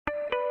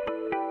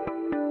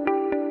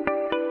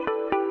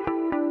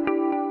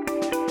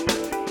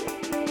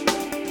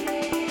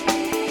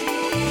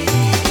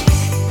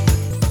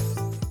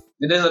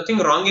There's nothing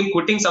wrong in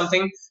quitting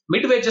something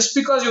midway just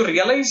because you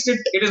realized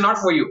it is not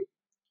for you.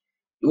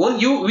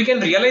 We can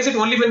realize it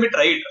only when we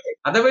try it. Right?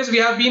 Otherwise, we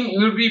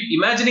would be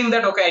imagining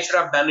that, okay, I should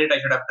have done it, I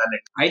should have done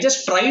it. I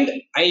just tried,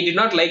 I did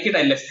not like it,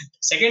 I left it.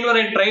 Second one,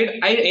 I tried,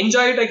 I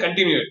enjoy it, I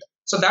continue it.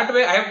 So that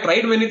way, I have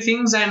tried many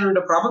things, and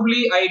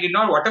probably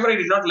whatever I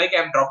did not like,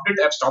 I have dropped it,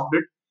 I have stopped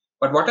it.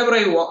 But whatever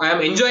I am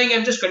enjoying,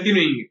 I'm just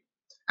continuing it.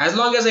 As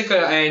long as I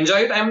enjoy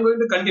it, I'm going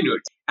to continue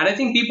it. And I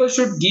think people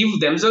should give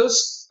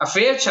themselves a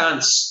fair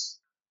chance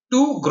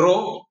to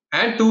grow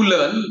and to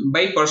learn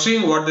by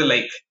pursuing what they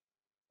like,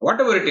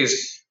 whatever it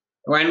is.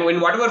 When in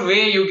whatever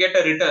way you get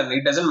a return,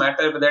 it doesn't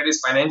matter whether it is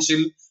financial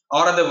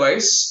or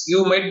otherwise,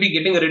 you might be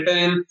getting a return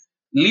in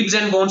leaps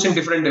and bounds in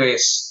different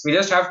ways. We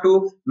just have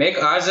to make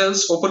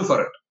ourselves open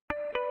for it.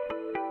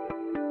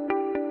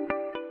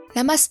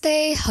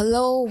 Namaste,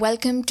 hello,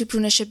 welcome to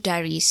Prunership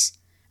Diaries.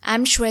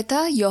 I'm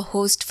Shweta, your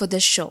host for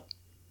this show.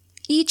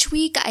 Each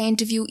week, I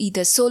interview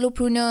either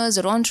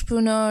solopreneurs or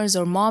entrepreneurs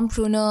or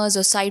mompreneurs or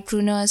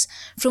sidepreneurs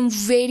from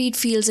varied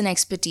fields and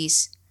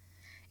expertise.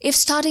 If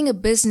starting a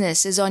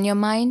business is on your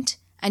mind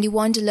and you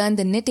want to learn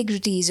the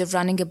nitty-gritties of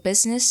running a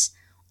business,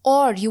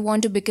 or you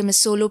want to become a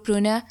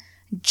solopreneur,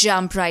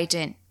 jump right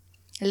in.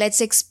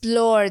 Let's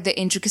explore the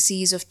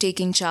intricacies of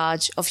taking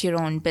charge of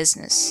your own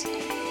business.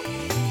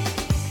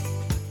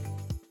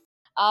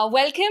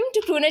 Welcome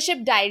to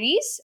Prunership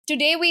Diaries.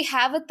 Today we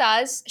have with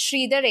us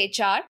Sridhar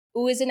HR,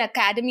 who is an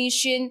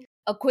academician,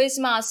 a quiz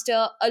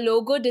master, a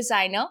logo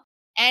designer,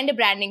 and a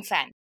branding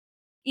fan.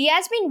 He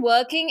has been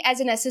working as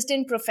an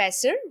assistant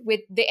professor with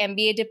the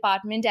MBA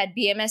department at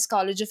BMS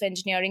College of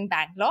Engineering,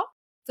 Bangalore,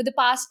 for the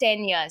past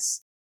 10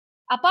 years.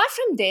 Apart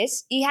from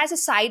this, he has a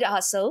side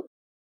hustle,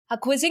 a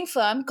quizzing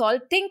firm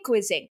called Think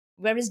Quizzing,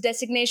 where his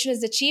designation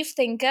is the chief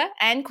thinker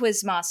and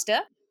quiz master.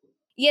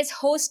 He has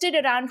hosted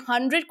around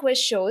 100 quiz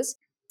shows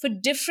for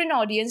different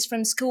audience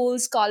from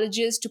schools,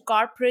 colleges to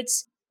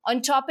corporates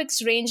on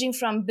topics ranging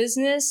from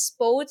business,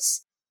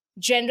 sports,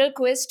 general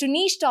quiz to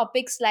niche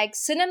topics like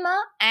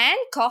cinema and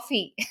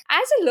coffee.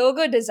 As a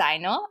logo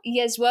designer, he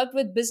has worked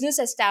with business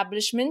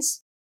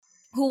establishments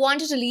who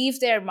wanted to leave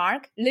their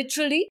mark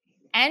literally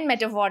and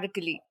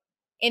metaphorically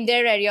in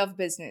their area of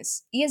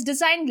business. He has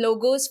designed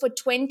logos for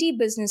 20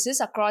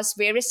 businesses across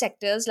various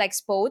sectors like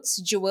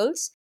sports,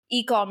 jewels,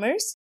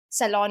 e-commerce,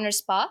 salon or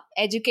spa,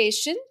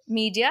 education,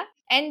 media.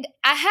 And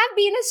I have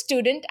been a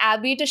student,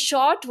 albeit a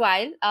short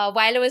while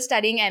I was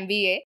studying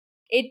MBA.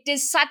 It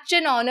is such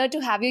an honor to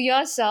have you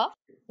here, sir.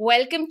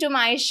 Welcome to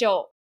my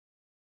show.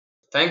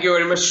 Thank you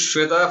very much,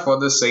 Shweta, for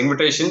this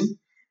invitation.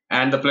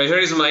 And the pleasure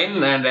is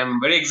mine, and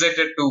I'm very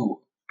excited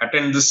to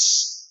attend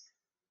this.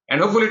 And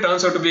hopefully it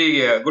turns out to be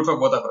good for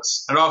both of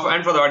us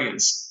and for the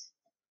audience.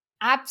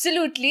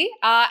 Absolutely.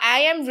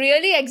 I am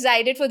really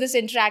excited for this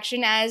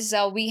interaction as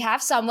we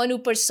have someone who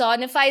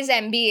personifies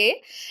MBA,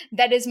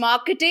 that is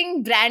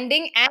marketing,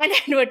 branding, and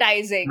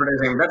advertising.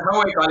 That's how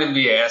I call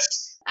MBA,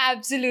 yes.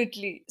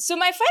 Absolutely. So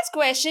my first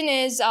question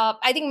is,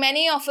 I think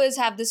many of us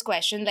have this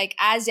question, like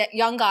as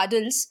young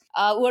adults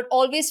who are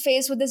always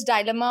faced with this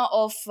dilemma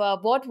of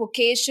what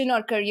vocation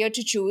or career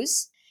to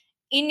choose.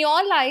 In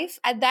your life,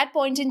 at that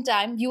point in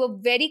time, you were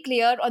very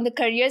clear on the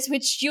careers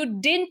which you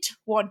didn't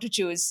want to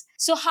choose.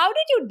 So how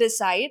did you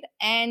decide?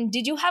 And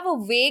did you have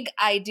a vague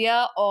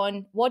idea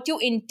on what you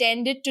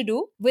intended to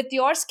do with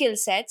your skill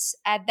sets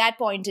at that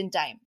point in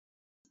time?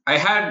 I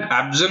had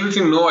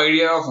absolutely no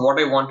idea of what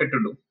I wanted to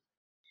do.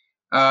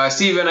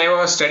 See, when I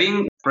was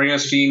studying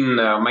university in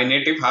my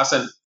native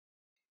Hassan,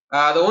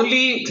 the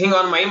only thing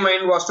on my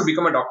mind was to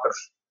become a doctor.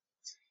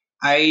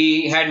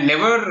 I had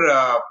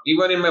never,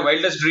 even in my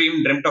wildest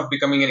dream, dreamt of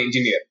becoming an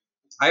engineer.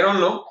 I don't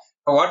know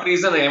for what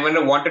reason I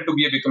never wanted to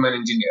become an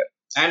engineer,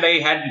 and I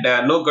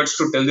had no guts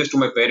to tell this to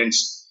my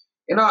parents.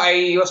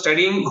 I was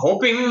studying,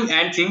 hoping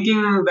and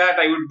thinking that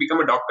I would become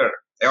a doctor.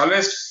 I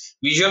always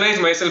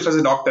visualized myself as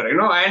a doctor,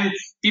 and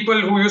people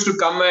who used to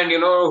come and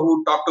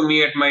who talk to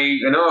me at my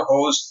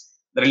house,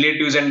 the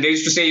relatives, and they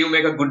used to say, "You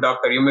make a good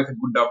doctor. You make a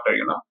good doctor."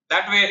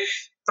 That way,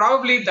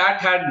 probably that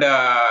had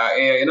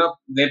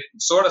they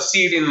sowed a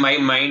seed in my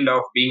mind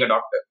of being a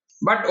doctor.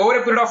 But over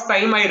a period of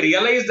time, I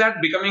realized that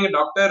becoming a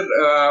doctor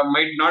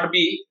might not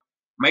be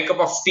my cup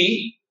of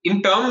tea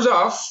in terms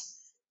of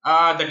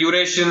the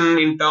duration,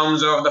 in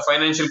terms of the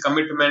financial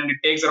commitment.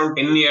 It takes around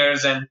 10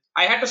 years, and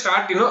I had to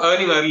start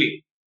earning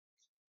early.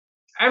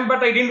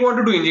 But I didn't want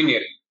to do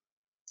engineering.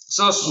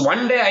 So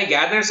one day I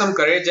gathered some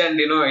courage and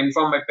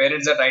informed my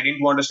parents that I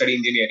didn't want to study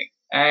engineering.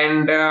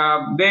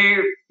 And they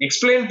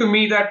explained to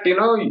me that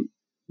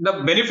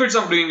the benefits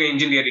of doing an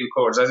engineering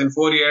course, as in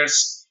 4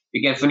 years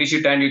you can finish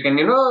it and you can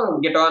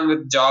get on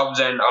with jobs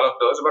and all of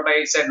those. But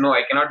I said no,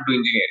 I cannot do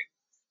engineering.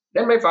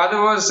 Then my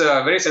father was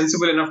very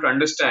sensible enough to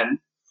understand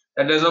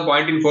that there's no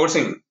point in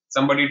forcing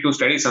somebody to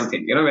study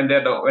something when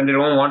they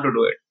don't want to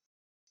do it.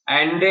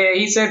 And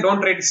he said,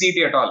 don't try to CET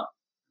at all.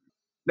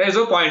 There's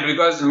no point,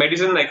 because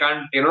medicine I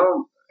can't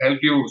help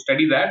you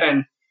study that,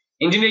 and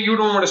engineering you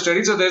don't want to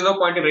study, so there's no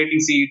point in writing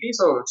CET,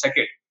 so check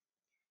it.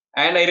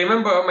 And I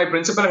remember my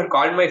principal had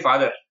called my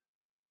father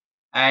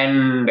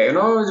And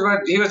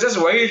he was just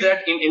worried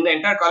that in the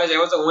entire college I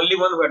was the only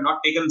one who had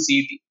not taken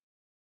CET,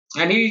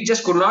 and he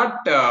just could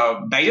not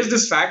digest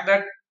this fact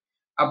that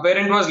a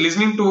parent was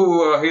listening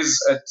to his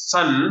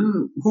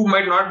son who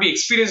might not be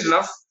experienced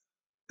enough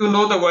to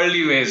know the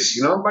worldly ways.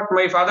 But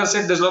my father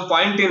said there's no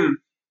point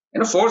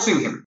in forcing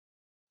him.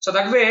 So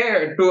that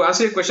way, to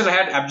answer your question, I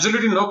had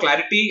absolutely no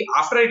clarity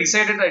after I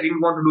decided I didn't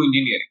want to do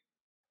engineering.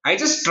 I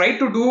just tried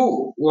to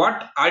do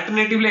what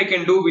alternatively I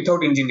can do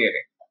without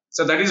engineering.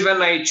 So that is when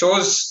I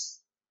chose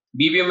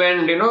BBM,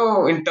 and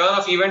in turn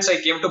of events, I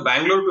came to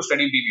Bangalore to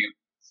study BBM.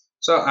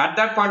 So at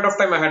that point of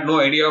time, I had no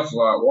idea of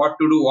what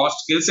to do, what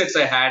skill sets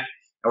I had,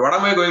 and what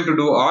am I going to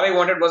do. All I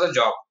wanted was a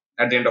job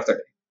at the end of the day.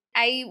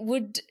 I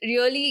would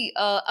really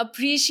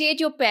appreciate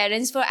your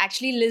parents for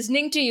actually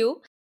listening to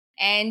you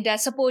and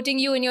supporting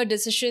you in your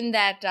decision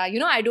that,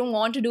 I don't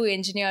want to do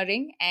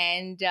engineering.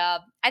 And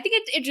I think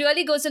it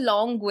really goes a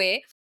long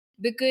way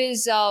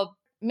because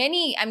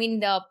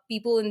the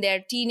people in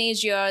their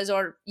teenage years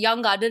or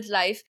young adult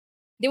life,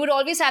 they would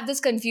always have this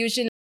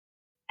confusion.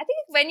 I think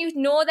when you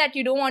know that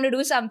you don't want to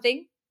do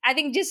something, I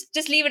think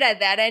just leave it at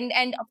that.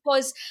 And of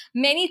course,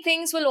 many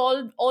things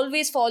will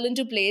always fall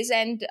into place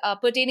and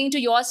pertaining to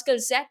your skill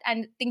set,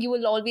 and I think you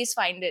will always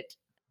find it.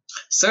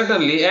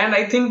 Certainly, and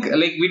I think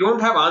like we don't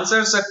have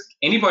answers at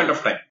any point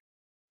of time.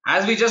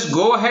 As we just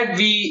go ahead,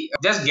 we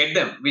just get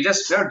them. We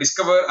just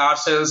discover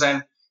ourselves,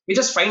 and we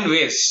just find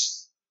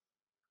ways.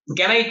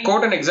 Can I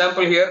quote an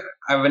example here,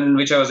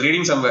 which I was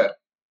reading somewhere?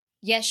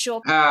 Yes,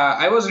 sure.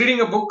 I was reading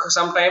a book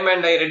sometime,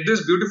 and I read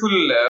this beautiful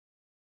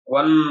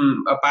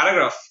one a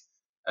paragraph,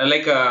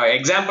 like a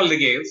example they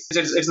gave.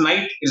 It's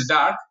night, it's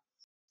dark,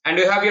 and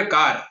you have your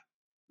car.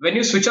 When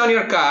you switch on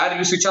your car,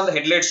 you switch on the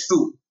headlights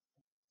too.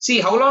 See,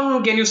 how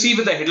long can you see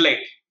with the headlight?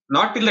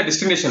 Not till the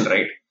destination,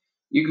 right?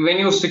 When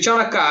you switch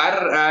on a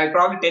car,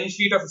 probably 10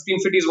 feet or 15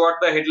 feet is what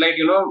the headlight,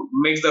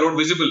 makes the road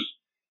visible.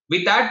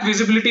 With that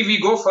visibility,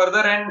 we go further,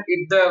 and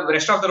the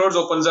rest of the roads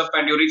opens up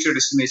and you reach your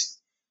destination.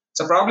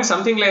 So probably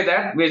something like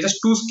that. We're just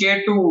too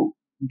scared to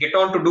get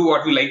on to do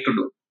what we like to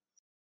do.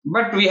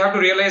 But we have to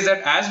realize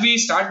that as we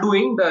start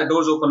doing, the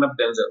doors open up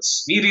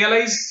themselves. We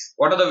realize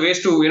what are the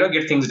ways to,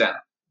 get things done.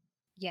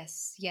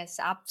 Yes, yes,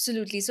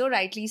 absolutely. So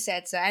rightly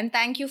said, sir. And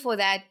thank you for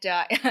that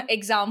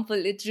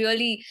example. It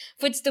really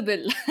fits the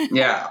bill.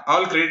 Yeah,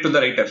 all credit to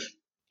the writer.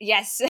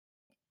 Yes.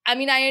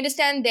 I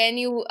understand then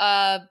you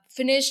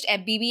finished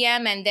at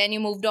BBM and then you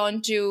moved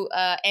on to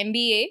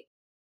MBA.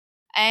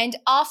 And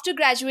after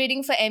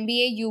graduating for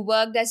MBA, you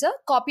worked as a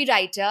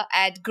copywriter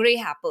at Grey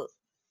Apple,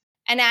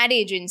 an ad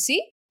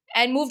agency,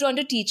 and moved on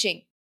to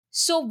teaching.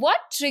 So, what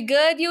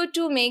triggered you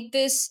to make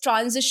this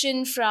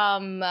transition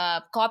from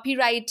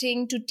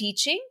copywriting to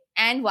teaching,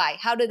 and why?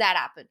 How did that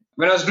happen?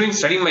 When I was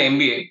studying my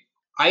MBA,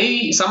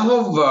 I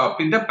somehow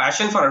picked a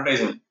passion for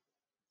advertising.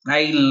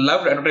 I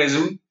loved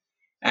advertising,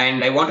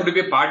 and I wanted to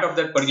be a part of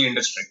that particular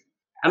industry.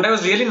 And I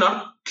was really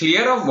not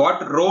clear of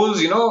what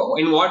roles, in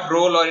what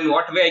role or in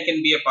what way I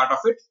can be a part of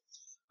it,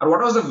 or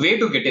what was the way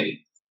to get in.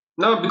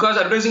 Now, because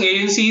advertising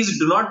agencies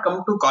do not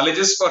come to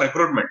colleges for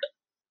recruitment.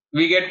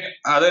 We get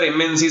other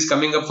MNCs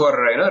coming up for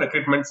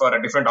recruitment for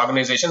different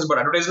organizations, but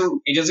advertising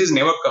agencies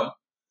never come.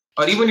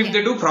 Or even if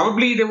they do,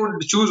 probably they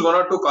would choose one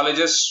or two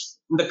colleges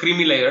in the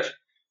creamy layer,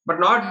 but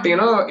not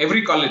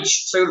every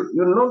college. So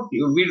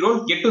we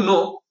don't get to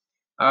know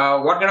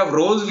what kind of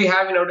roles we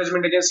have in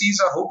advertisement agencies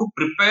or how to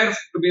prepare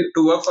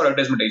to work for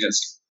advertisement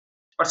agency.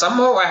 But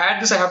somehow I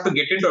had this. I have to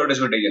get into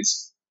advertisement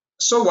agency.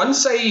 So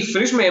once I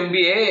finished my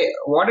MBA,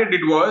 what I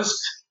did was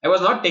I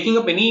was not taking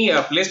up any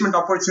placement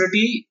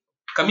opportunity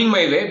coming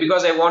my way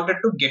because I wanted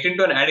to get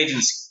into an ad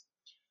agency.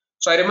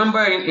 So I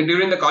remember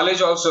during the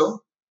college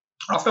also,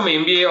 after my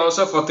MBA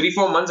also for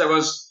 3-4 months, I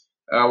was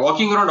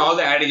walking around all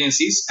the ad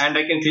agencies, and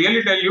I can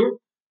clearly tell you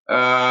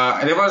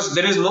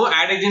there is no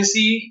ad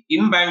agency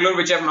in Bangalore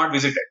which I have not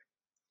visited.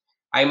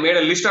 I made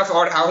a list of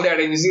all the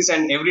ad agencies,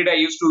 and every day I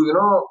used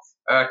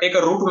to take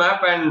a route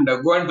map and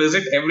go and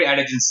visit every ad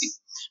agency.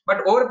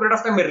 But over a period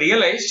of time, I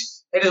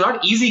realized it is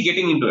not easy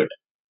getting into it,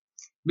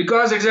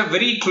 because it's a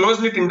very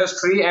close-knit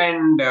industry,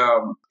 and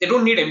they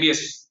don't need MBA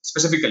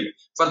specifically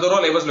for the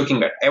role I was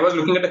looking at. I was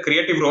looking at a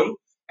creative role,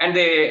 and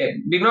they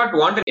did not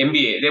want an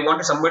MBA. They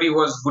wanted somebody who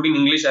was good in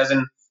English, as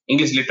in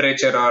English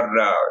literature, or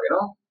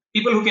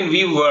people who can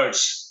weave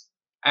words.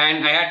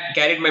 And I had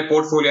carried my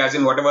portfolio, as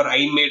in whatever I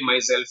made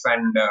myself.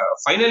 And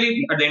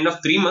finally, at the end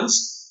of 3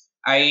 months,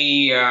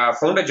 I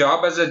found a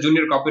job as a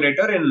junior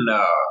copywriter in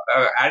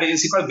an ad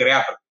agency called Grey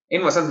Apple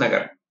in Vasant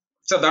Nagar.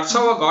 So that's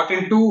how I got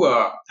into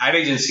ad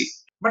agency.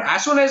 But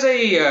as soon as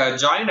I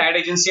joined ad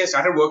agency and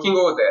started working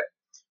over there,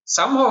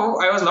 somehow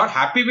I was not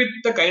happy with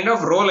the kind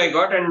of role I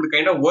got and the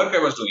kind of work I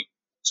was doing.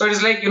 So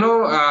it's like, when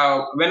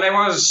I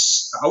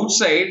was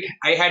outside,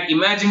 I had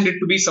imagined it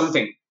to be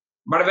something.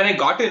 But when I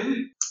got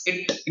in,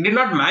 it did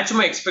not match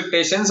my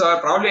expectations, or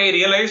probably I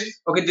realized,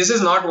 okay, this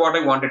is not what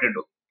I wanted to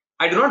do.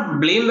 I do not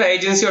blame the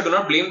agency or do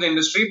not blame the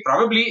industry.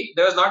 Probably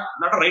there was not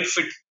a right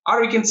fit.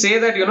 Or we can say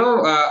that,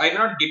 I did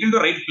not get into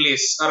the right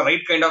place or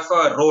right kind of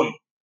a role.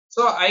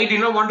 So I did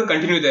not want to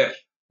continue there.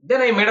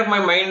 Then I made up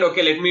my mind,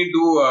 okay, let me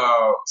do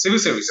civil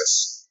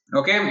services.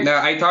 Okay,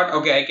 I thought,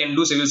 okay, I can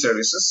do civil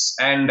services.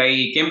 And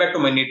I came back to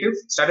my native,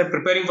 started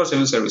preparing for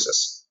civil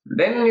services.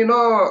 Then,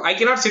 I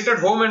cannot sit at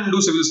home and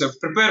do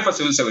prepare for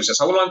civil services.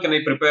 How long can I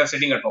prepare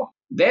sitting at home?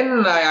 Then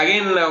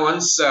again,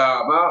 once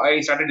I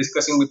started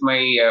discussing with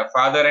my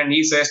father, and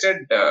he suggested,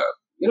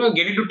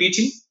 get into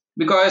teaching,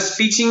 because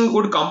teaching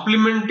would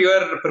complement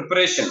your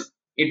preparation.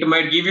 It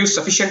might give you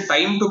sufficient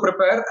time to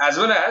prepare, as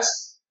well as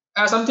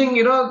something,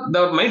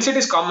 the mindset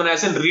is common,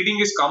 as in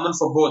reading is common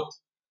for both.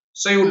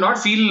 So you would not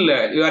feel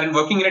you are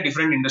working in a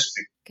different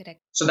industry.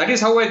 Correct. So that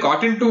is how I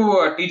got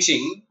into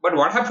teaching. But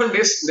what happened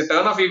is, the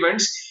turn of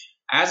events,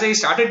 as I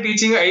started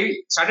teaching, I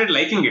started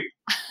liking it.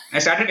 I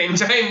started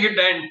enjoying it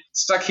and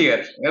stuck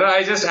here.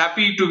 I just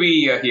happy to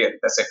be here.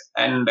 That's it.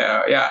 And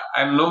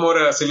I'm no more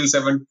a civil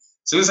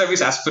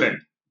service aspirant.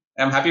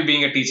 I'm happy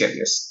being a teacher.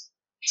 Yes.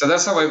 So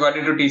that's how I got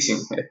into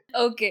teaching.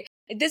 Okay.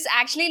 This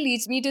actually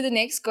leads me to the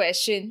next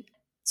question.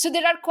 So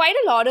there are quite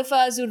a lot of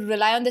us who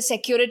rely on the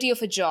security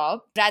of a job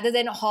rather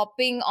than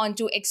hopping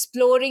onto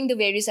exploring the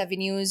various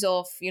avenues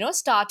of,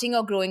 starting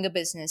or growing a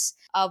business,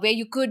 where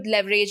you could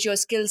leverage your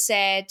skill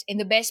set in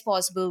the best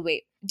possible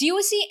way. Do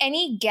you see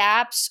any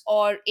gaps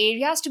or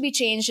areas to be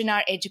changed in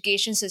our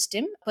education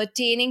system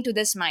pertaining to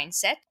this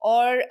mindset?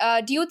 Or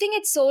do you think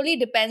it solely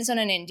depends on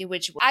an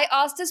individual? I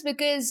ask this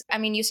because,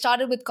 you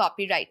started with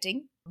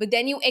copywriting, but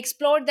then you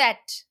explored that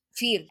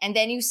field, and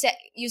then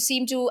you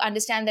seem to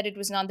understand that it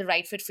was not the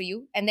right fit for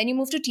you, and then you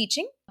moved to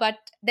teaching, but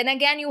then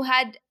again you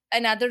had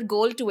another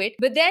goal to it,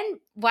 but then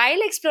while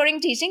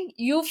exploring teaching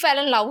you fell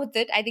in love with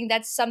it. I think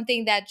that's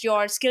something that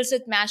your skill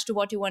set matched to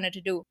what you wanted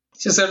to do.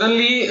 So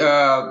certainly,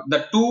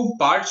 the two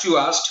parts you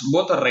asked,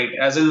 both are right.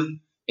 As in,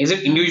 is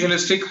it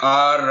individualistic,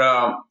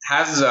 or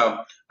has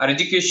our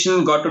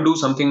education got to do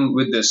something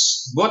with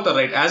this? Both are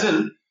right. As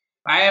in,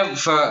 I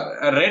have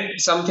read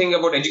something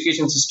about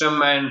education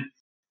system, and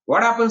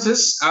what happens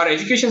is, our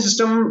education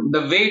system,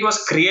 the way it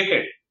was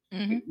created,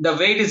 the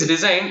way it is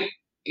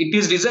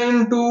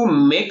designed to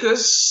make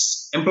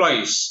us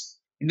employees.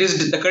 It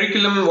is the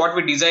curriculum what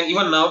we design.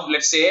 Even now,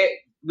 let's say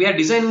we are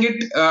designing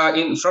it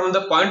in from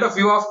the point of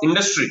view of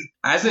industry.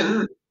 As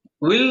in,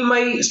 will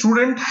my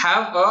student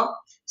have a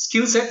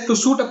skill set to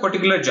suit a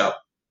particular job?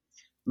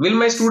 Will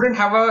my student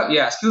have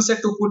a skill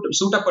set to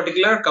suit a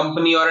particular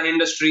company or an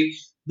industry?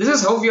 This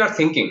is how we are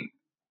thinking,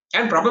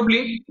 and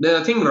probably there's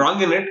nothing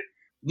wrong in it.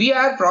 We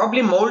are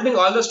probably molding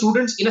all the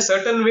students in a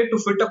certain way to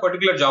fit a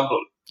particular job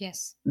role.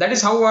 Yes. That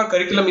is how our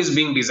curriculum is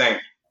being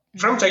designed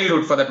from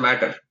childhood, for that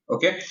matter.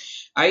 Okay,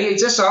 I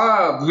just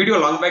saw a video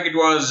long back. It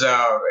was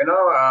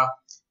viral.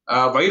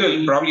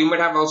 Probably you might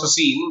have also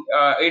seen.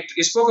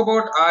 It spoke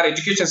about our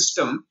education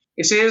system.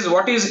 It says,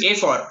 what is A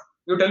for?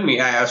 You tell me,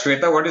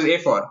 Shweta, what is A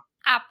for?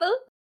 Apple.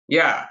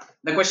 Yeah,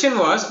 the question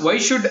was, why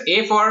should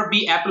A for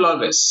be apple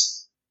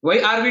always? Why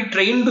are we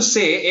trained to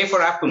say A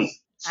for apple?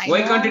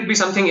 Why can't it be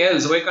something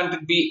else? Why can't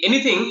it be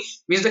anything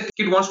which the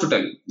kid wants to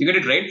tell you? You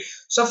get it, right?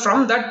 So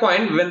from that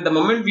point, when the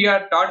moment we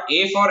are taught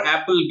A for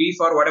apple, B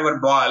for whatever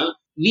ball,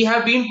 we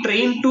have been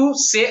trained to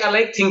say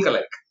alike, think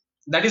alike.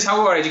 That is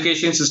how our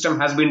education system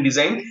has been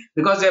designed,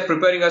 because they are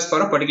preparing us for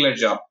a particular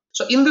job.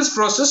 So in this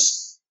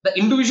process, the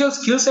individual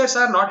skill sets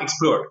are not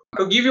explored.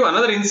 To give you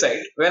another insight,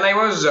 when I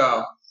was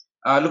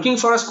looking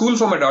for a school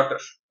for my daughter,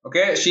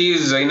 okay, she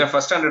is in a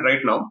first standard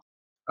right now.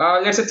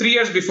 Let's say 3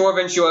 years before,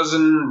 when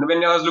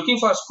I was looking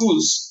for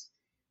schools,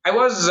 I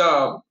was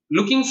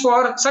looking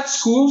for such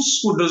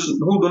schools who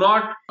do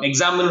not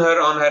examine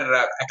her on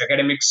her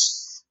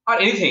academics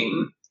or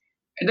anything.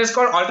 That's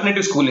called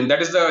alternative schooling.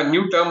 That is the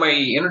new term I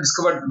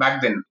discovered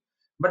back then.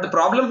 But the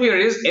problem here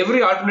is,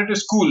 every alternative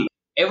school,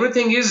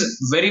 everything is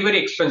very, very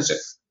expensive.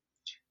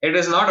 It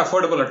is not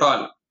affordable at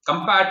all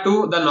compared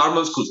to the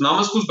normal schools.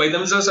 Normal schools by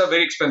themselves are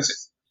very expensive.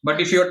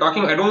 But if you are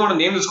talking, I don't want to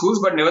name the schools,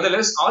 but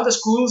nevertheless, all the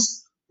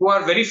schools who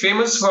are very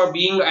famous for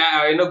being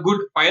good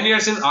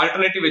pioneers in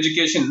alternative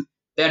education,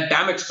 they are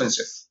damn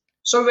expensive.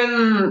 So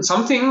when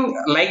something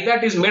like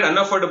that is made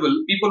unaffordable,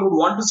 people would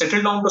want to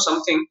settle down to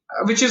something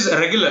which is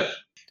regular,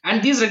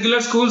 and these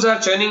regular schools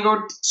are churning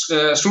out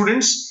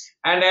students.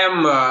 And I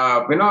am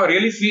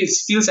really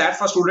feel sad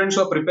for students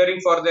who are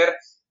preparing for their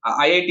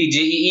IIT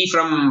JEE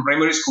from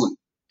primary school,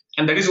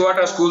 and that is what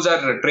our schools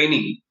are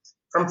training.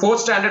 From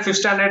fourth standard, fifth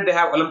standard, they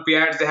have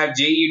Olympiads, they have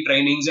JEE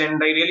trainings,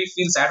 and I really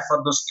feel sad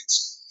for those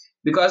kids,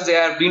 because they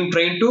are being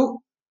trained to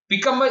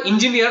become an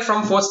engineer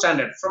from fourth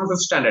standard, from fifth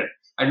standard.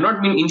 I do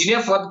not mean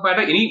engineer for the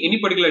matter, any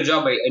particular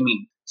job. I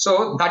mean,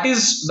 so that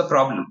is the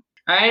problem.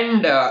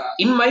 And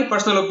in my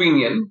personal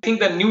opinion, I think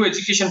the new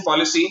education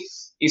policy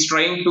is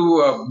trying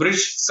to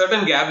bridge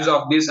certain gaps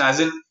of this,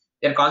 as in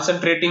they are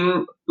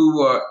concentrating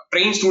to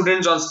train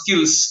students on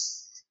skills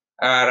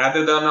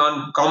rather than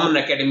on common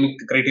academic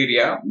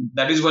criteria.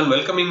 That is one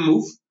welcoming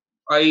move.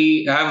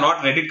 I have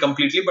not read it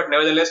completely, but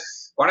nevertheless,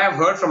 what I have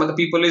heard from other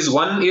people is,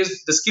 one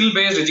is the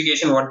skill-based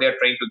education what they are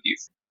trying to give.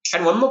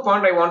 And one more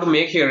point I want to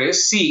make here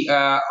is, see,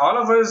 all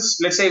of us,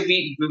 let's say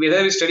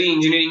whether we study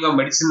engineering or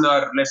medicine,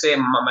 or let's say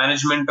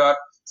management, or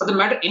for the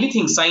matter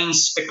anything,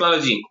 science,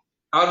 technology,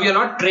 or we are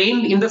not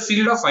trained in the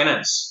field of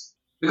finance,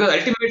 because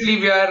ultimately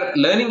we are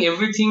learning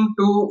everything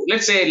to,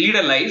 let's say, lead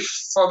a life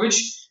for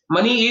which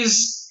money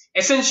is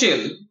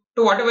essential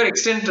to whatever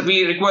extent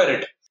we require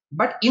it.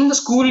 But in the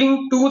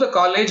schooling to the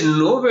college,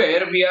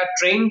 nowhere we are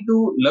trained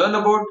to learn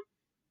about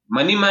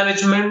money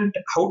management,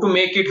 how to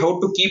make it, how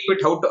to keep it,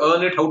 how to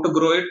earn it, how to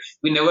grow it.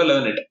 We never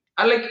learn it.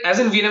 And like, as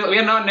in, we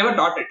are not never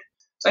taught it.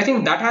 So I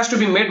think that has to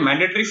be made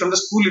mandatory from the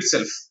school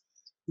itself,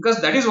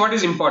 because that is what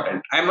is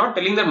important. I am not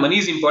telling that money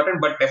is important,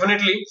 but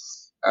definitely,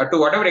 to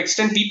whatever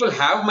extent people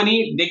have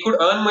money, they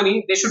could earn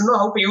money. They should know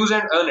how to use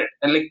and earn it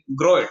and like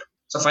grow it.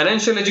 So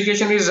financial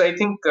education is, I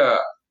think,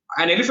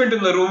 an elephant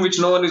in the room which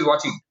no one is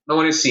watching, no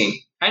one is seeing.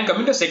 And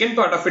coming to the second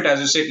part of it, as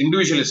you said,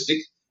 individualistic.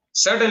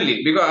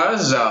 Certainly,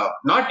 because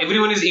not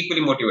everyone is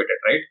equally motivated,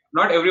 right?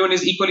 Not everyone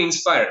is equally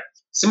inspired.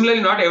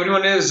 Similarly, not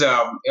everyone is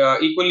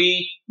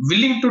equally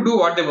willing to do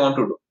what they want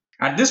to do.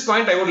 At this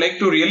point, I would like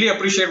to really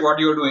appreciate what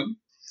you're doing,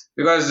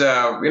 because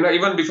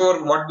even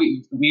before what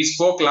we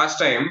spoke last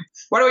time,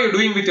 what are you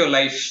doing with your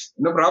life?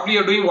 Probably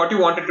you're doing what you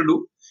wanted to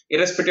do,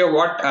 irrespective of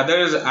what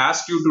others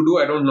asked you to do.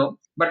 I don't know,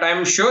 but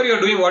I'm sure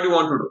you're doing what you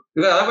want to do,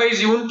 because otherwise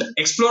you won't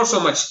explore so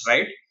much,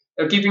 right?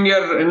 You're keeping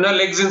your inner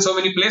legs in so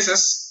many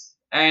places,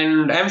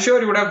 and I'm sure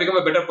you would have become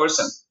a better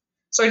person.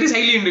 So it is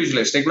highly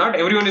individualistic. Not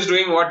everyone is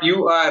doing what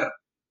you are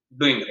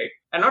doing, right?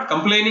 And not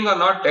complaining or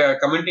not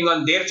commenting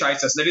on their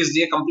choices. That is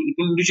their complete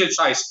individual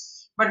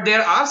choice. But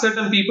there are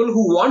certain people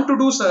who want to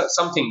do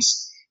some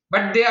things,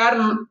 but they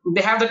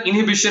have that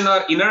inhibition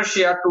or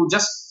inertia to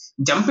just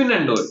jump in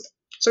and do it.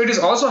 So it is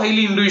also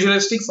highly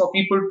individualistic for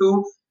people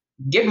to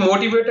get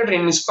motivated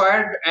and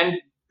inspired and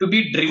to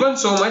be driven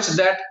so much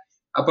that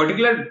a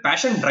particular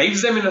passion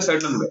drives them in a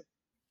certain way.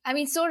 I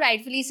mean, so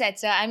rightfully said,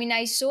 sir. I mean,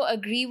 I so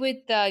agree with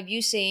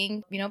you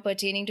saying,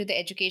 pertaining to the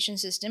education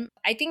system.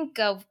 I think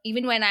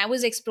even when I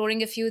was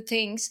exploring a few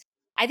things,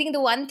 I think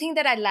the one thing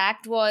that I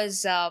lacked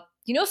was,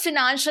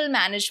 financial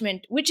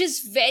management, which is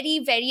very,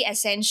 very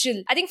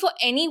essential, I think, for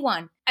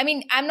anyone. I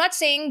mean, I'm not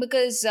saying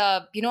because,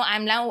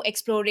 I'm now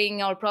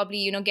exploring or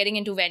probably, getting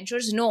into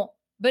ventures. No.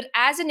 But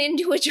as an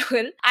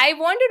individual, I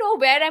want to know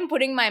where I'm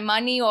putting my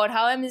money or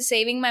how I'm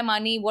saving my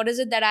money. What is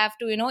it that I have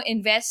to,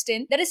 invest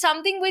in? That is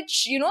something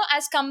which,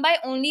 has come by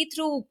only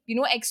through,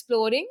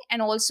 exploring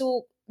and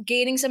also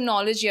gaining some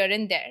knowledge here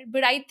and there.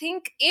 But I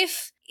think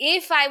if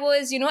I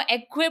was,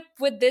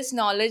 equipped with this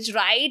knowledge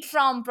right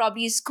from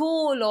probably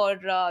school or,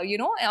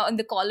 in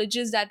the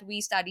colleges that we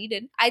studied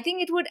in, I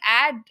think it would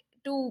add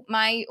to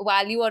my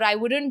value, or I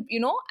wouldn't,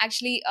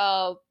 actually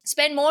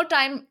spend more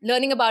time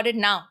learning about it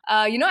now.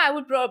 I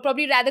would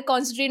probably rather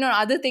concentrate on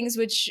other things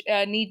which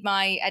need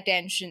my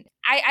attention.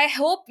 I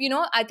hope,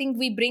 I think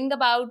we bring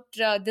about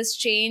this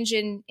change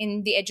in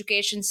the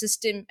education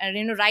system,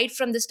 and, right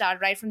from the start,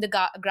 right from the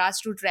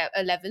grassroots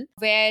level,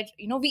 where,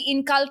 we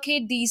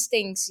inculcate these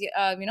things,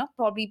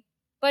 probably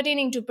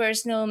pertaining to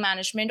personal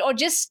management or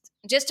just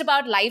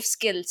about life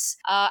skills,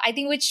 I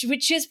think,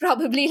 which is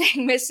probably like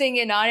missing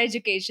in our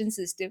education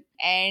system.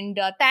 And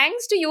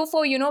thanks to you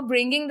for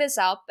bringing this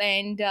up,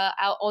 and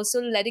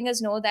also letting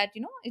us know that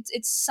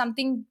it's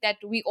something that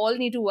we all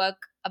need to work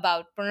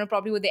about,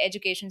 probably with the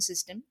education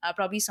system.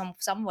 Probably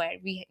somewhere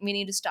we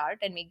need to start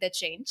and make that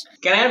change.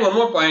 Can I add one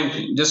more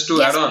point just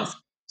to add Yes, on? please.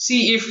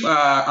 See, if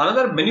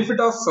another benefit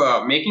of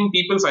making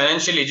people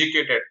financially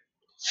educated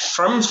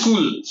from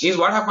school is,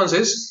 what happens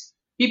is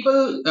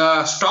people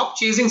stop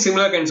chasing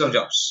similar kinds of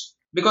jobs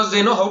because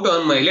they know how to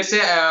earn money. Let's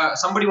say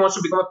somebody wants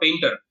to become a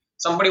painter,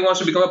 somebody wants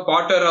to become a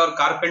potter or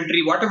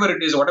carpentry, whatever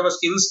it is, whatever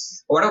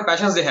skills, whatever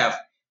passions they have.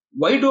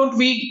 Why don't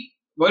we?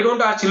 Why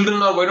don't our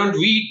children, or why don't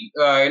we,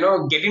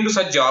 get into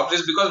such jobs?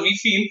 Is because we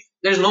feel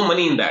there is no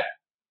money in that,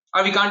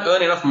 or we can't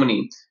earn enough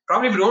money.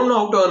 Probably we don't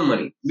know how to earn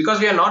money because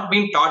we are not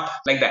being taught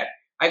like that.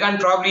 I can't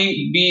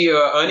probably be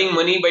earning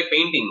money by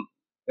painting.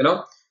 You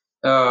know,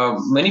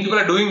 many people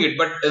are doing it,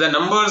 but the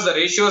numbers, the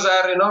ratios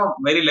are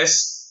very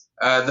less.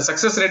 The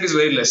success rate is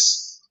very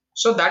less.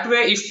 So that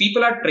way, if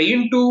people are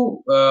trained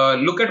to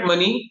look at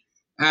money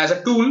as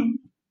a tool,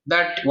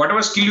 that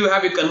whatever skill you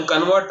have, you can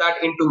convert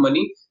that into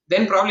money,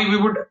 then probably we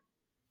would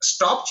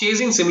stop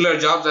chasing similar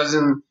jobs, as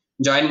in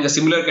joining a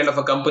similar kind of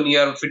a company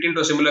or fit into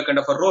a similar kind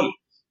of a role.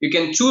 You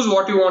can choose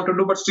what you want to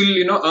do, but still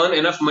earn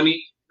enough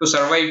money to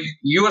survive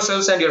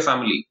yourselves and your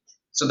family.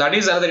 So that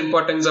is another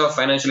importance of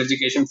financial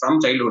education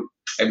from childhood,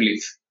 I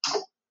believe.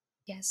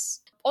 Yes.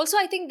 Also,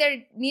 I think there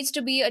needs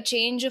to be a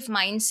change of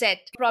mindset,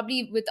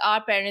 probably with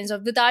our parents or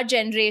with our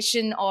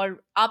generation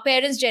or our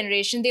parents'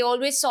 generation. They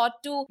always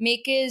sought to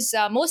make us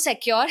more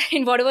secure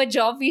in whatever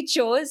job we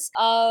chose.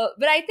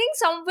 But I think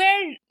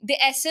somewhere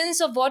the essence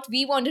of what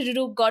we wanted to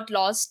do got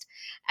lost.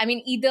 I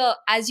mean, either,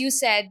 as you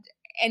said,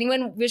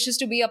 anyone wishes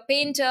to be a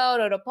painter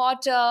or a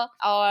potter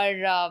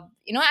or,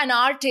 an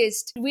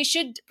artist, we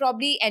should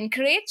probably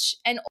encourage,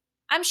 and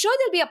I'm sure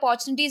there'll be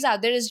opportunities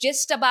out there. It's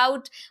just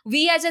about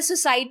we as a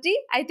society.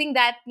 I think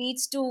that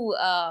needs to,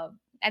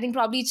 I think,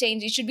 probably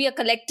change. It should be a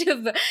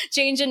collective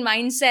change in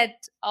mindset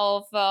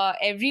of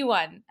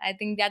everyone. I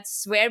think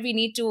that's where we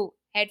need to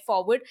head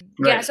forward.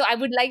 Yeah, Right. so I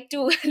would like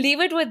to leave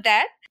it with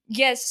that.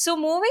 Yes. So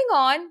moving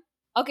on.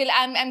 Okay,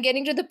 I'm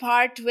getting to the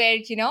part where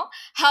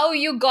how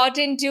you got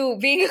into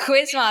being a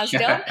quiz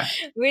master,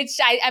 which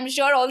I'm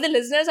sure all the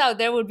listeners out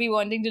there would be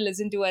wanting to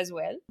listen to as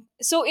well.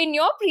 So in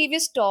your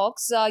previous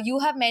talks, you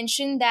have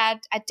mentioned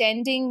that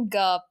attending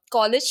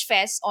college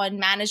fests on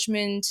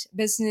management,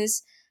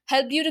 business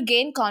helped you to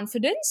gain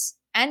confidence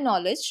and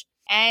knowledge.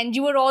 And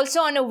you were also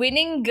on a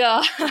winning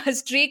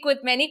streak with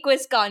many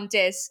quiz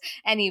contests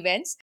and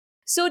events.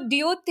 So, do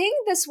you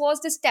think this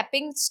was the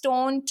stepping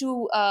stone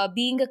to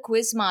being a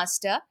quiz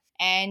master?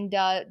 And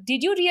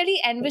did you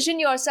really envision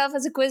yourself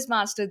as a quiz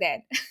master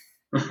then?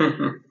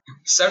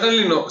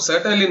 Certainly no.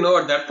 Certainly no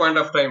at that point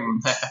of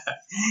time.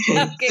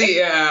 Okay. See,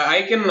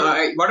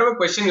 whatever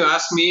question you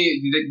ask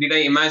me, did I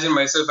imagine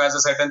myself as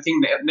a certain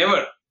thing?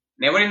 Never.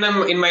 Never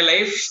in my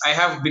life, I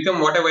have become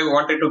whatever I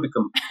wanted to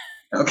become.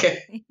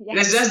 Okay. It's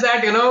Yes. just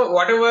that,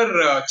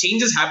 whatever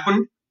changes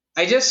happened,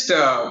 I just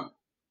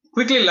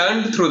quickly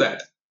learned through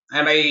that.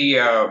 And I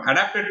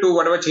adapted to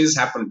whatever changes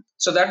happened.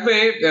 So that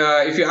way,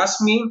 if you ask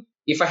me,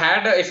 if I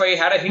had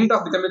a hint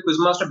of becoming a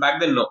quizmaster back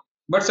then, no.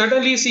 But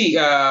certainly, see,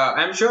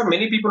 I'm sure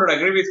many people would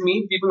agree with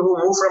me. People who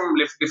move from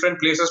different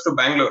places to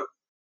Bangalore,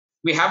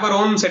 we have our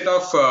own set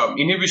of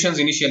inhibitions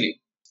initially,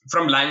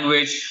 from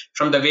language,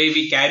 from the way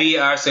we carry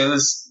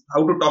ourselves,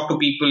 how to talk to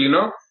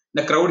people.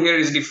 The crowd here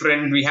is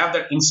different. We have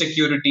that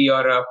insecurity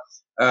or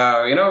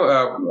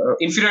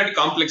inferiority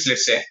complex,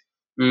 let's say.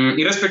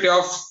 Irrespective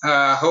of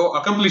how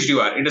accomplished you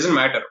are, it doesn't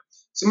matter.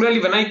 Similarly,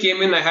 when I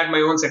came in, I had my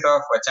own set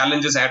of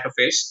challenges I had to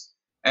face,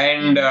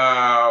 and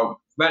Mhm.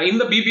 but in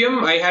the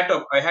BBM, I had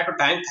to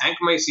thank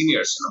my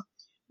seniors.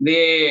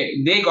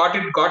 They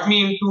got me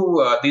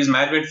into these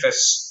management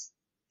fests.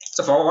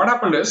 So for what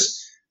happened is,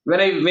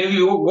 when we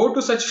go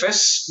to such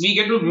fests, we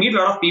get to meet a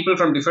lot of people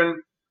from different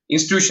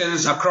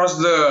institutions across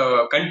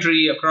the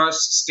country, across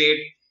state,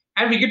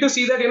 and we get to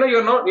see that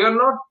you're not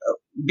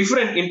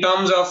different in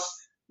terms of,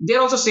 they're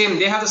also same.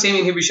 They have the same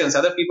inhibitions.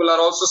 Other people are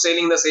also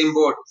sailing the same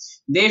boat.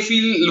 They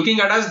feel,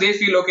 looking at us, they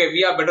feel okay.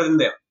 We are better than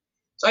them.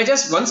 So I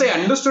just, once I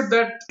understood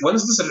that,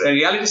 once this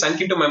reality sunk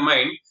into my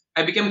mind,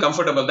 I became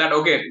comfortable that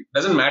okay,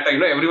 doesn't matter.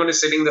 Everyone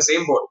is sitting in the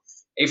same boat.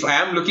 If I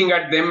am looking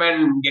at them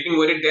and getting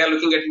worried, they are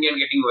looking at me and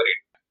getting worried.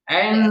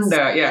 And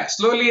Yes. yeah,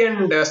 slowly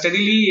and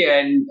steadily,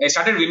 and I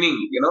started winning.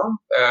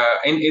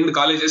 In the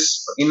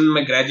colleges, in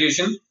my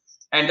graduation,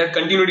 and that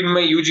continued in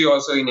my UG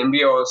also, in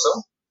MBA also,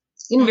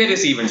 in Hmm.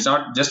 various events,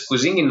 not just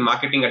quizzing, in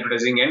marketing,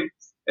 advertising, and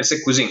let's say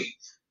quizzing.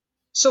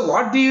 So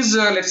what these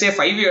let's say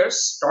 5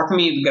 years taught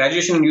me, the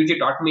graduation in UG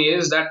taught me,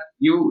 is that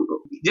you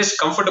just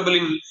comfortable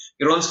in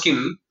your own skin,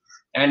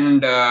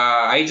 and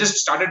I just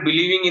started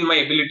believing in my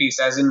abilities.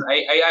 As in,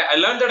 I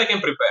learned that I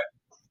can prepare.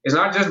 It's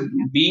not just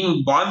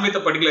being born with a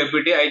particular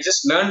ability. I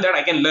just learned that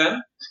I can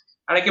learn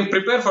and I can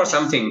prepare for Yes.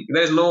 something.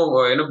 There is no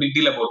big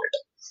deal about it.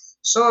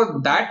 So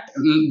that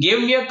gave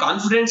me a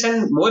confidence,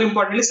 and more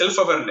importantly,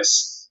 self-awareness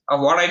of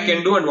what I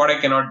can do Mm. and what I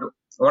cannot do.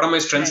 What are my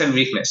strengths Right. and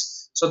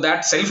weakness? So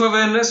that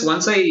self-awareness,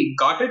 once I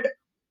got it,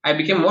 I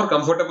became more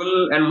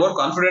comfortable and more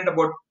confident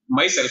about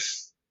myself.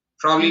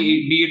 Probably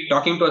Hmm. be it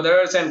talking to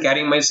others and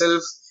carrying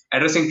myself,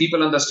 addressing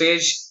people on the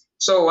stage.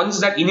 So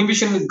once that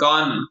inhibition is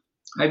gone,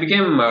 I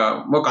became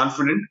more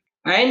confident.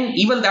 And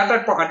even at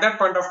that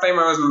point of time,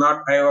 I was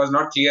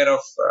not clear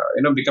of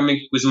becoming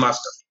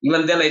quizmaster.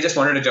 Even then, I just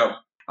wanted a job.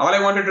 All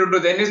I wanted to do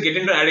then is get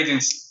into an ad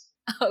agency.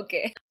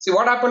 Okay. See,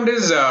 what happened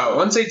is,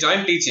 once I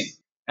joined teaching,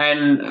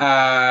 and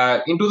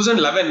in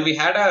 2011 we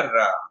had our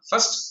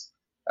first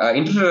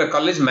inter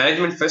college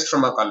management fest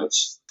from our college.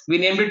 We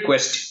named it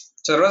Quest.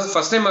 So it was the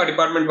first time our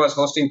department was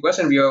hosting Quest,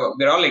 and we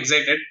were all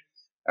excited.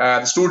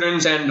 The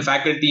students and the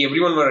faculty,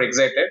 everyone were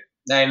excited,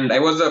 and I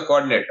was the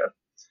coordinator.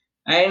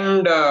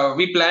 And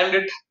we planned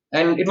it,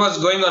 and it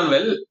was going on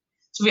well.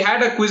 So we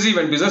had a quiz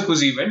event, business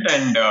quiz event,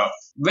 and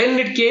when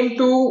it came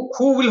to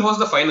who will host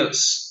the finals,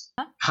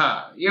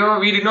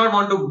 we did not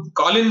want to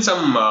call in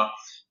some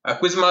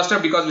quiz master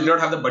because we did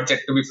not have the budget,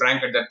 to be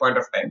frank, at that point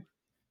of time.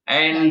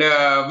 And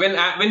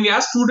Right. when we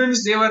asked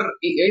students, they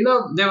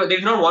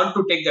did not want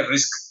to take the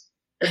risk.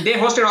 They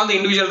hosted all the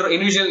individual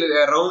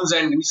rounds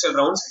and initial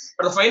rounds,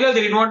 but the final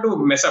they didn't want to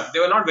mess up. They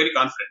were not very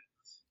confident.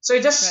 So it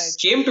Right.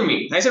 just came to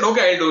me. I said,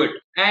 okay, I'll do it.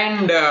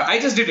 And I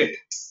just did it.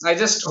 I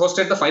just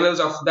hosted the finals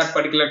of that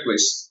particular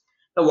quiz.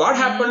 Now, what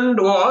Hmm. happened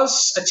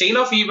was a chain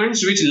of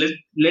events which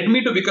led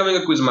me to becoming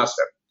a quiz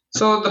master.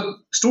 So the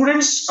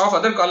students of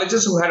other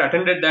colleges who had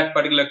attended that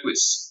particular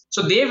quiz,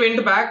 so they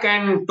went back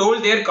and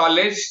told their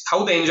college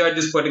how they enjoyed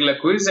this particular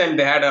quiz, and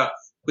they had a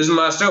quiz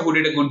master who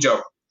did a good job.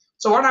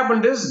 So what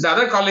happened is, the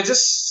other colleges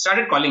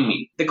started calling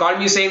me. They called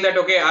me saying that,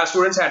 okay, our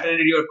students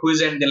attended your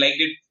quiz and they liked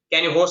it.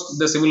 Can you host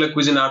the similar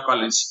quiz in our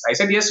college? I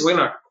said, yes, why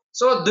not?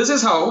 So this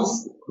is how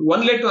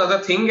one led to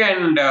another thing,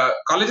 and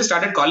colleges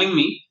started calling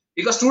me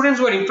because students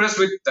were impressed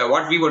with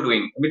what we were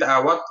doing, with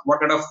what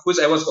kind of quiz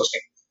I was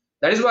hosting.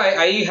 That is why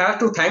I have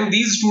to thank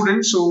these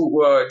students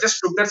who just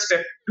took that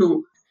step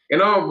to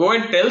go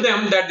and tell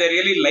them that they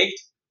really liked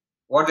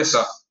what they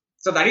saw.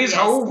 So that is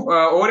how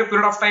Yes. over a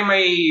period of time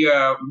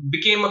I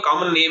became a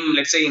common name,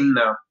 let's say in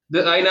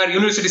our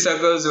university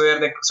circles, where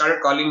they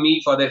started calling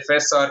me for their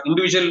fests or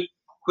individual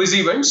quiz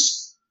events.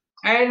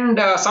 And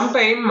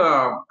sometime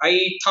I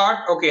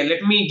thought, okay,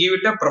 let me give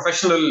it a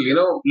professional,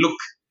 look.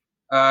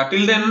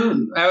 Till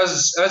then, I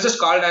was just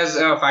called as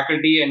a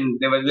faculty, and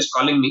they were just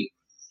calling me.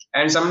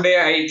 And someday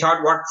I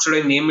thought, what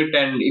should I name it?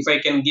 And if I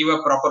can give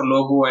a proper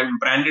logo and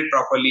brand it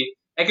properly,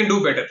 I can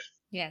do better.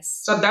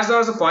 Yes. So that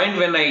was the point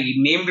when I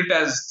named it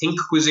as Think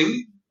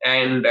Quizzing,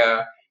 and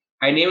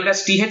I named it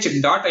as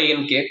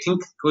th.ink,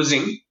 Think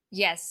Quizzing.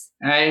 Yes.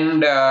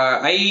 And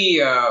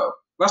I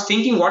was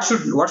thinking, what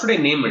should I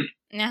name it?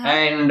 Uh-huh.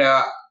 And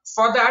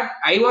for that,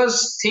 I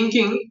was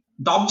thinking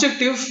the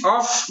objective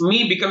of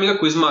me becoming a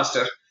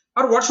quizmaster,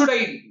 or why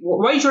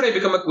should I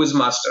become a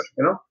quizmaster?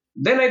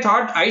 Then I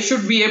thought I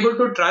should be able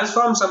to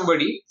transform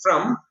somebody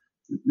from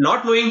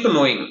not knowing to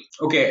knowing.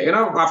 Okay,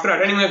 after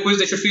attending my quiz,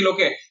 they should feel,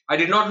 okay, I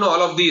did not know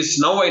all of these.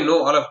 Now I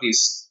know all of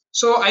these.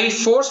 So I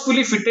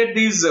forcefully fitted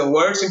these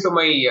words into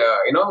my,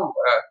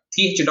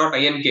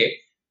 th.ink.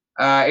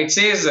 It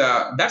says,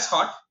 that's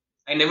hot.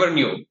 I never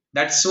knew.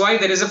 That's why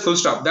there is a full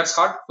stop. That's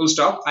hot, full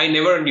stop. I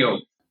never knew.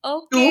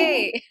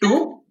 Okay.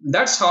 Two,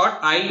 that's hot.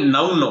 I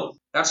now know.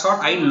 That's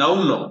hot. I now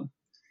know.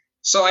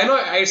 So I know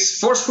I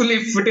forcefully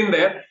fit in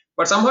there,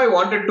 but somehow I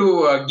wanted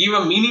to give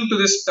a meaning to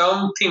this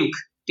term think,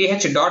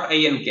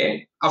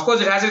 th.ink. Of course,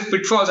 it has its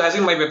pitfalls, as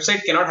in my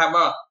website cannot have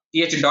a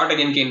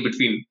th.ink in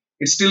between.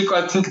 It's still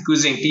called think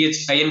quizzing,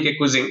 th.ink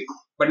quizzing.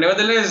 But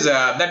nevertheless,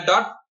 that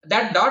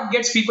dot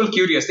gets people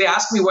curious. They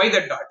ask me why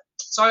that dot.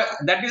 So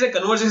that is a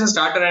conversation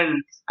starter,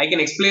 and I can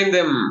explain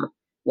them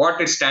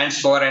what it stands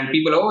for, and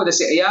people, they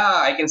say,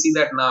 yeah, I can see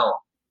that now.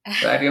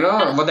 That,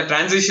 but the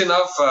transition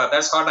of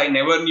that's what I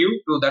never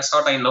knew to that's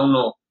what I now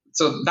know.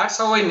 So that's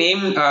how I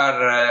named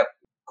our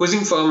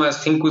quizzing firm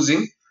as Think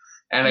Quizzing,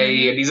 and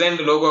I designed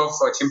the logo of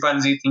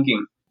chimpanzee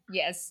thinking.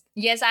 Yes.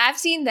 Yes, I have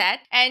seen that.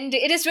 And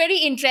it is very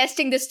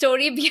interesting, the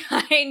story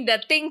behind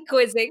the Think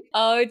Quizzing.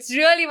 It's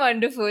really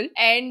wonderful.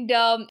 And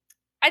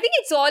I think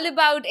it's all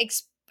about,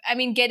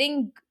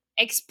 getting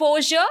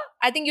exposure.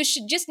 I think you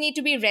should just need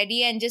to be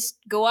ready and just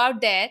go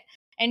out there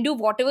and do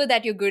whatever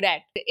that you're good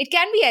at. It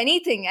can be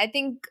anything. I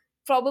think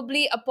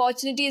probably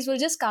opportunities will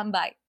just come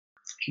by.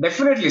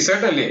 Definitely,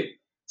 certainly.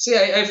 See,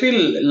 I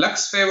feel luck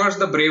favors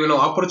the brave.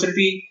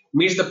 Opportunity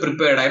meets the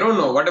prepared. I don't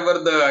know, whatever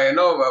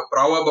the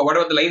proverb or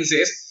whatever the line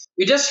says.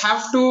 You just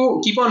have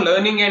to keep on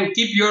learning and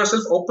keep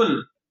yourself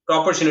open to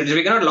opportunities.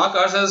 We cannot lock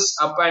ourselves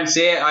up and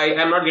say I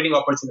am not getting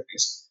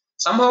opportunities.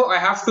 Somehow I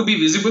have to be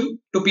visible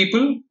to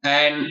people,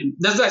 and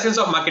that's the essence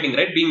of marketing,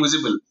 right? Being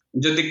visible.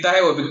 जो दिखता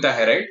है वो बिकता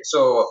है, right?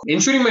 So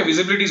ensuring my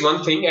visibility is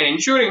one thing, and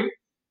ensuring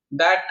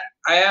that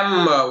I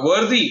am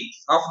worthy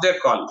of their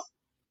call,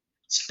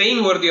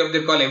 staying worthy of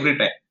their call every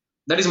time.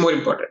 That is more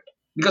important.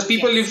 Because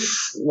people, Yes.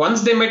 if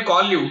once they might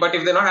call you, but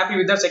if they're not happy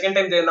with that, second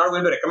time they're not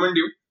going to recommend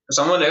you to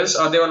someone else,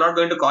 or they are not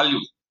going to call you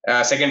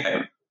second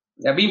time.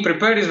 Being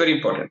prepared is very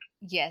important.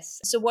 Yes.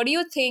 So, what do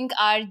you think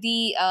are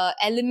the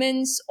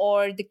elements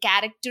or the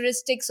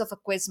characteristics of a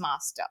quiz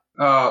master?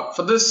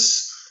 For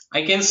this,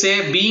 I can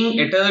say being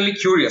eternally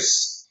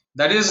curious.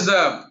 That is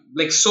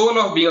the soul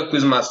of being a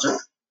quiz master.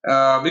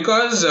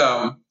 Because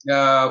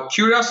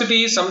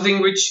curiosity is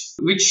something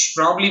which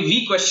probably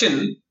we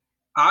question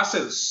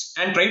ourselves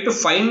and try to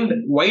find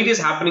why it is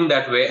happening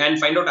that way and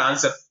find out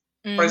answer.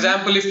 For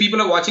example, if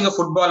people are watching a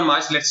football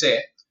match, let's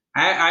say,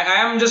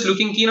 I am just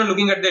keen on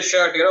looking at their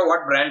shirt,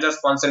 what brands are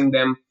sponsoring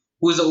them,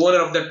 who's the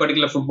owner of that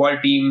particular football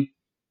team,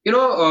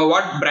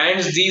 what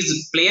brands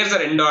these players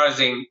are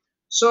endorsing.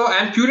 So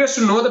I'm curious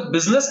to know the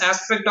business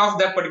aspect of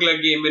that particular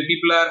game where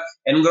people are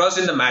engrossed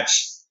in the match.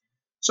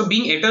 So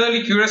being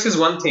eternally curious is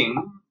one thing,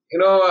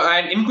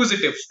 and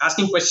inquisitive,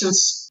 asking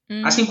questions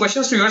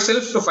to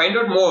yourself to find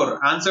out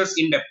more answers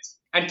in depth,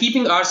 and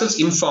keeping ourselves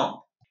informed.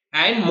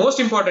 And most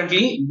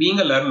importantly, being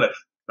a learner.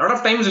 A lot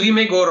of times we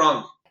may go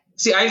wrong.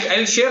 See,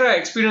 I'll share an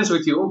experience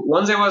with you.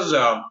 Once I was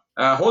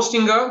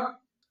hosting a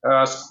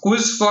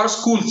quiz for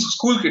school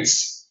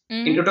kids.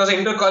 It was an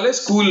inter-college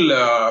school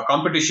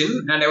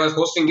competition, and I was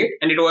hosting it,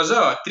 and it was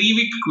a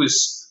 3-week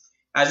quiz.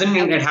 As in,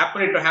 it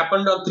happened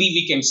on 3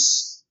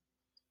 weekends: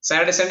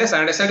 Saturday, Sunday,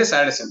 Saturday, Sunday,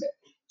 Saturday, Sunday.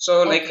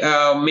 So,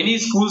 many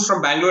schools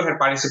from Bangalore had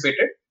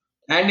participated,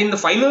 and in the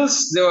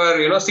finals,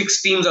 there were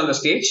 6 teams on the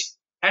stage,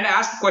 and I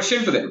asked a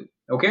question to them.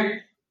 Okay,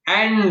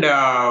 and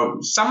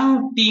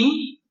some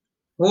team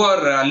who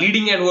are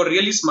leading and who are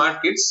really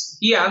smart kids,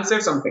 he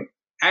answered something,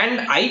 and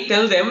I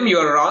tell them you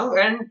are wrong,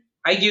 and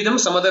I give them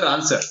some other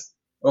answer.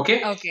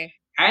 Okay.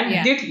 And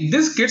Yeah.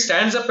 this kid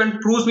stands up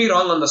and proves me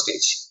wrong on the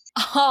stage.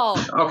 Oh.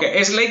 Okay,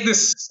 it's like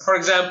this. For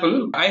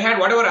example, I had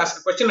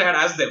question I had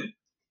asked them,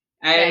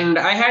 and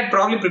I had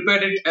probably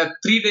prepared it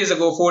 3 days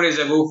ago, 4 days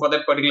ago for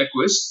that particular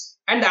quiz,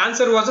 and the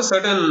answer was a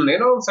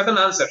certain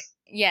answer.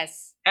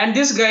 Yes. And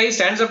this guy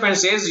stands up and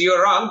says,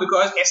 "You're wrong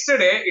because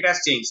yesterday it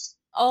has changed."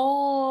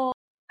 Oh.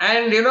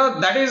 And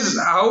that is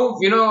how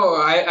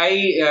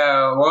I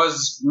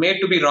was made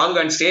to be wrong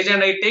on stage,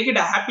 and I take it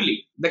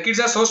happily. The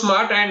kids are so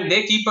smart and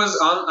they keep us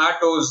on our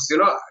toes.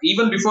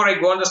 Even before I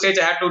go on the stage,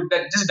 I have to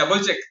just double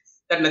check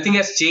that nothing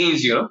has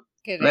changed.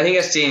 Nothing Correct.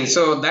 has changed.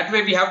 So that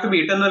way we have to be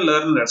eternal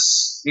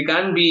learners. We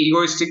can't be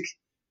egoistic.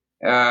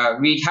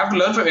 We have to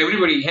learn from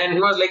everybody. And he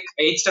was like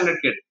 8th standard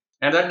kid,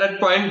 and at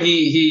that point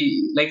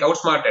he like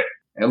outsmarted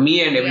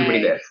me and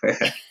everybody Right.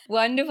 there.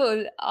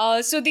 Wonderful.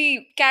 So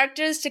the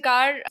characteristic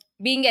are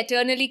being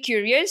eternally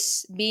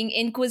curious, being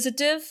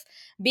inquisitive,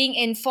 being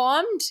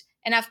informed,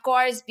 and of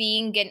course,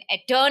 being an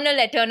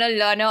eternal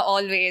learner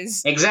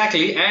always.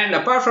 Exactly. And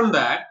apart from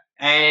that,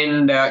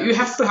 and you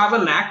have to have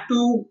a knack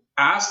to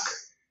ask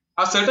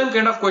a certain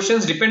kind of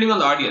questions depending on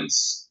the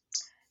audience.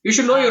 You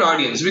should know your Uh-huh.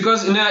 audience,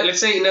 because let's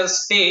say in a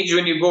stage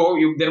when you go,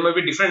 there might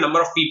be different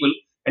number of people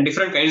and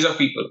different kinds of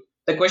people.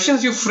 The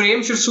questions you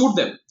frame should suit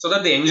them so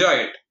that they enjoy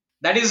it.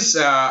 That is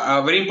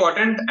very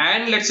important.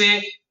 And let's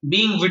say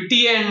being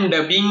witty and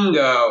being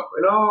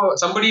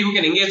somebody who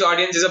can engage the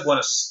audience is a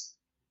bonus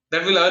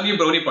that will earn you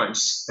brownie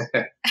points.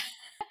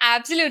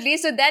 Absolutely.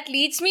 So that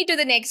leads me to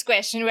the next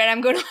question where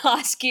I'm going to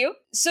ask you.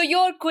 So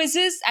your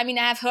quizzes, I mean,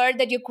 I've heard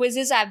that your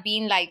quizzes have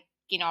been like,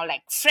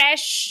 like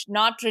fresh,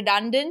 not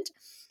redundant,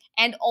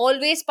 and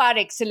always par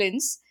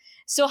excellence.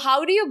 So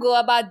how do you go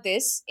about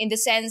this in the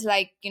sense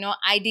like,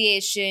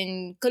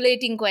 ideation,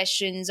 collating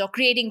questions or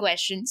creating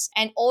questions,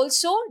 and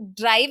also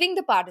driving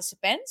the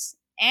participants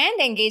and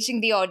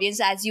engaging the audience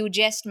as you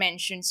just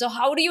mentioned? So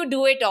how do you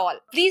do it all?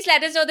 Please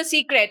let us know the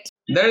secret.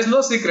 There is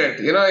no secret.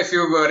 If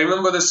you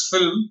remember this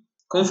film,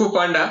 Kung Fu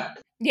Panda,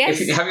 Yes.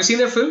 have you seen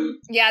the film?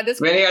 Yeah, this.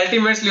 When he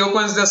ultimately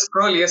opens the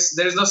scroll, yes,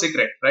 there is no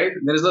secret, right?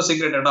 There is no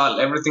secret at all.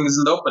 Everything is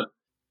in the open.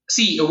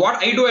 See, what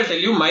I do, I'll tell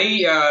you, my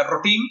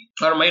routine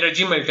or my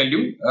regime, I'll tell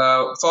you.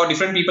 For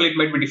different people, it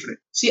might be different.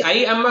 See, I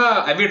am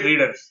a avid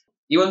reader.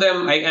 Even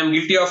though I am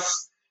guilty of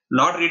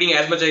not reading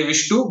as much I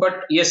wish to,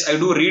 but yes, I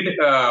do read,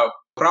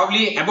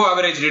 probably above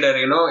average reader,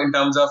 in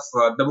terms of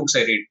the books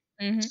I read.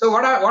 Mhm. So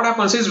what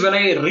happens is, when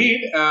I read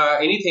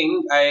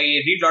anything, I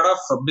read a lot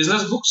of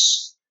business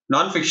books,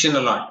 non-fiction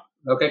a lot,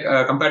 okay,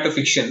 compared to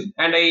fiction.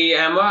 And I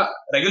am a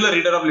regular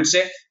reader of, let's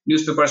say,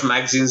 newspapers,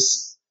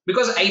 magazines,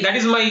 because that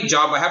is my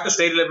job. I have to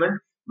stay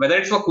relevant, whether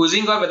it's for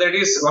quizzing or whether it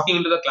is walking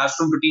into the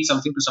classroom to teach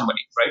something to somebody,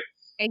 right?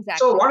 So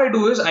Exactly. what I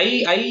do is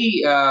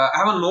I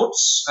have a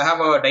notes, I have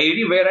a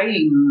diary where I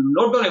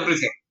note down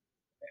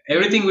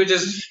everything which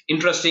is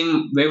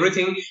interesting,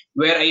 everything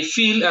where I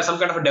feel some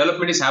kind of a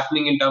development is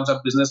happening in terms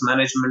of business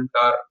management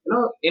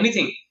or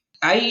anything.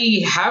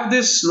 I have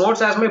this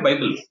notes as my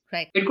bible.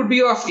 Right. It could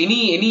be of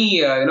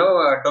any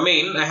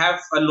domain. I have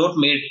a note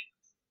made,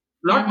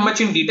 not Mm-hmm.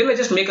 much in detail. I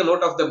just make a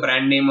note of the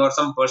brand name or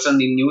some person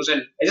in news,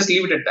 and I just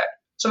leave it at that.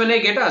 So when I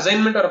get an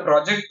assignment or a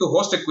project to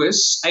host a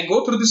quiz, I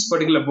go through this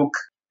particular book,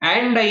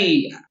 and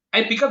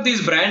I pick up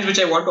these brands which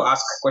I want to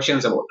ask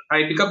questions about.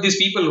 I pick up these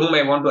people whom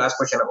I want to ask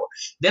question about.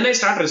 Then I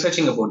start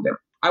researching about them.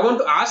 I want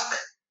to ask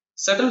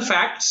certain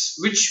facts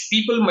which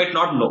people might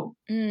not know.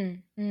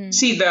 Mm-hmm.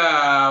 See,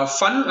 the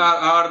fun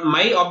or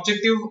my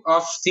objective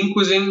of think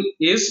quizzing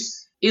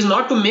is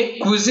not to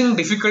make quizzing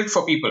difficult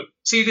for people.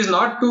 See, it is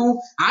not to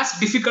ask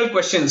difficult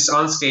questions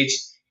on stage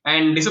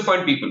and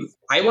disappoint people.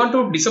 I want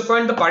to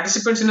disappoint the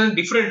participants in a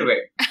different way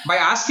by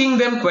asking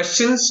them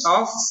questions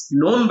of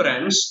known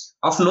brands,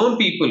 of known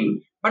people,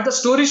 but the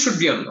story should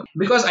be unknown.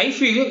 Because I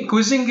feel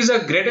quizzing is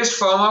a greatest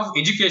form of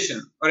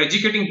education or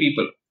educating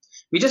people.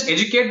 We just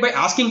educate by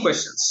asking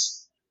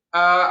questions.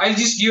 I'll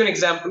just give you an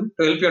example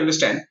to help you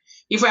understand.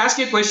 If I ask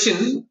you a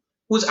question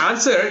whose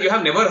answer you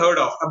have never heard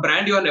of, a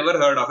brand you have never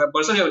heard of, a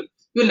person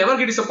you'll never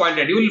get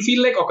disappointed. You will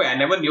feel like, okay, I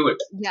never knew it.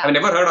 Yeah. I've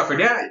never heard of it.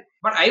 Yeah.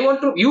 But I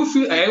want you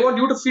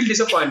to feel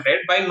disappointed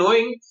by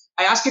knowing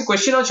I ask a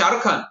question on Shah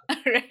Rukh Khan.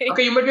 Right.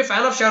 Okay, you might be a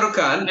fan of Shah Rukh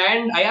Khan,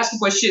 and I ask a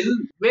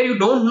question where you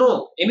don't know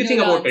No, anything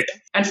the about it.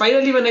 answer. And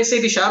finally, when I say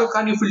the Shah Rukh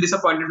Khan, you feel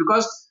disappointed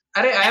because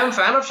I am a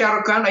fan of Shah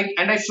Rukh Khan,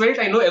 and I felt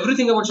I know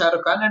everything about Shah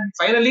Rukh Khan, and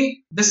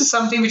finally, this is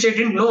something which I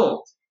didn't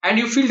know. And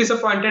you feel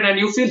disappointed and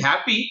you feel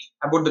happy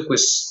about the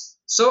quiz.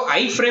 So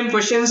I frame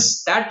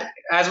questions that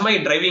as my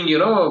driving,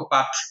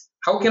 path.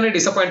 How can I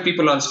disappoint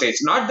people on stage?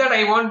 Not that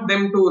I want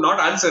them to not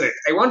answer it.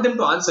 I want them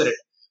to answer it.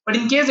 But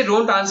in case they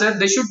don't answer,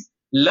 they should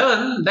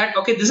learn that,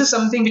 okay, this is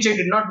something which I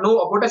did not know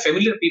about a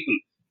familiar people,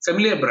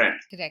 familiar brand.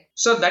 Correct.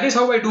 So that is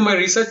how I do my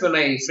research when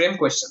I frame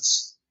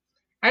questions.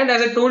 And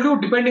as I told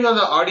you, depending on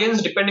the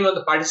audience, depending on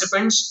the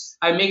participants,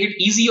 I make it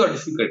easy or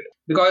difficult,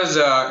 because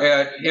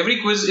every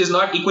quiz is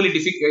not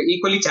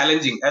equally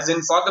challenging. As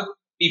in, for the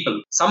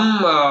people,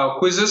 some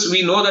quizzes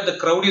we know that the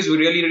crowd is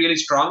really really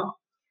strong,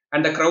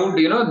 and the crowd,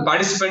 the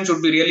participants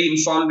would be really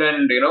informed,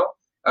 and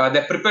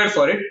they're prepared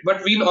for it.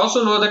 But we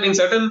also know that in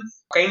certain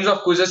kinds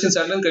of quizzes, in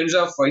certain kinds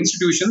of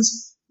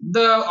institutions,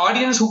 the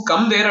audience who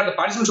come there or the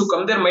participants who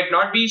come there might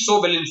not be so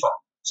well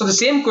informed. So the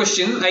same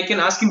question I can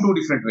ask in two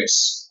different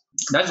ways.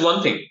 That's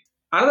one thing.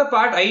 Another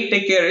part I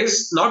take care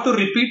is not to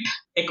repeat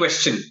a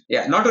question.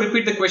 Yeah, not to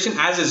repeat the question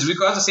as is,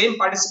 because the same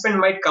participant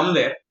might come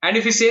there, and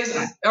if he says,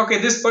 okay,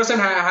 this person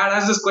had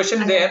asked this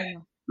question there,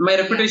 my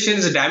reputation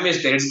is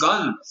damaged there. It's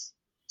gone.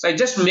 So I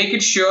just make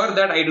it sure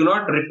that I do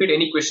not repeat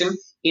any question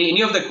in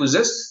any of the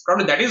quizzes.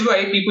 Probably that is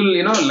why people,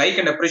 like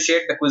and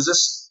appreciate the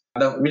quizzes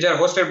which are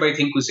hosted by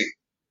Thinkousing,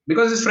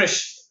 because it's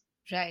fresh.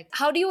 Right.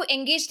 How do you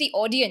engage the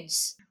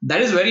audience?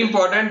 That is very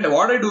important.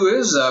 What I do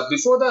is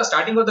before the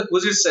starting of the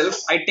quiz itself,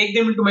 I take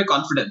them into my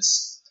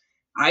confidence.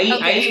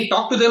 I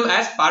talk to them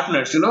as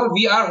partners.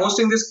 We are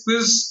hosting this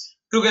quiz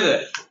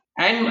together,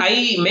 and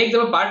I make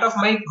them a part of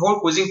my whole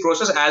quizzing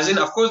process. As in,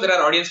 of course, there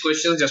are audience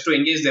questions just to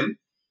engage them,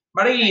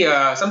 but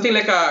I something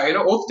like a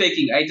oath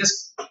taking. I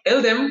just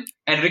tell them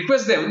and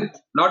request them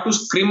not to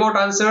scream out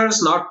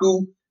answers, not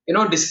to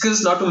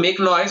discuss, not to make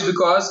noise,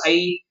 because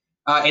I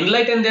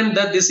enlighten them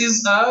that this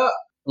is a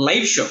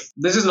live show.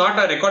 This is not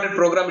a recorded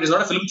program. It is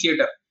not a film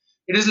theater.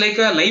 It is like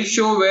a live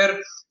show where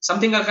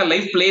something like a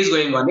live play is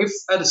going on. If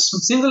a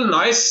single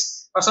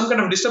noise or some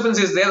kind of disturbance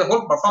is there, the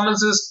whole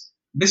performance is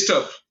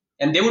disturbed,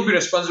 and they would be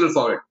responsible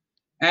for it.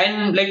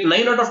 And like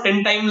 9 out of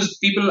 10 times,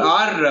 people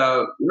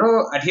are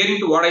adhering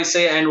to what I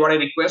say and what I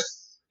request.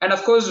 And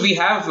of course, we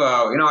have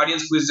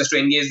audience quiz just to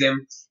engage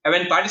them. And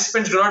when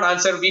participants do not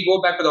answer, we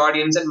go back to the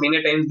audience, and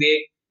many times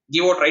they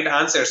give out right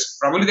answers.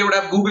 Probably they would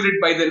have googled it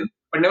by then,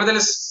 but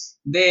nevertheless,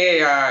 they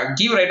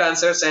give right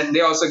answers, and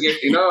they also get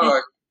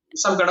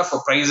some kind of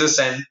prizes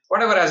and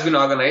whatever has been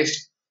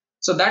organized.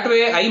 So that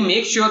way, I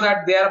make sure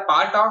that they are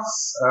part of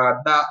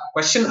the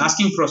question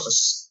asking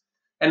process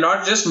and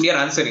not just mere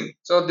answering.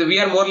 So we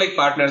are more like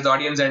partners, the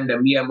audience and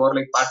we are more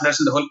like partners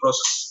in the whole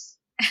process.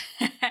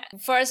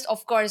 First,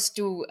 of course,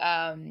 to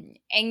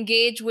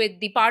engage with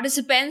the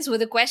participants with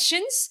the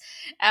questions,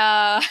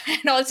 and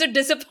also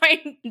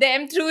disappoint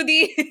them through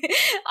the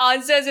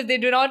answers if they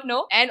do not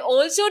know, and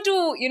also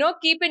to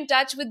keep in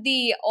touch with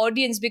the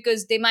audience,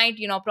 because they might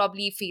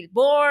probably feel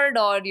bored,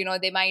 or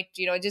they might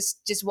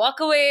just walk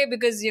away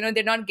because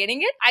they're not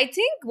getting it. I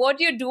think what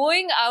you're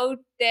doing out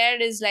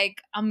there is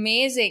like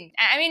amazing.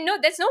 I mean, no,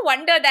 that's no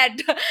wonder that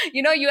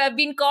you have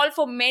been called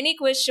for many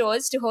quiz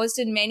shows to host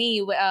in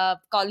many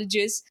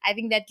colleges. I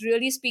think that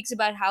really speaks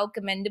about how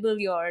commendable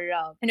your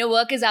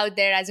work is out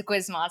there as a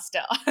quiz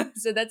master.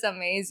 So that's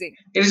amazing.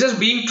 It's just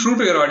being true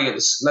to your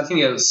audience,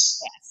 nothing else.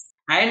 Yes.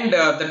 And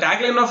the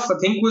tagline of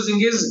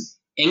Thinkousing is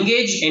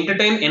engage,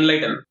 entertain,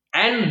 enlighten.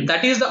 And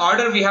that is the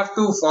order we have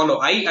to follow.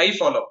 I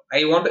follow.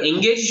 I want to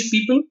engage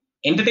people,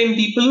 entertain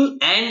people,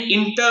 and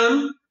in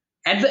turn,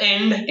 at the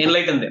end,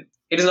 enlighten them.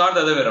 It is not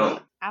the other way around.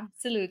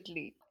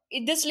 Absolutely.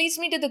 This leads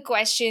me to the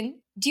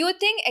question, do you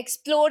think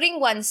exploring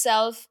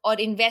oneself or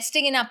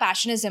investing in our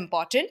passion is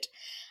important?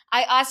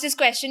 I asked this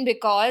question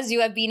because you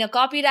have been a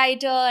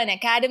copywriter, an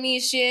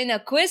academician, a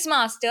quiz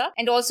master,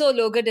 and also a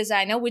logo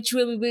designer, which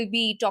we will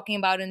be talking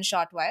about in a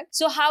short while.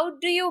 So how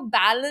do you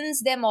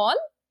balance them all?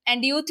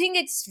 And do you think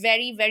it's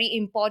very, very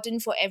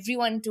important for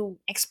everyone to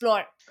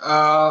explore?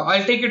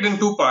 I'll take it in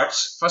two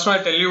parts. First one,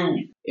 I'll tell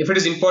you if it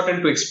is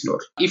important to explore.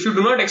 If you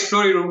do not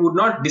explore, you would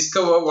not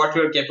discover what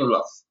you are capable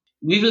of.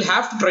 We will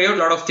have to try out a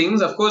lot of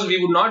things. Of course, we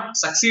would not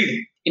succeed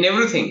in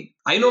everything.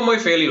 I know my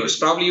failures.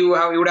 Probably you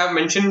would have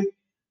mentioned,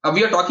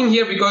 we are talking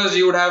here because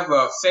you would have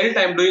felt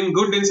I'm doing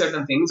good in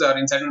certain things or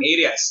in certain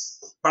areas.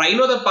 But I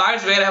know the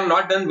parts where I have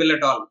not done well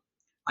at all.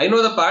 I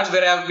know the parts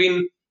where I have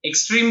been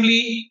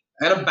extremely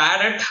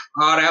bad at,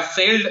 or I have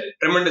failed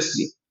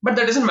tremendously. But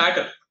that doesn't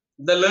matter.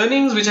 The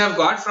learnings which I have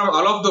got from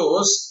all of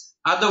those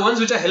are the ones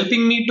which are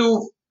helping me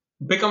to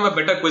become a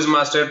better quiz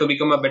master, to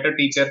become a better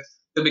teacher,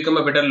 to become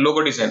a better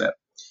logo designer.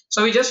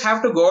 So we just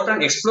have to go out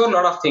and explore a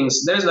lot of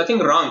things. There is nothing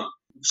wrong.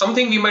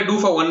 Something we might do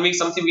for 1 week,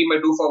 something we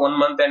might do for 1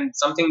 month, and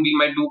something we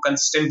might do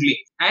consistently.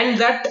 And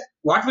that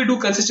what we do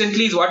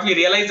consistently is what we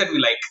realize that we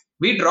like.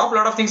 We drop a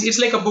lot of things. It's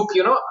like a book,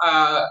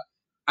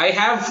 I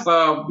have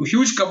a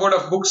huge cupboard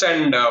of books,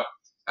 and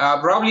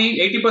probably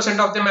 80%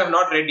 of them I have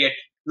not read yet.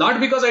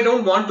 Not because I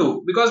don't want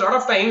to, because a lot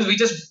of times we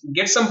just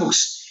get some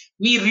books.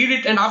 We read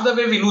it and half the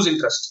way we lose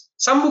interest.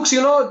 Some books, we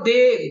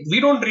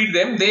don't read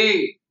them.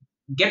 They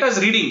get us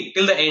reading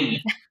till the end.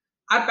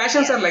 Our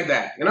passions are like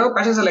that.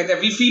 Passions are like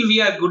that. We feel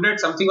we are good at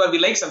something or we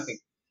like something.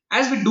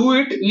 As we do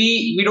it,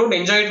 we don't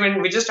enjoy it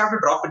when we just have to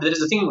drop it. There is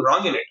nothing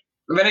wrong in it.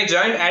 When I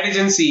joined ad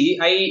agency,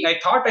 I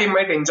thought I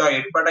might enjoy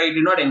it, but I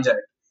did not enjoy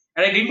it.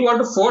 And I didn't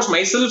want to force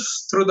myself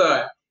through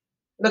the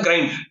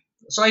grind.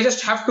 So I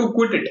just have to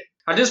quit it.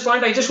 At this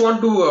point, I just want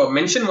to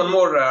mention one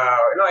more.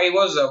 I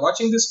was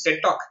watching this TED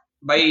Talk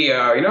by,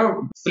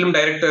 film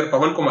director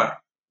Pawan Kumar.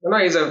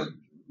 He's a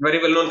very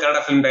well-known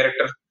Kannada film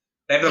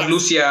director of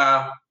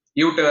Lucia,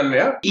 U-Turn.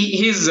 Yeah?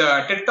 His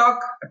TED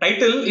Talk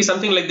title is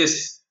something like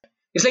this.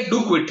 It's like,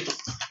 do quit.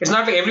 It's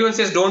not like everyone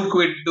says don't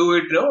quit, do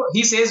it. No,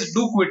 he says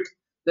do quit.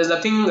 There's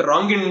nothing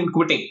wrong in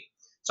quitting.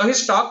 So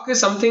his talk is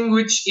something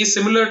which is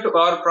similar to,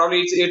 or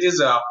probably it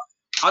is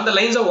on the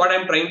lines of what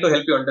I'm trying to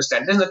help you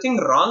understand. There's nothing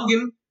wrong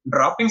in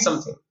dropping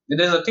something.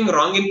 There's nothing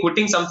wrong in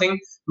quitting something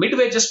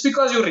midway just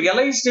because you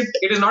realized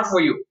it is not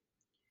for you.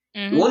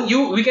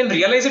 Mm-hmm. We can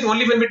realize it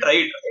only when we try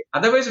it. Right?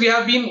 Otherwise, we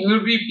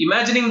will be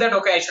imagining that,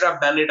 okay, I should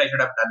have done it.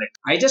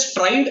 I just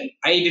tried.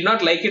 I did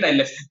not like it. I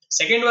left it.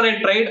 Second one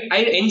I tried. I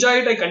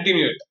enjoy it. I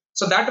continue it.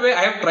 So that way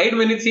I have tried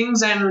many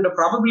things, and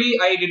probably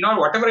I did not,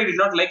 whatever I did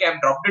not like, I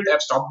have dropped it, I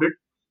have stopped it.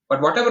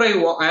 But whatever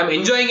I am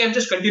enjoying, I'm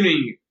just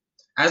continuing it.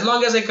 As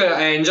long as I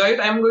enjoy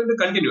it, I'm going to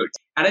continue it.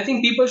 And I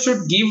think people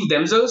should give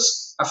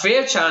themselves a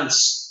fair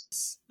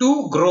chance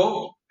to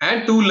grow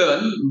and to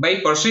learn by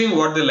pursuing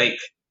what they like,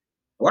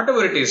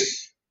 whatever it is.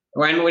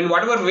 When in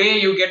whatever way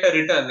you get a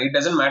return, it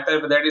doesn't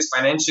matter whether it is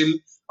financial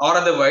or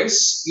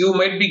otherwise. You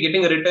might be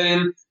getting a return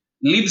in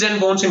leaps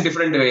and bounds in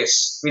different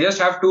ways. We just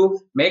have to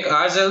make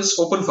ourselves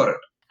open for it.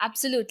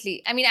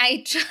 Absolutely. I mean,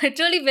 I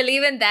truly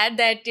believe in that,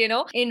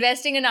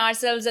 investing in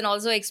ourselves and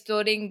also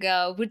exploring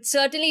would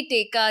certainly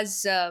take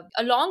us a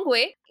long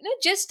way.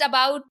 Just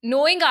about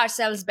knowing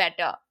ourselves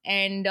better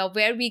and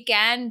where we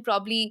can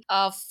probably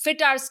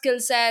fit our skill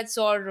sets,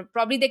 or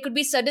probably there could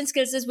be certain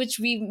skill sets which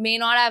we may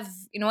not have,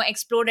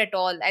 explored at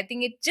all. I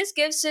think it just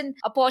gives an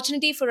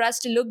opportunity for us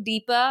to look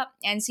deeper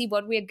and see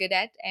what we are good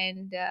at.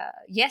 And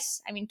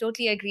yes, I mean,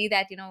 totally agree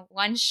that,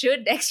 one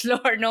should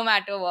explore no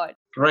matter what.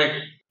 Right.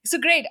 So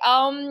great.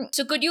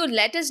 So could you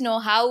let us know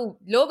how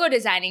logo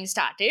designing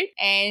started,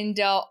 and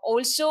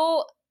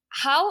also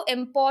how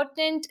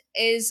important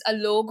is a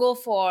logo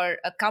for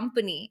a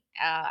company?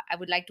 I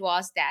would like to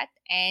ask that,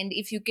 and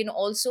if you can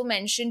also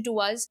mention to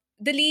us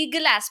the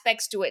legal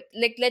aspects to it.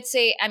 Like, let's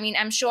say, I mean,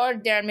 I'm sure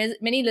there are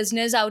many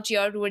listeners out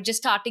here who are just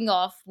starting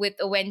off with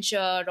a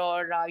venture,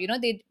 or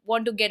they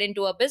want to get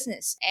into a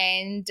business,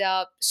 and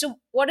so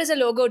what does a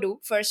logo do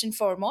first and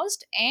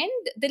foremost, and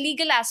the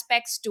legal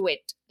aspects to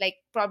it, like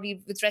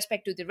probably with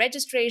respect to the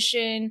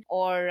registration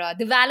or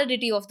the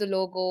validity of the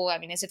logo. I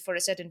mean, is it for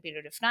a certain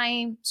period of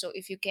time? So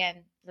if you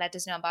can let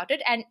us know about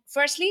it, and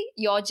firstly,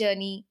 your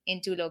journey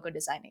into logo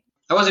designing.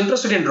 I was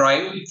interested in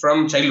drawing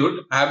from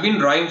childhood. I have been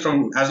drawing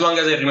from as long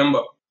as I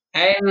remember.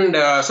 And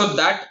so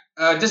that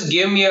just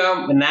gave me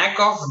a knack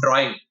of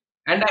drawing.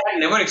 And I had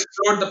never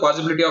explored the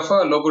possibility of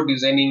a logo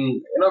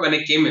designing, when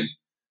I came in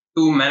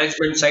to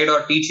management side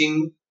or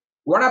teaching.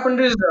 What happened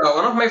is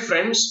one of my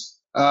friends,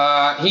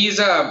 he is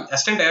a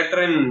assistant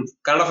director in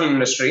Kannada film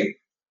industry.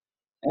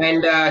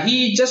 And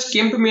he just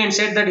came to me and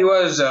said that he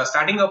was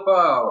starting up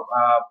a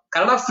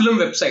Kannada film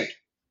website,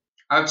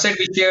 a website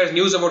which shares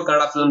news about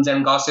Kannada films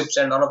and gossips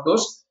and all of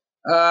those.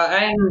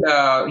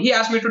 And he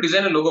asked me to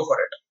design a logo for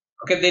it.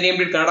 Okay, they named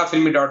it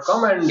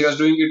kannadafilmy.com, and he was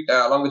doing it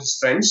along with his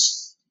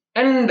friends.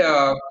 And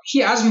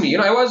he asked me,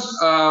 I was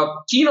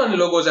keen on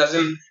logos, as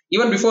in,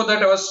 even before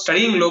that, I was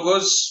studying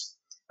logos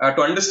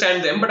to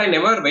understand them, but I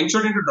never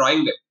ventured into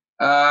drawing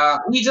them.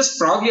 He just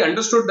probably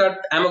understood that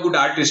I'm a good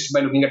artist by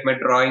looking at my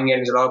drawing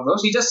and all of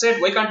those. He just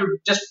said, "Why can't you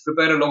just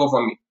prepare a logo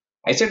for me?"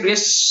 I said,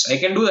 "Yes, I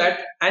can do that."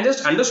 I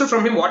just understood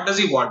from him what does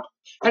he want,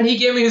 and he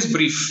gave me his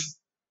brief.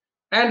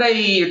 And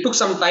I took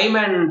some time,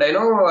 and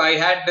I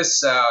had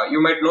this.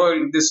 You might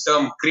know this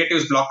term,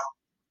 creator's block,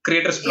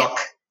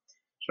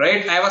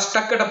 right? I was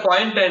stuck at a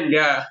point, and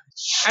yeah,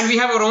 and we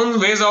have our own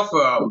ways of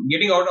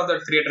getting out of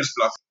that creator's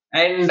block.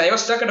 And I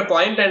was stuck at a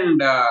point,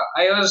 and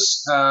I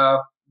was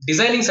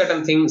designing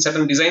certain things,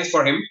 certain designs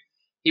for him.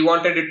 He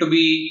wanted it to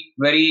be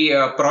very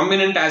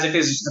prominent, as it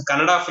is a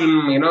Kannada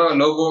film,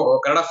 logo,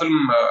 Kannada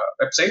film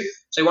website.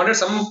 So I wanted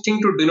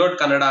something to denote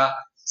Kannada,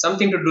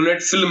 something to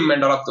denote film,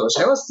 and all of those.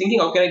 I was thinking,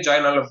 how can I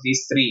join all of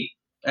these three?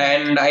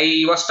 And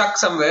I was stuck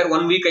somewhere.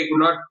 1 week I could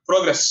not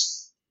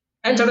progress.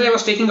 And suddenly I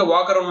was taking a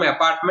walk around my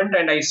apartment,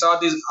 and I saw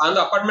these on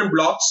the apartment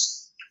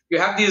blocks. You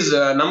have these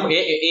number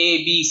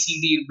A, B,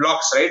 C, D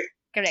blocks, right?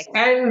 Correct.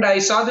 And I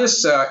saw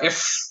this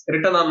F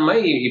written on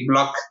my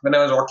block when I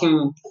was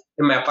walking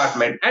in my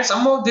apartment. And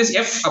somehow this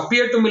F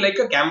appeared to me like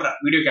a camera,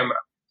 video camera.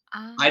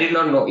 I did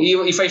not know.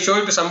 If I show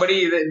it to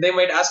somebody, they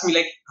might ask me,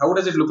 like, how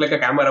does it look like a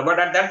camera? But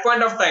at that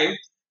point of time,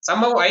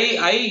 somehow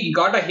I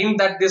got a hint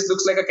that this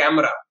looks like a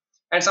camera.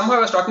 And somehow I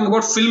was talking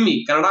about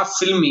filmy, Kannada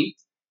filmy.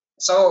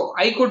 So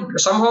I could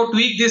somehow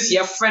tweak this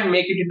F and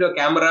make it into a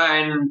camera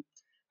and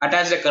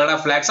attach a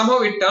Kannada flag. Somehow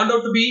it turned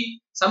out to be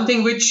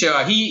something which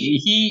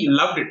he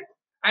loved it.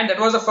 And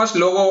that was the first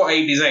logo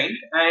I designed.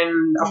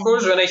 And of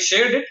course, when I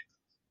shared it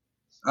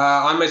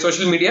on my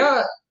social media,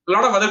 a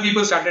lot of other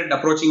people started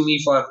approaching me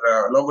for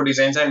logo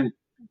designs. And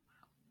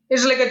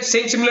it's like a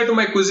similar to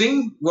my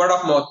quizzing, word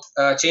of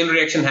mouth, chain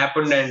reaction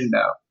happened, and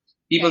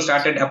people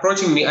started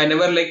approaching me. I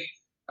never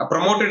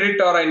promoted it,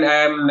 or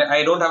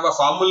I don't have a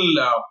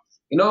formal,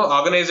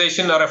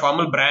 organization or a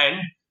formal brand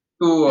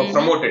to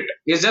promote it.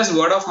 It's just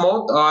word of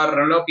mouth,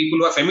 or people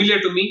who are familiar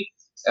to me.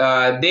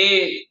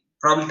 They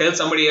probably tell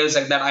somebody else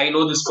like that, I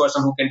know this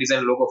person who can design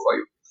a logo for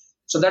you.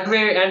 So that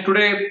way, and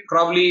today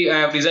probably I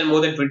have designed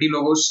more than 20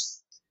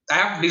 logos. I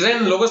have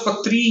designed logos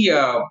for 3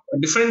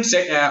 different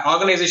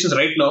organizations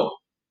right now,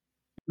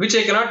 which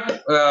I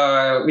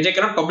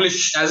cannot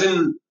publish. As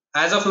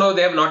of now,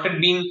 they have not yet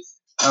been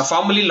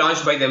formally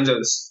launched by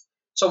themselves.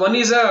 So one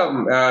is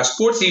a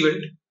sports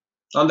event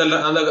on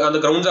the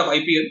grounds of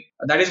IPL.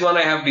 That is one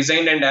I have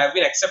designed and I have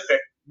been accepted,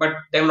 but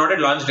they have not yet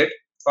launched it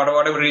for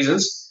whatever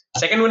reasons.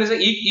 Second one is an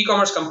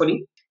e-commerce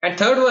company. And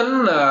third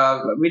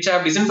one, which I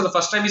have designed for the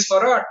first time, is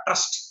for a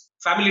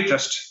family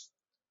trust.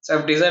 So I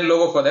have designed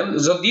logo for them.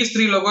 So these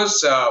 3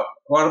 logos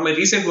were my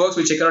recent works,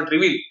 which I cannot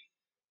reveal.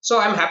 So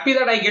I'm happy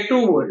that I get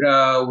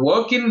to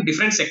work in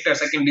different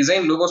sectors. I can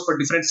design logos for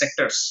different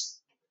sectors.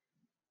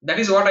 That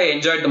is what I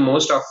enjoyed the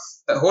most of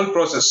the whole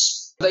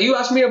process. You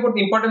asked me about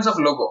the importance of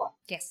logo.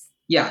 Yes.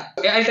 Yeah,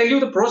 I'll tell you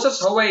the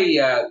process how I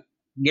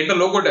get the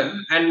logo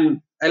done,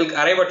 and I'll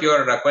arrive at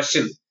your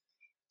question.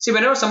 See,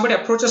 whenever somebody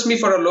approaches me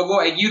for a logo,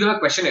 I give them a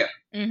questionnaire.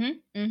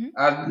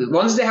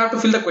 Once they have to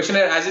fill the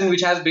questionnaire, as in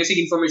which has basic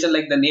information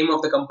like the name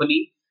of the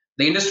company,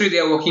 the industry they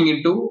are working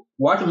into,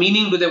 what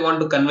meaning do they want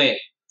to convey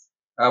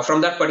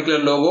from that particular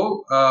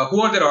logo,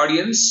 who are their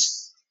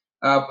audience,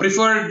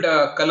 preferred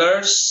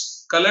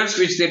colors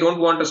which they don't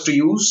want us to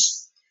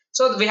use.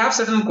 So we have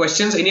certain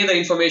questions, any other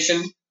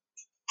information,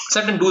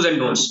 certain do's and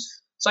don'ts.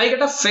 So I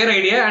get a fair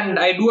idea and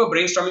I do a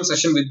brainstorming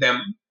session with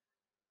them.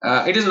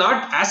 It is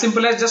not as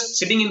simple as just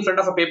sitting in front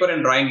of a paper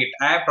and drawing it.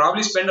 I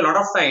probably spend a lot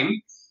of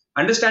time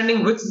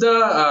understanding with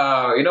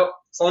the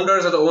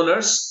founders or the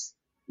owners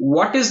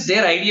what is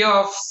their idea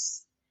of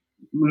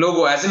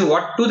logo, as in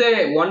what do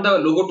they want the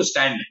logo to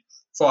stand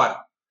for,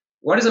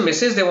 what is the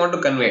message they want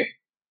to convey.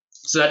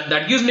 So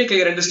that gives me a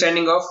clear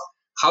understanding of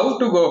how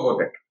to go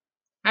about it,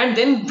 and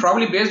then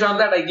probably based on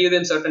that I give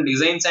them certain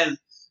designs, and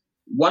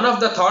one of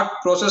the thought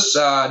process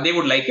they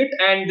would like it,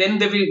 and then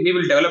we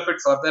will develop it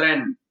further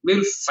and we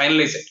will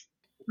finalize it.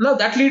 Now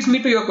that leads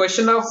me to your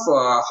question of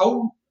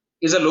how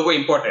is a logo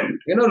important.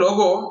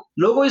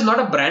 Logo is not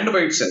a brand by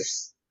itself.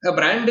 A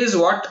brand is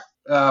what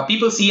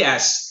people see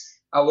as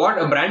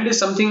what a brand is,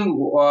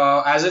 something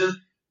as in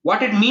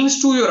what it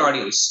means to your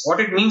audience, what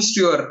it means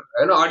to your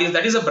audience.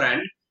 That is a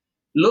brand.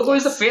 Logo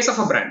is the face of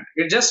a brand.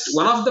 It's just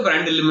one of the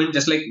brand element,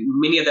 just like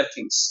many other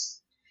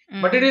things.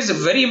 But it is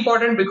very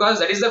important because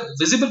that is the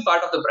visible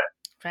part of the brand.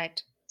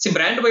 Right. See,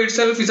 brand by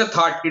itself is a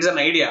thought, it's an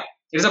idea,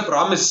 it is a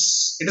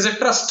promise, it is a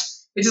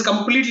trust, which is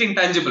completely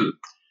intangible.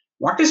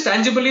 What is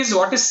tangible is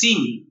what is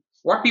seen,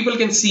 what people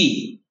can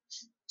see.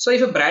 So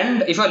if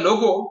a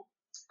logo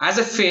as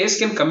a face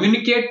can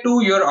communicate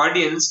to your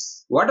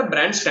audience what a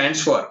brand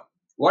stands for,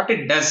 what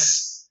it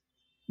does.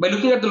 By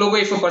looking at the logo,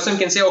 if a person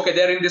can say, okay,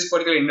 they're in this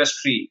particular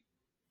industry,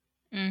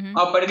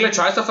 a particular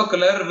choice of a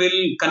color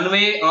will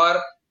convey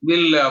or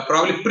will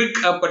probably prick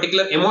a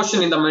particular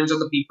emotion in the minds of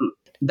the people.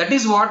 That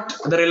is what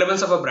the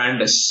relevance of a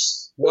brand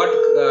is. What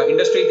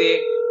industry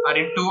they are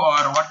into,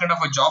 or what kind of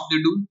a job they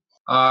do,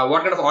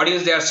 what kind of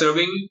audience they are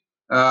serving.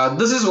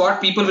 This is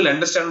what people will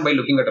understand by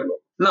looking at a logo.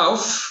 Now,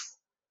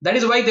 that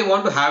is why they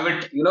want to have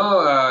it,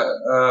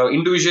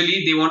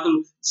 individually. They want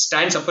to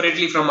stand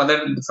separately from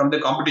the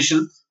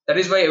competition. That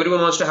is why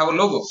everyone wants to have a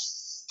logo,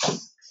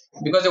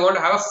 because they want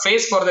to have a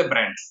face for their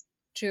brand.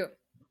 True.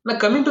 Now,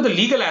 coming to the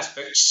legal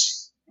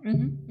aspects,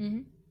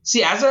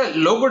 see, as a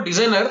logo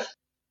designer,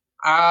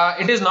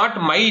 it is not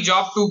my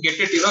job to get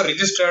it,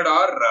 registered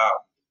or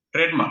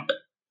trademarked.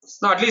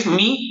 Now, at least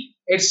me,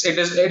 it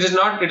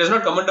does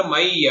not come under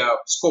my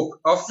scope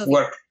of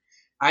work.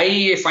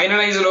 I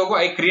finalize a logo,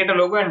 I create a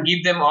logo, and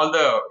give them all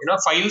the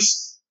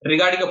files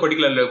regarding a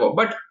particular logo.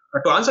 But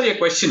to answer your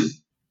question,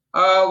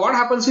 what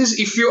happens is,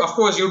 if you, of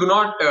course, you do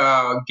not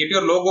get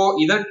your logo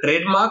either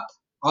trademarked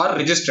or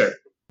registered,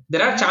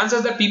 there are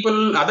chances that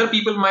other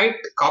people might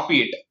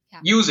copy it,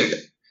 use it.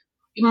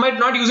 You might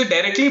not use it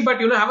directly,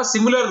 but have a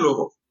similar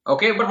logo.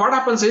 Okay, but what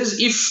happens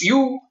is, if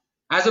you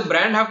as a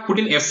brand have put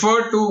in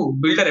effort to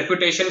build a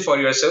reputation for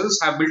yourselves,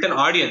 have built an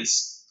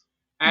audience,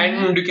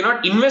 and you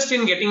cannot invest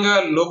in getting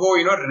a logo,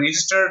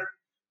 registered,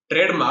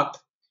 trademarked,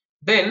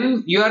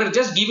 then you are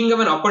just giving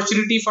them an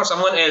opportunity for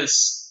someone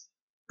else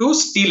to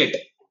steal it.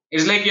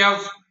 It's like you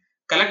have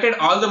collected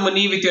all the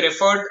money with your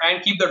effort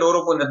and keep the door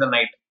open at the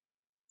night.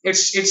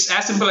 It's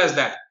as simple as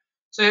that.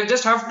 So you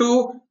just have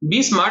to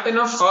be smart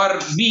enough or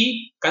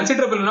be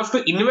considerable enough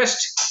to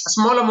invest a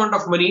small amount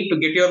of money to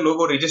get your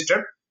logo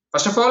registered.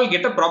 First of all,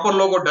 get a proper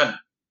logo done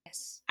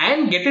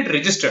and get it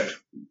registered.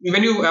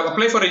 When you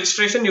apply for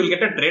registration, you will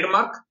get a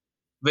trademark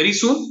very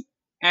soon.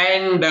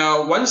 And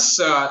once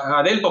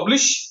they'll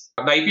publish,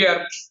 the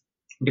IPR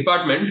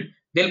department,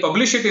 they'll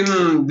publish it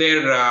in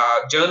their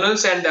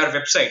journals and their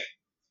website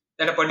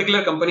that a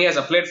particular company has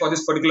applied for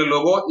this particular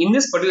logo in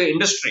this particular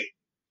industry.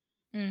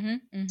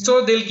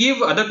 So they'll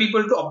give other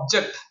people to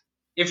object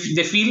if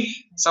they feel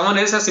someone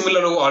else has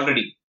similar logo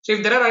already. So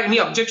if there are any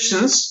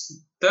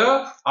objections,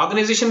 the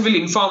organization will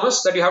inform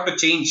us that you have to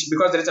change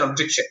because there is an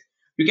objection.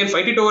 You can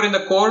fight it over in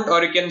the court,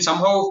 or you can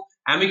somehow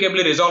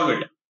amicably resolve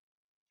it.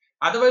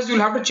 Otherwise, you'll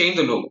have to change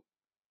the logo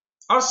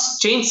or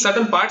change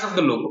certain parts of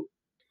the logo.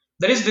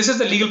 This is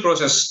the legal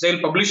process.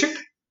 They'll publish it.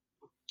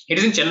 It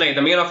is in Chennai.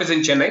 The main office is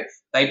in Chennai.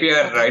 The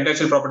IPR,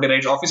 Intellectual Property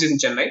Rights office is in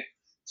Chennai.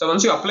 So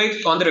once you apply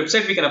it on the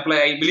website, we can apply.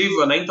 I believe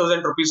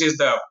 9,000 rupees is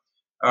the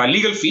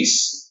legal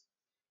fees.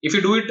 If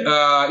you do it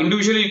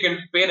individually, you can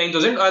pay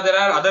 9,000. Or there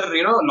are other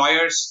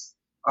lawyers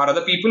or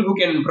other people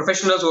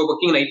professionals who are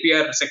working in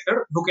IPR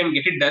sector who can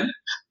get it done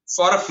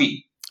for a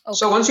fee. Okay.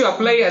 So once you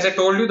apply, as I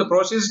told you, the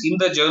process in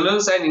the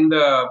journals and in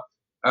the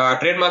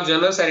trademark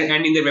journals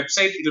and in the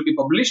website, it will be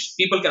published.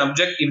 People can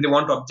object if they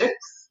want to object,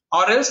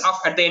 or else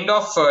at the end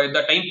of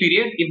the time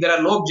period, if there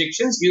are no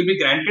objections, you will be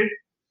granted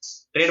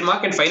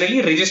trademark and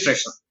finally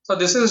registration. So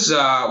this is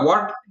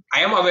what I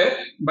am aware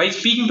by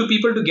speaking to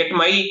people to get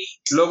my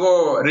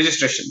logo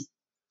registration.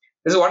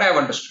 This is what I have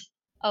understood.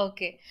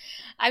 Okay.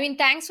 I mean,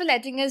 thanks for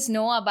letting us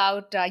know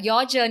about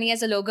your journey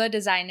as a logo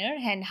designer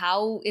and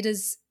how it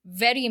is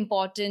very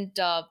important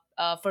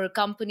for a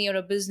company or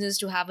a business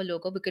to have a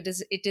logo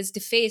because it is the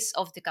face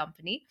of the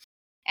company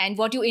and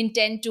what you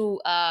intend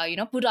to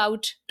put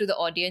out to the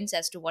audience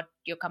as to what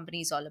your company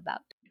is all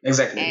about.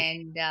 Exactly.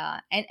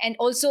 And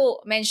also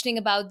mentioning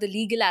about the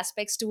legal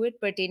aspects to it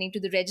pertaining to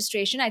the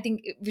registration, I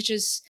think which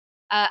is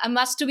a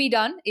must to be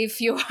done if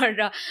you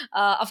are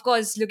of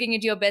course looking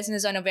at your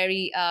business on a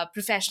very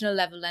professional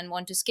level and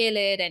want to scale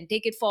it and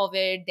take it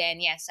forward.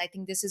 Then yes, I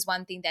think this is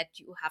one thing that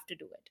you have to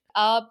do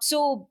it.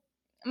 So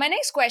my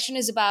next question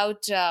is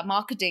about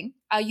marketing.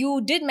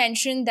 You did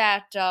mention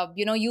that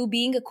you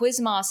being a quiz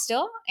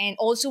master and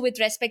also with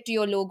respect to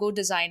your logo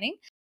designing,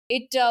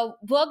 it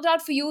worked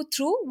out for you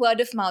through word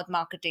of mouth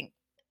marketing.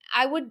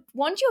 I would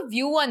want your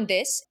view on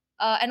this.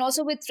 And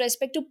also with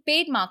respect to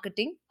paid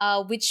marketing,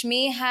 which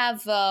may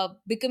have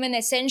become an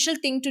essential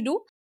thing to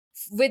do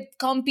with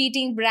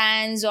competing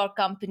brands or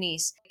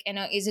companies.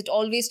 Is it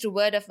always through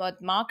word of mouth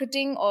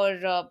marketing,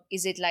 or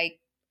is it like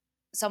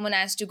someone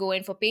has to go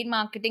in for paid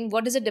marketing?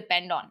 What does it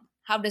depend on?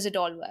 How does it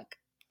all work?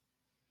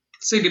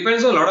 See, it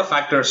depends on a lot of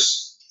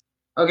factors.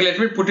 Okay, let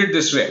me put it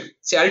this way.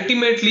 See,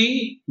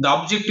 ultimately, the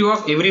objective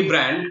of every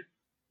brand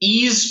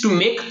is to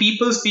make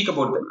people speak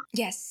about them.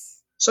 Yes.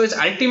 So it's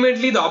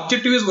ultimately the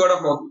objective is word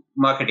of mouth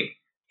marketing.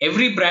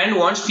 Every brand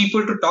wants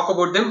people to talk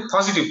about them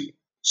positively.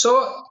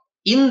 So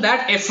in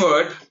that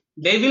effort,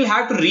 they will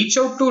have to reach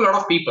out to a lot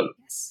of people.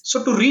 Yes.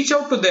 So to reach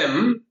out to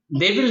them,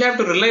 they will have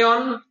to rely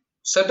on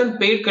certain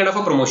paid kind of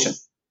a promotion.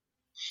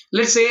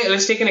 Let's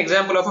take an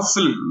example of a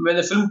film. When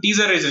the film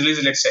teaser is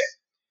released, let's say,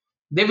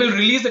 they will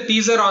release the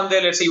teaser on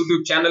their, let's say,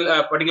 YouTube channel,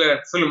 a particular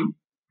film,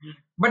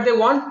 but they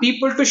want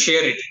people to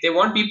share it. They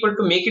want people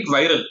to make it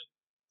viral.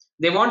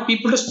 They want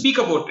people to speak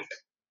about it.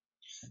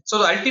 So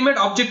the ultimate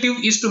objective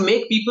is to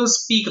make people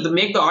speak, to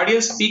make the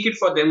audience speak it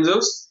for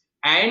themselves,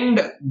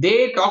 and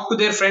they talk to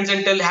their friends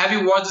and tell, "Have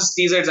you watched this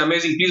teaser? It's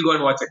amazing. Please go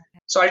and watch it."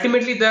 So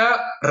ultimately, the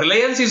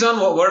reliance is on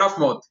word of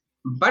mouth.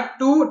 But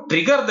to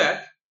trigger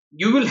that,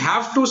 you will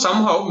have to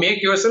somehow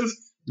make yourself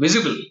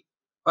visible.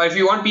 Or if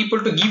you want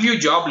people to give you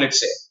job, let's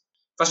say,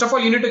 first of all,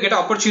 you need to get an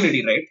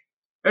opportunity, right?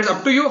 It's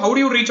up to you. How do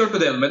you reach out to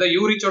them? Whether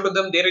you reach out to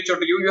them, they reach out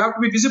to you. You have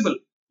to be visible.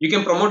 You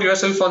can promote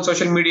yourself on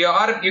social media,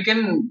 or you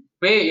can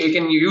pay. You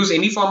can use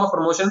any form of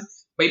promotion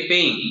by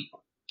paying.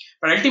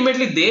 But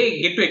ultimately,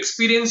 they get to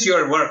experience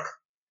your work.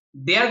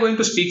 They are going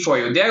to speak for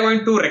you. They are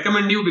going to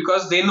recommend you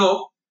because they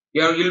know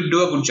you'll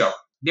do a good job.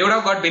 They would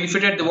have got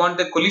benefited. They want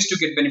their colleagues to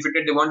get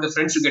benefited. They want their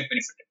friends to get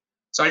benefited.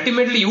 So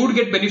ultimately, you would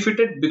get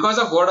benefited because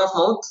of word of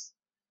mouth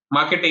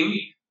marketing.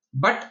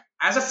 But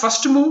as a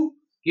first move,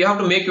 you have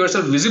to make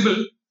yourself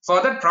visible.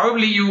 For that,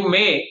 probably you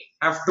may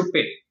have to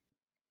pay.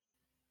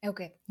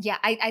 Okay. Yeah,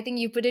 I think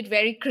you put it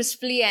very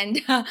crisply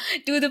and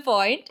to the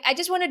point. I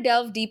just want to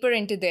delve deeper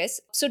into this.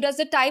 So, does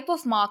the type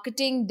of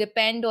marketing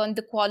depend on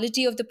the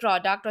quality of the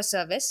product or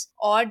service?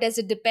 Or does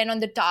it depend on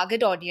the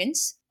target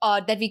audience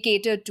that we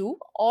cater to?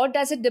 Or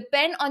does it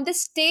depend on the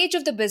stage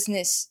of the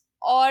business?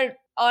 Or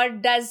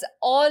does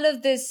all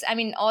of this, I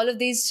mean, all of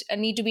these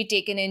need to be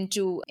taken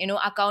into,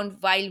 account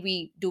while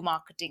we do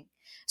marketing?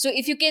 So,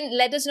 if you can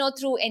let us know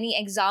through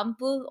any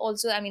example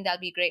also, I mean,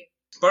 that'll be great.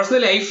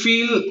 Personally, I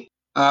feel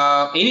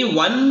any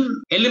one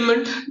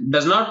element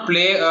does not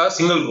play a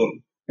single role.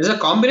 It's a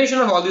combination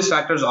of all these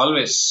factors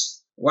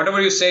always. Whatever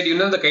you said,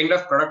 the kind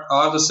of product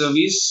or the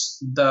service,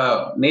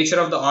 the nature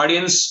of the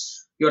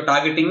audience you're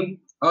targeting,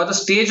 or the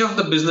stage of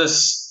the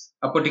business,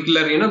 a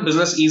particular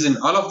business is in.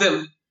 All of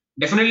them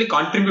definitely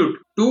contribute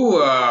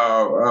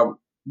to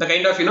the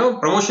kind of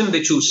promotion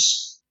they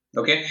choose.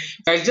 Okay,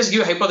 I'll just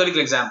give a hypothetical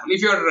example.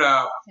 If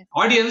your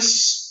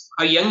audience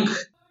are young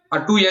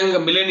or too young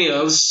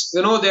millennials,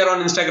 they're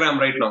on Instagram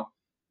right now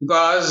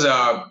because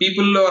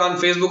people who are on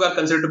Facebook are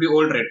considered to be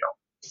old right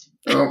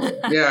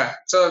now. Yeah,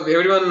 so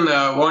everyone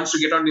wants to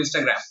get on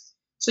Instagram.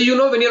 So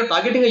when you're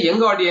targeting a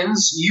young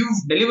audience,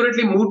 you've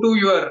deliberately moved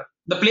to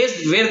the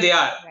place where they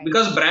are, Right.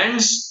 because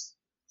brands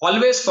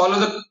always follow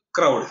the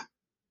crowd.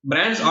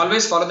 Brands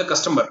always follow the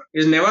customer.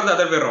 It is never the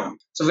other way around.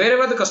 So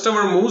wherever the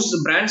customer moves,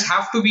 the brands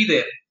have to be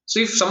there. So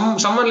if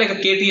someone like a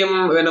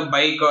KTM in a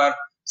bike or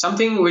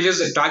something which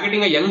is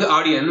targeting a young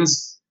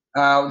audience,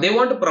 they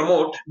want to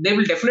promote, they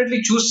will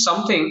definitely choose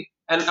something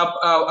and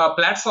a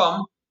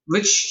platform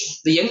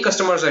which the young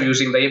customers are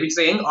using, which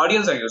the young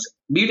audience are using,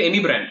 be it any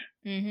brand.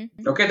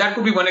 Mm-hmm. Okay, that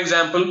could be one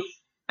example.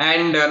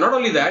 And not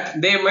only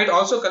that, they might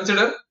also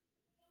consider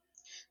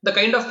the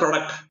kind of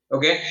product.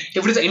 Okay,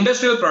 if it is an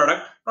industrial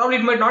product, probably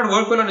it might not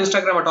work well on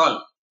Instagram at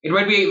all. It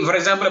might be, for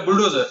example, a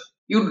bulldozer.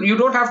 You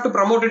don't have to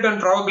promote it on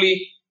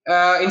probably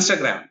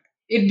Instagram.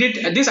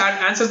 This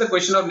answers the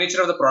question of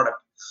nature of the product.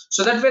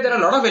 So that way there are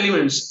a lot of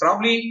elements.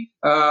 Probably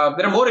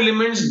there are more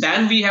elements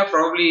than we have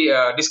probably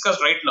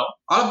discussed right now.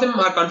 All of them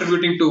are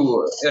contributing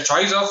to a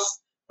choice of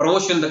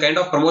promotion, the kind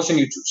of promotion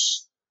you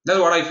choose. That's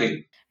what I feel.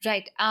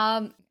 Right.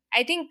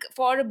 I think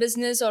for a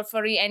business or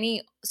for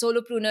any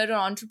solopreneur or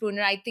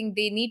entrepreneur, I think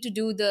they need to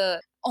do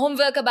the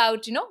homework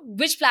about,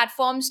 which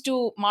platforms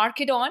to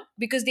market on,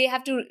 because they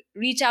have to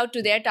reach out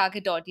to their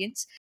target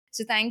audience.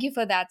 So thank you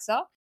for that,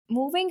 sir.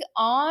 Moving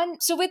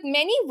on. So, with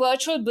many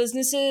virtual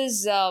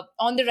businesses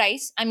on the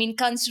rise, I mean,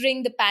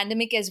 considering the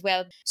pandemic as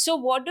well. So,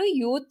 what do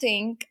you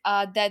think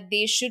that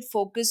they should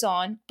focus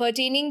on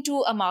pertaining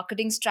to a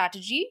marketing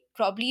strategy,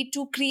 probably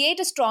to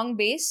create a strong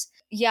base?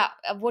 Yeah.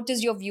 What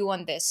is your view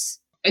on this?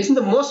 I think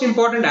the most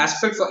important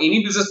aspect for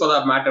any business for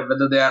that matter,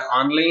 whether they are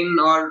online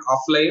or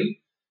offline,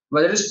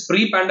 whether it's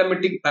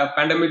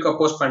pandemic or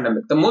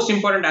post-pandemic, the most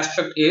important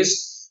aspect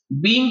is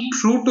being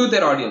true to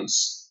their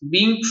audience,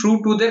 being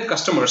true to their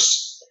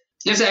customers.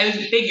 Let's say I'll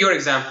take your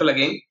example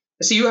again.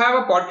 See, you have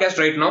a podcast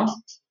right now,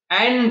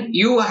 and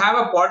you have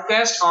a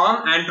podcast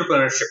on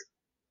entrepreneurship.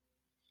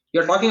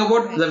 You're talking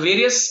about the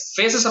various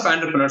phases of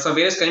entrepreneurs or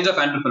various kinds of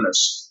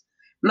entrepreneurs.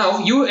 Now,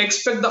 you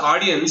expect the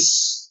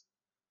audience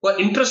who are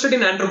interested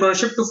in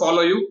entrepreneurship to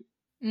follow you.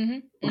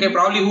 Okay,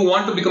 probably who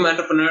want to become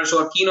entrepreneurs, who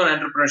are keen on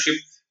entrepreneurship.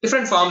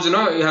 Different forms, you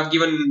have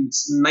given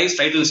nice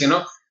titles,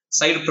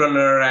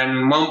 sidepreneur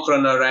and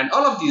mompreneur and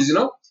all of these,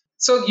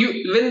 So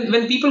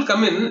when people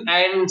come in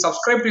and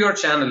subscribe to your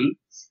channel,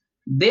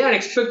 they are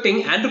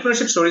expecting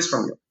entrepreneurship stories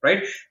from you,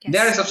 right?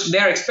 Yes. They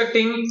are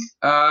expecting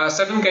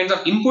certain kinds of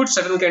inputs,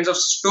 certain kinds of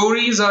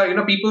stories,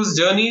 or people's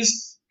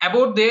journeys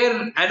about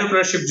their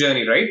entrepreneurship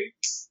journey, right?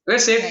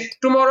 Let's say Right.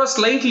 tomorrow,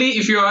 slightly,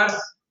 if you are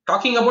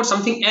talking about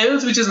something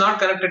else which is not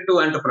connected to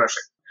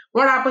entrepreneurship,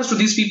 what happens to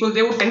these people?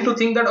 They would tend to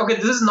think that, okay,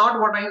 this is not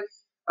what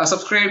I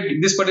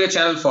subscribed this particular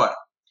channel for.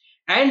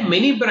 And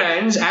many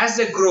brands, as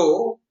they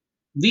grow,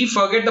 we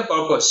forget the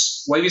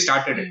purpose why we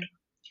started it.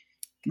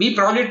 We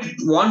probably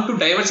want to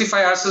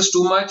diversify ourselves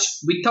too much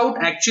without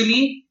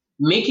actually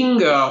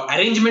making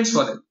arrangements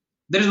for them.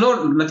 There is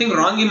nothing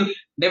wrong in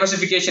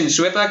diversification.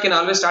 Shweta can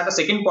always start a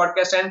second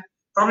podcast and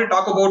probably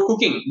talk about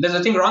cooking. There's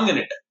nothing wrong in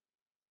it.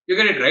 You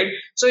get it, right?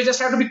 So you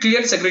just have to be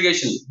clear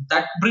segregation.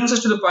 That brings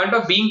us to the point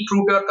of being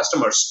true to our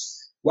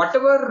customers.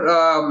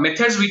 Whatever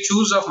methods we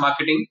choose of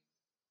marketing,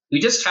 we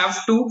just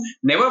have to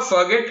never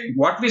forget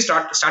what we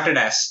started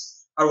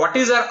as, or what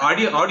is our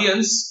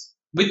audience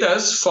with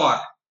us for.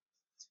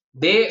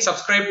 They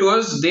subscribe to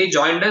us, they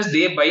joined us,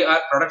 they buy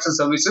our products and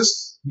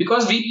services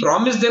because we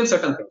promised them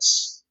certain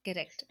things.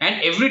 Correct.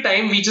 And every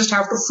time we just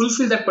have to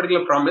fulfill that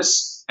particular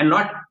promise and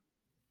not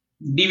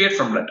deviate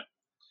from that.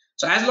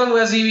 So as long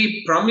as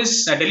we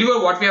promise,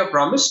 deliver what we have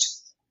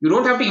promised, you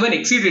don't have to even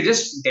exceed it.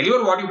 Just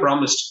deliver what you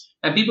promised,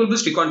 and people will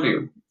stick on to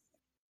you.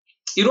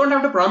 You don't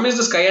have to promise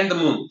the sky and the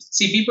moon.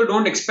 See, people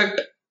don't expect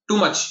too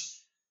much.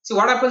 See,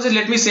 what happens is,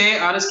 let me say,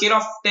 on a scale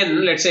of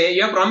 10, let's say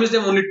you have promised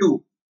them only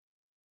 2.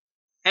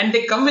 And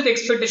they come with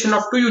expectation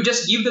of 2, you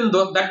just give them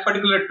that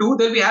particular 2,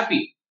 they'll be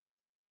happy.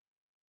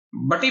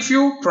 But if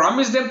you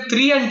promise them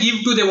 3 and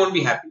give 2, they won't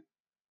be happy.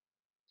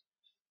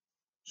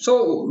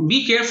 So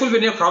be careful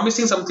when you're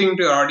promising something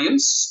to your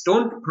audience.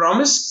 Don't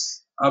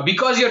promise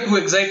because you're too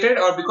excited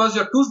or because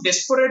you're too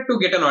desperate to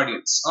get an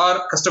audience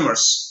or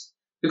customers,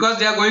 because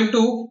they are going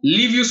to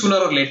leave you sooner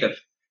or later.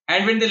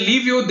 And when they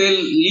leave you,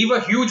 they'll leave a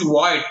huge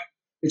void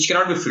which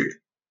cannot be filled.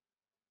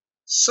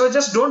 So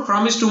just don't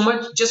promise too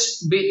much. Just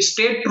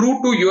stay true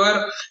to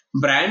your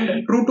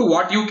brand, true to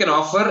what you can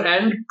offer,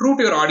 and true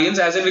to your audience,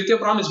 as in with your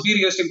promise. Be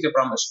realistic with your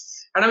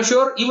promise. And I'm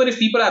sure even if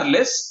people are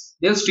less,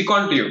 they'll stick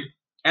on to you.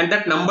 And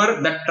that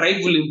number, that tribe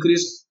will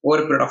increase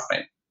over a period of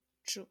time.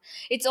 True.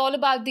 It's all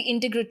about the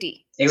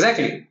integrity.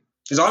 Exactly.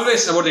 It's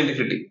always about the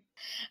integrity.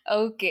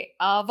 Okay.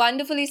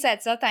 Wonderfully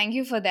said, sir. Thank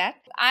you for that.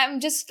 I'm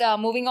just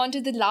moving on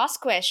to the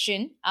last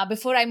question.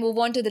 Before I move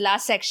on to the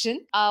last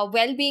section,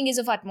 well-being is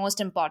of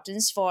utmost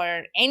importance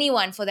for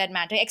anyone for that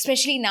matter,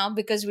 especially now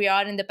because we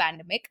are in the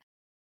pandemic.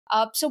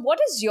 So what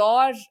is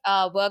your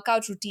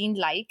workout routine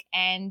like,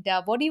 and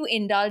what do you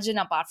indulge in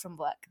apart from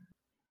work?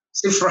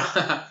 See,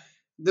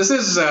 this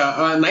is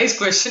a nice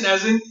question,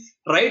 as in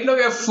right now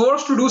we are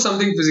forced to do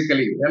something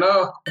physically,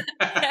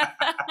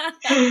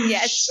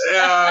 Yes.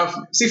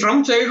 See,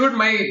 from childhood,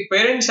 my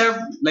parents have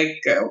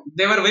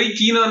they were very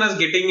keen on us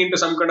getting into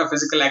some kind of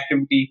physical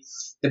activity.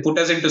 They put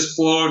us into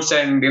sports,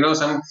 and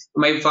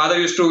my father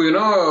used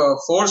to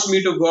force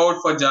me to go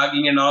out for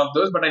jogging and all of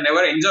those, but I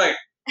never enjoyed.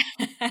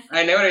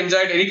 I never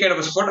enjoyed any kind of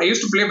a sport. I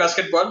used to play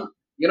basketball.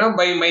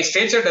 By my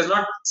stature does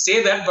not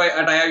say that,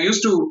 but I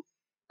used to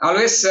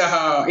always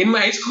in my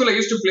high school I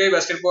used to play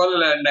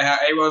basketball, and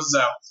I was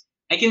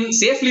I can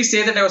safely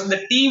say that I was in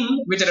the team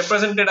which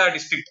represented our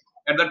district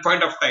at that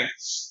point of time.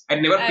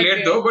 I'd never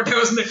played though, but I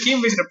was in the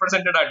team which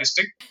represented our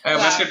district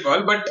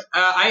basketball. But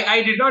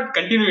I did not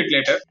continue it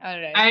later. All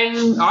right.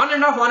 And on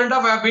and off,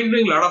 I've been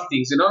doing a lot of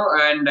things,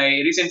 and I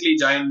recently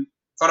joined,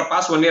 for the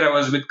past 1 year, I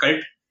was with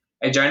Cult.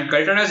 I joined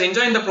Cult and I was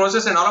enjoying the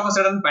process, and all of a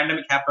sudden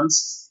pandemic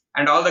happens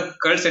and all the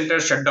Cult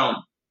centers shut down.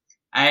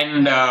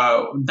 And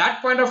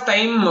that point of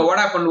time, what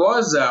happened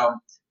was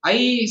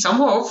I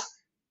somehow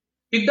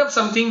picked up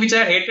something which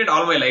I hated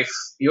all my life,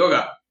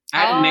 yoga. I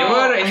had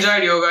never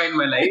enjoyed yoga in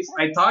my life.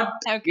 I thought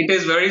it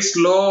is very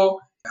slow.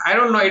 I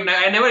don't know.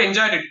 I never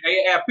enjoyed it.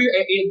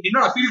 It did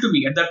not appeal to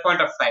me at that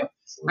point of time.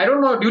 I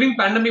don't know. During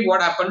pandemic,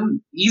 what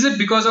happened? Is it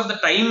because of the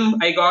time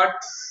I got,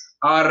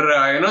 or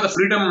the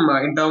freedom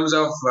in terms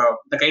of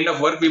the kind of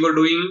work we were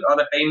doing, or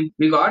the time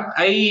we got?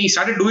 I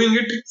started doing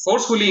it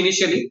forcefully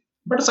initially,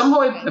 but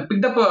somehow I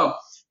picked up a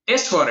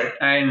taste for it,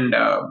 and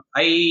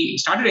I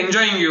started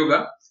enjoying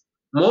yoga.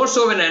 More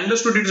so when I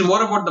understood it's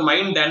more about the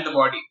mind than the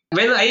body.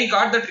 When I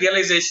got that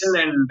realization,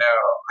 and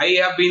I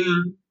have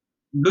been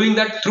doing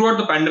that throughout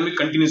the pandemic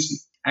continuously.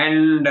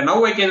 And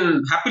now I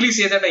can happily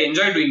say that I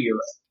enjoy doing yoga.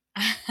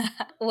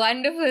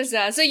 Wonderful,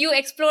 sir. So you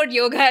explored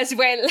yoga as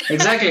well.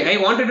 Exactly. I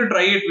wanted to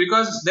try it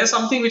because there's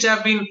something which I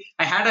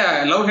had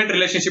a love-hate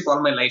relationship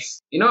all my life.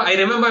 I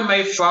remember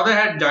my father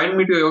had joined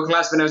me to a yoga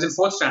class when I was in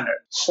fourth standard.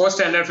 Fourth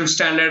standard, fifth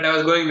standard, I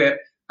was going there.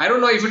 I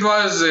don't know if it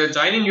was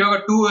joining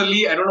yoga too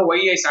early. I don't know why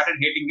I started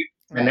hating it.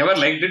 I never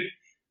liked it.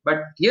 But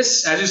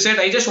yes, as you said,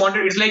 I just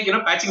wanted, it's like,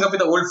 patching up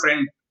with an old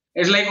friend.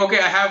 It's like, okay,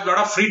 I have a lot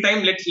of free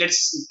time.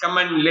 Let's come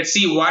and let's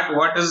see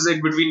what is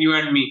it between you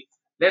and me.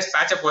 Let's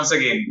patch up once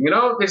again.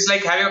 It's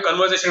like having a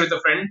conversation with a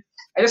friend.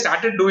 I just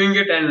started doing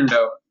it, and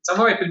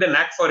somehow I picked the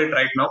knack for it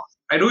right now.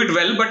 I do it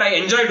well, but I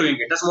enjoy doing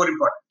it. That's more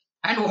important.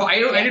 And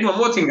I did one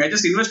more thing. I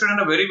just invested in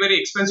a very, very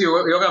expensive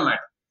yoga mat.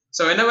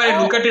 So whenever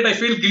I look at it, I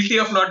feel guilty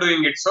of not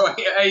doing it. So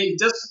I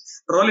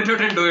just roll it out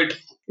and do it.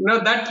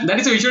 That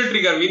is a visual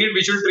trigger. We need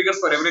visual triggers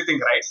for everything,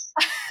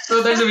 right?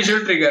 So that's a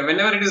visual trigger.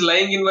 Whenever it is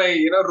lying in my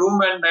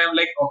room and I am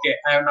like, okay,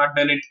 I have not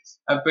done it.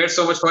 I've paid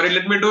so much for it.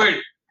 Let me do it.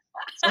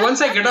 So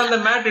once I get on the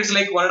mat, it's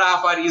like 1.5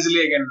 hours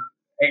easily again.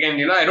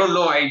 I don't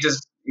know. It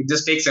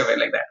just takes away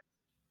like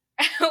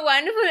that.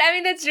 Wonderful. I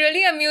mean, that's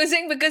really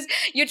amusing because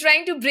you're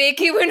trying to break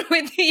even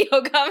with the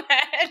yoga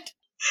mat.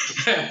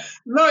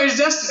 No, it's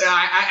just,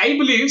 I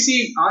believe,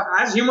 see,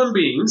 as human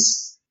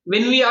beings,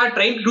 when we are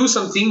trying to do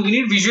something, we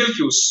need visual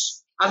cues.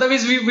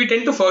 Otherwise, we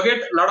tend to forget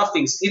a lot of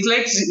things. It's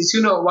like,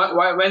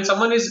 when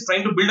someone is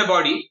trying to build a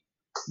body,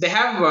 they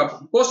have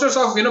posters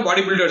of,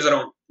 bodybuilders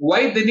around.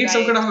 Why? They need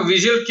some kind of a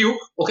visual cue.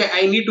 Okay,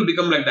 I need to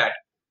become like that.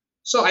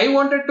 So I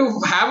wanted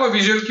to have a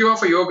visual cue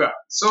of a yoga.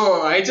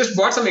 So I just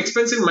bought some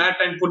expensive mat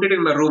and put it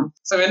in my room.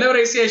 So whenever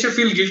I see, I should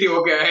feel guilty.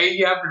 Okay,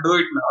 I have to do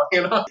it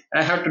now.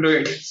 I have to do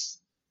it.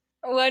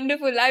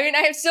 Wonderful. I mean,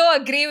 I so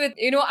agree with,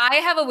 I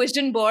have a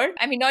vision board.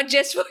 I mean, not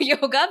just for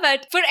yoga,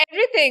 but for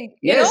everything,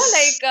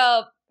 Yes.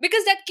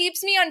 because that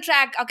keeps me on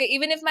track. Okay,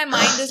 even if my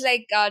mind is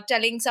like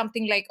telling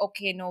something like,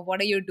 okay, no,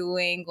 what are you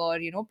doing? Or,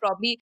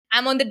 probably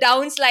I'm on the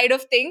downslide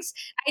of things.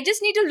 I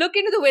just need to look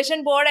into the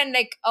vision board and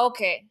like,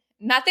 okay,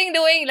 nothing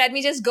doing. Let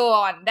me just go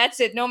on. That's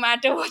it. No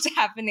matter what's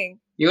happening.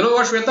 You know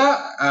what,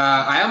 Shweta?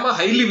 I am a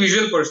highly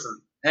visual person.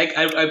 Like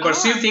I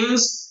perceive Ah,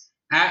 things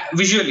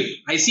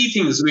visually. I see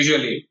things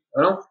visually.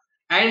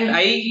 And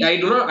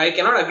I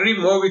cannot agree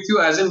more with you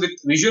as in with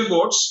visual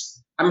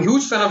boards. I'm a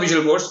huge fan of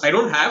visual boards. I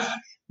don't have,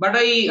 but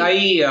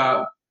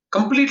I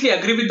completely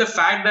agree with the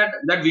fact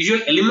that visual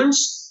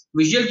elements,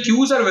 visual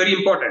cues are very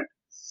important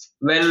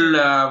when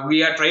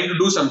we are trying to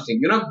do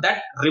something.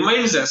 That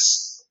reminds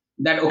us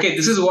that okay,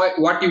 this is what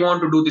you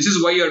want to do. This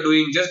is why you are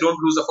doing. Just don't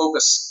lose the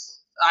focus.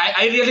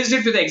 I realized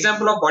it with the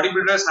example of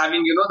bodybuilders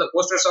having the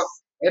posters of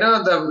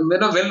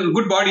well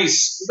good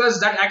bodies, because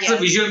that acts as a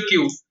yes. visual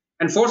cue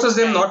and forces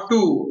them Right. not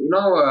to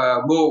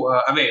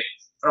go away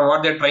from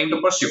what they're trying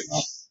to pursue.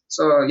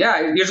 So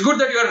yeah, it's good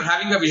that you are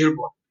having a visual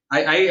board.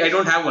 I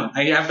don't have one.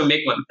 I have to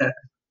make one.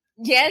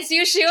 Yes,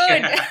 you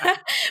should.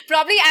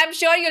 Probably, I'm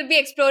sure you'll be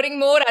exploring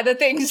more other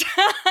things.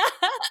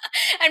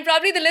 And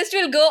probably the list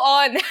will go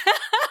on.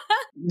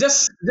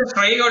 just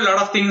trying out a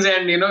lot of things,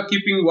 and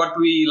keeping what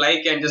we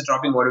like and just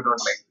dropping what we don't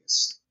like.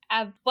 Yes.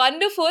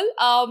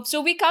 Wonderful.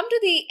 So we come to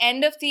the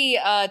end of the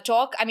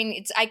talk. I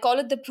mean, I call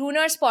it the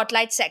pruner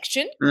spotlight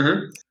section.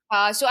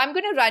 Mm-hmm. So I'm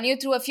going to run you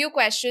through a few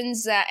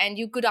questions, and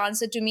you could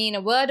answer to me in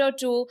a word or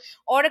two,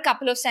 or a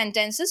couple of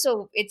sentences.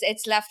 So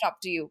it's left up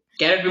to you.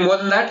 Can it be more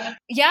than that?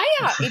 Yeah,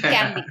 it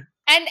can be.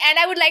 And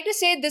I would like to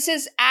say this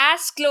is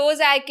as close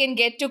I can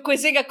get to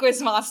quizzing a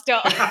quiz master.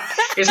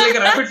 It's like a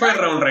rapid fire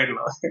round right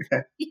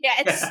now.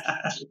 Yes,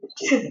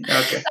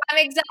 Okay. I'm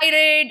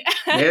excited.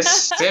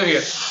 Yes, same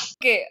here.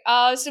 Okay,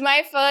 so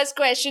my first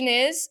question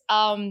is,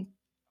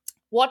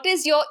 what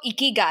is your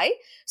ikigai?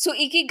 So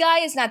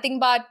ikigai is nothing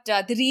but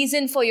the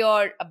reason for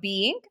your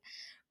being.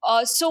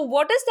 So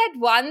what is that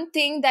one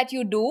thing that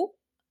you do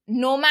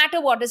no matter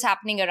what is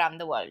happening around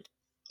the world?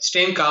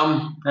 Staying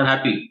calm and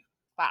happy.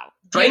 Wow,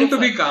 Trying to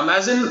beautiful. be calm,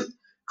 as in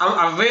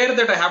I'm aware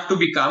that I have to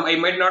be calm. I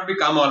might not be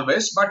calm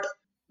always, but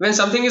when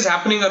something is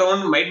happening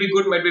around, might be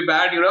good, might be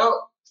bad,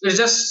 it's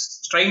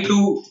just trying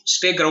to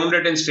stay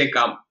grounded and stay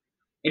calm.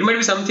 It might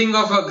be something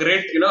of a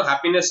great,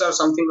 happiness, or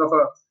something of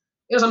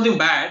a, something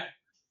bad.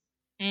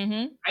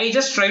 Mm-hmm. I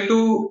just try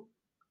to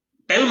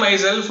tell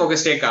myself, okay,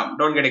 stay calm.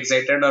 Don't get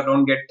excited or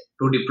don't get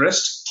too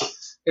depressed.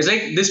 It's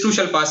like this too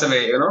shall pass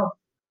away.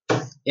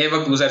 ये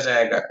वक्त गुजर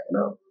जाएगा,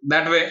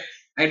 that way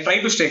I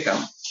try to stay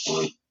calm.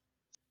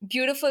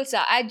 Beautiful,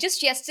 sir.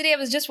 Yesterday I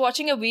was just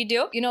watching a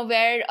video,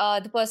 where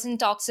the person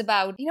talks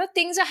about,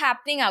 things are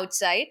happening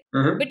outside,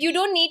 Mhm. but you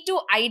don't need to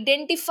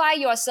identify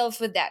yourself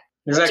with that.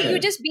 You Exactly.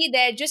 just be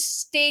there, just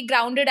stay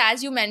grounded,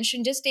 as you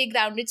mentioned, just stay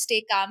grounded,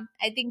 stay calm.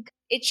 I think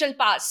it shall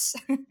pass.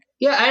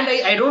 Yeah, and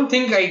I don't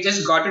think I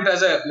just got it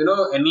as a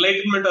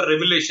enlightenment or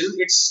revelation.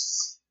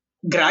 It's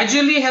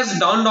gradually has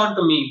dawned on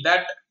to me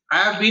that I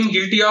have been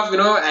guilty of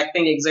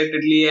acting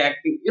excitedly,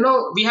 acting.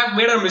 We have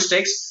made our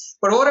mistakes,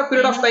 but over a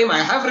period of Mhm. time,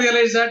 I have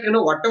realized that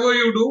whatever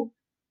you do,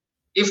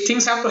 if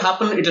things have to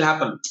happen, it'll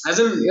happen. As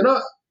in,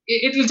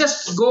 it will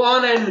just go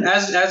on, and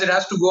as it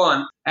has to go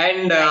on.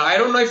 And Right. I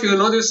don't know if you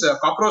know this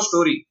cockroach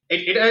story.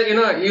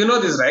 You know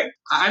this, right?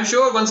 I'm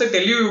sure once I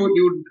tell you,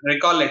 you would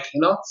recall it.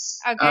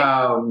 Okay.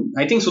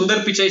 I think Sundar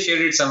Pichai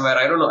shared it somewhere.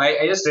 I don't know.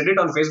 I just read it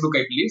on Facebook,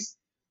 I believe.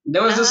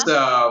 There was this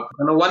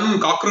Uh-huh. one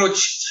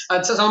cockroach.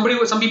 So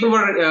some people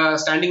were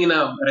standing in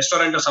a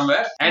restaurant or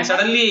somewhere, and Uh-huh.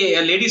 suddenly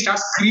a lady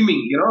starts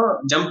screaming,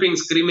 jumping,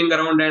 screaming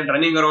around and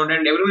running around,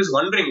 and everyone is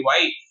wondering why,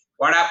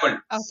 what happened.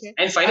 Okay.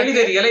 And finally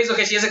they Okay. realize,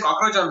 okay, she has a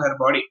cockroach on her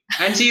body,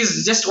 and she is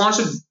just wants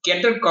to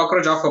get that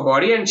cockroach off her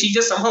body, and she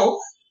just somehow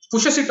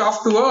pushes it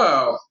off to a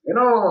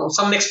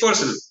some next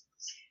person.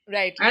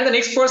 Right. And the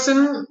next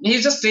person,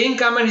 he's just staying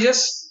calm, and he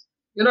just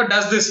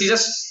does this. He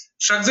just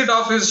shrugs it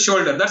off his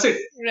shoulder. That's it.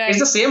 It's Right.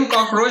 the same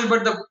cockroach,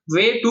 but the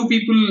way two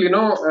people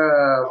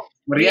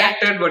React.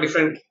 reacted were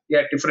different.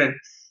 Yeah, different.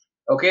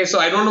 Okay, so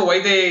I don't know why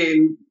they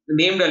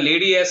named a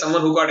lady as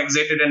someone who got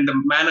excited and the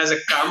man as a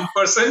calm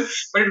person,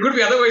 but it could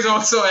be otherwise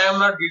also. I am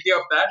not guilty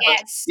of that, but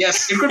Yes.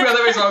 yes, it could be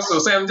otherwise also.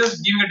 So I'm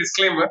just giving a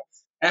disclaimer.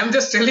 I'm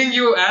just telling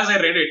you as I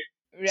read it.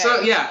 So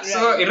Right. yeah,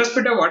 so Right.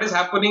 irrespective of what is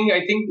happening, I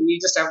think we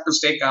just have to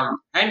stay calm.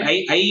 And I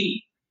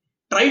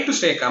try to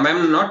stay calm.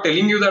 I'm not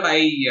telling you that I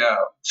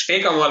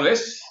stay calm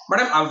always, but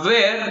I'm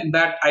aware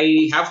that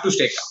I have to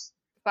stay calm.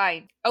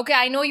 Fine. Okay,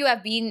 I know you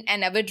have been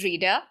an avid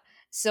reader,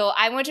 so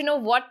I want to know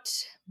what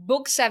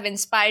books have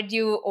inspired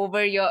you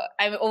over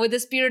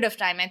this period of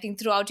time. I think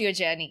throughout your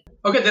journey.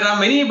 Okay, there are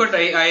many, but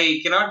I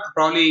cannot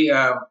probably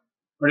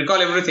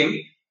recall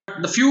everything.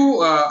 The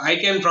few I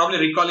can probably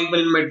recall even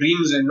in my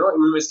dreams, even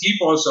in my sleep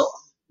also,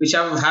 which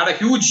have had a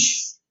huge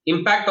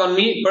impact on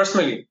me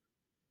personally,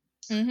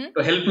 Mm-hmm.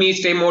 to help me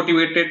stay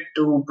motivated,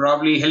 to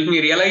probably help me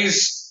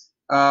realize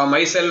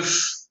myself,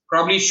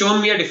 probably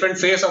shown me a different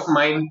face of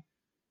mine.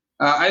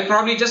 I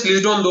probably just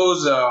list on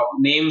those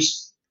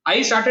names.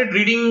 I started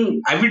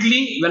reading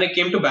avidly when I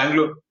came to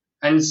Bangalore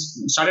and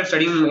started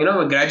studying,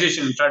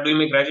 graduation, started doing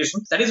my graduation.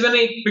 That is when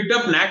I picked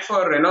up knack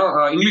for,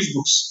 English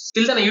books.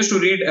 Till then, I used to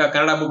read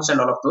Kannada books and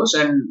all of those,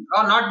 and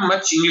not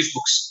much English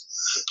books.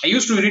 I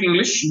used to read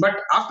English, but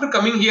after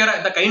coming here,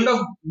 the kind of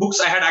books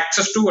I had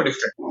access to were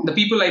different. The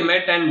people I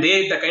met and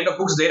the kind of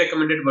books they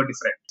recommended were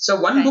different. So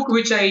one Right. book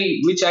which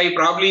I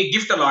probably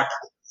gift a lot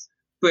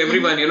to Mm-hmm.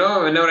 everyone,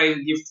 whenever I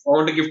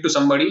want to give to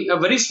somebody, a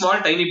very small,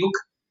 tiny book.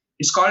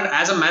 It's called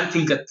As a Man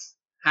Thinketh.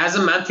 As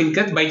a Man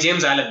Thinketh by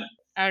James Allen.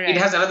 All It right.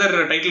 has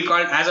another title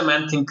called As a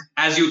Man Think,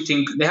 As You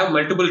Think. They have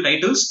multiple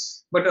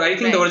titles, but I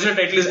think the Right. original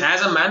title is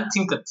As a Man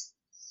Thinketh.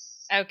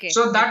 Okay.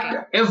 So Okay.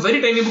 that a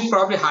very tiny book,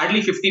 probably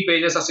hardly 50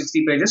 pages or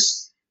 60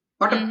 pages,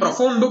 but a Mm-hmm.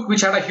 profound book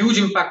which had a huge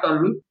impact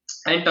on me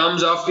in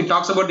terms of it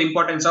talks about the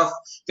importance of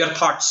your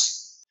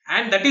thoughts.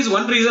 And that is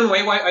one reason why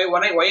I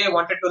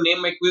wanted to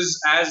name my quiz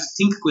as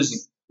Think Quizzing,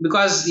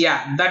 because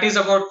yeah, that is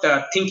about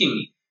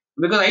thinking.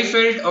 Because I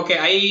felt okay,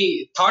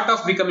 I thought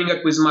of becoming a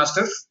quiz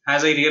master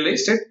as I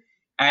realized it,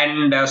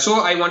 and so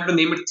I wanted to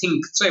name it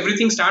Think. So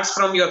everything starts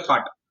from your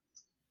thought.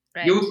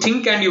 Right. You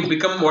think and you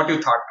become what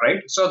you thought,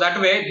 right? So that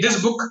way, Yeah.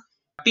 this book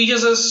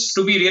teaches us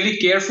to be really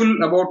careful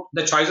about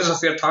the choices of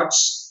your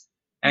thoughts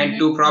and Mm-hmm.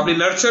 to probably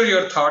nurture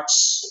your thoughts.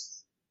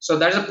 So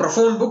that is a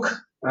profound book.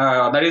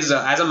 That is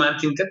As a Man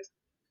Thinketh. Right.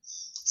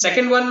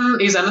 Second one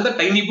is another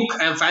tiny book.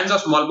 I am fans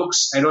of small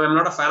books. I know I'm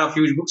not a fan of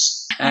huge books,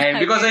 and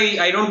because Okay.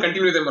 I don't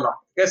continue them a lot.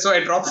 Okay, so I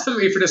drop them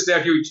if it is they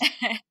are huge.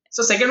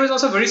 So second one is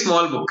also a very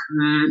small book.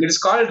 It is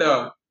called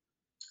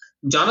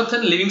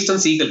Jonathan Livingston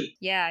Seagull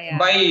Yeah. Yeah.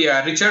 by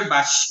Yeah. Richard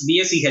Bach,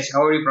 BACH,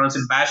 however you pronounce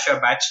it, Bash or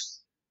Batch.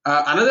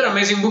 Another Yeah.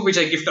 amazing book which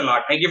I gift a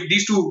lot. I give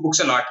these two books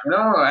a lot,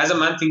 As a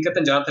Man Thinketh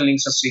and Jonathan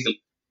Livingston Seagull,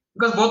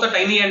 because both are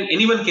tiny and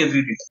anyone can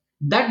read it.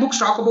 That books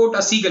talk about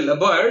a seagull, a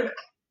bird,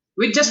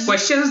 which just Mm-hmm.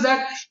 questions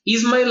that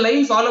is my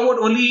life all about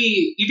only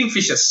eating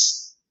fishes?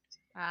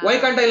 Why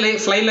can't Ah. I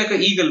fly like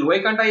an eagle? Why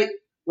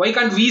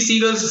can't we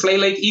seagulls fly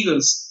like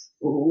eagles?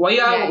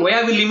 Right. Why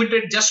are we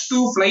limited just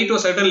to fly to a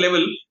certain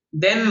level,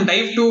 then Mm-hmm.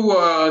 dive to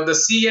the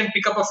sea and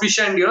pick up a fish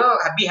and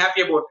be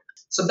happy about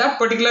it? So that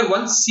particular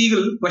one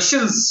seagull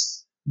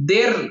questions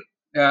their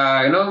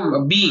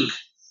being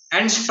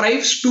and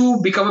strives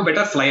to become a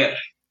better flyer,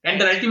 and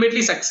then Right.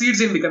 ultimately succeeds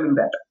in becoming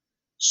that. Okay.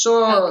 So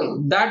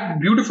that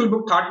beautiful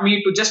book taught me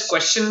to just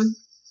question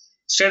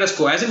status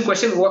quo, as in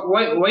question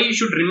why you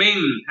should remain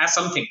as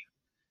something.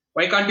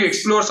 Why can't you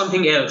explore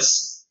something else?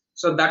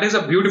 So that is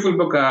a beautiful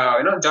book,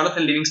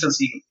 Jonathan Livingston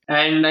Seagull.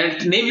 And I'll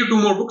name you two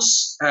more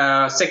books.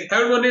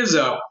 Third one is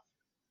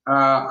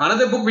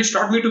another book which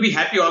taught me to be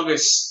happy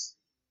always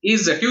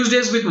is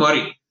Tuesdays with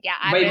Maury. Yeah,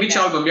 I've By read which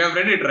that. album? You have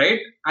read it, right?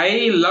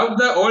 I love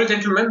the old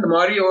gentleman, the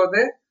Maury over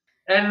there.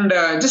 And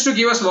just to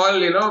give a small,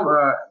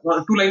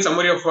 two-line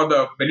summary of for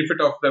the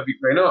benefit of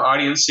the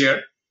audience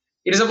here,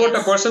 it is about a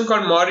Yes. person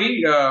called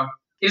Maury.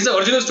 It is the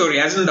original story,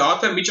 as in the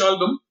author Mitch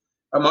Albom.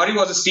 Maury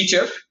was his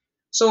teacher.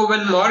 So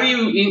when Maury,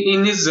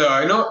 in his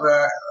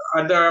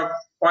at the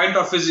point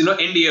of his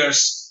end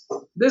years,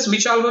 this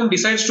Mitch Albom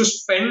decides to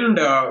spend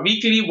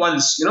weekly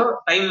once,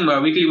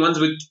 time weekly once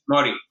with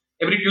Maury.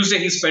 Every Tuesday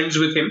he spends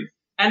with him,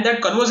 and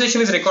that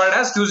conversation is recorded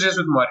as Tuesdays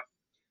with Maury.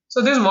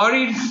 So this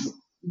Maury,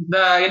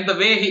 in the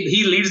way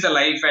he leads the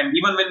life, and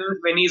even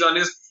when he's on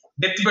his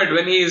deathbed,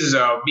 when he is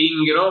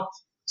being,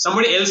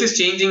 somebody else is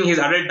changing his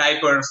adult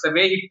diapers, the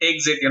way he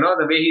takes it,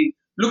 the way he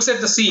looks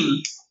at the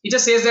scene, he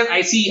just says that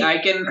I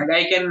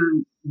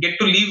can get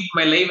to live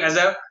my life as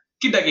a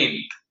kid again.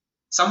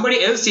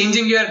 Somebody else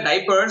changing your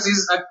diapers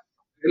is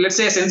let's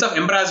say a sense of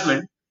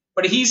embarrassment,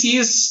 but he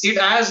sees it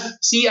as,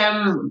 see,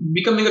 I'm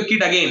becoming a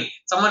kid again.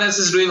 Someone else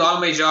is doing all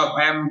my job.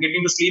 I am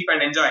getting to sleep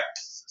and enjoy.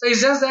 So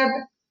it's just that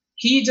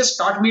he just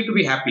taught me to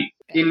be happy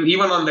Right. in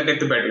even on the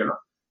deathbed.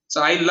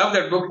 So I love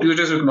that book,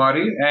 Tuesdays with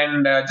Maury.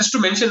 And just to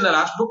mention the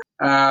last book,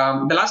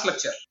 the last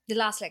lecture, The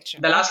last lecture.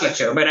 the last Okay.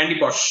 lecture by Randy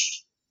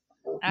Posh.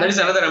 That is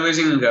Okay. another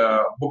amazing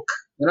book.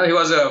 He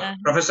was a Uh-huh.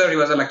 professor, he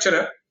was a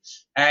lecturer,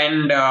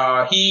 and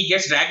he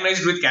gets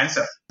diagnosed with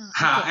cancer.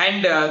 Okay.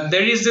 And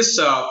there is this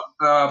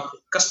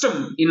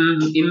custom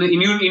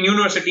in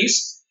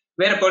universities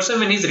where a person,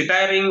 when he's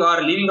retiring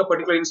or leaving a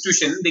particular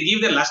institution, they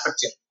give their last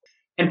lecture,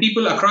 and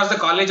people across the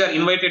college are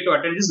invited to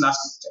attend his last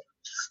lecture.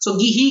 So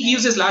he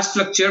gives his last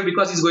lecture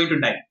because he's going to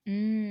die.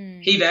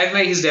 Mm. He's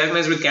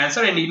diagnosed with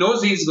cancer, and he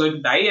knows he's going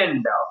to die,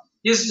 and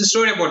here's the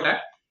story about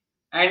that.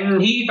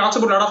 And he talks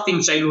about a lot of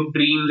things, childhood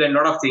dreams and a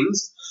lot of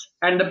things.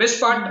 And the best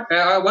part,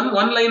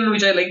 one line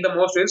which I like the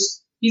most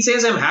is, he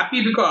says, I'm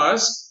happy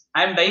because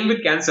I'm dying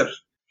with cancer,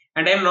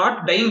 and I'm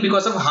not dying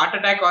because of a heart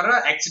attack or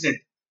an accident,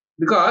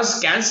 because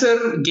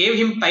cancer gave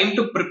him time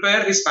to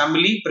prepare his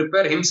family,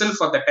 prepare himself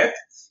for the death,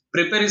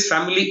 prepare his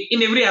family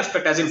in every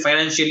aspect, as in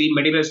financially,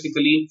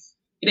 materialistically,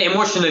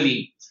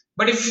 emotionally.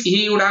 But if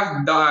he would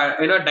have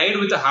died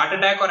with a heart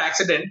attack or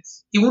accident,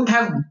 he wouldn't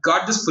have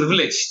got this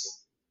privilege,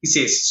 he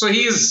says. So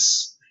he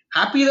is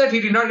happy that he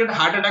did not get a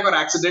heart attack or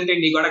accident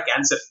and he got a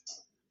cancer.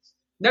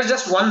 That's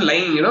just one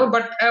line,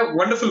 but a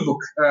wonderful book,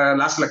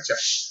 last lecture.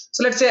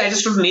 So let's say I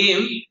just to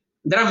name,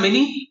 there are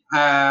many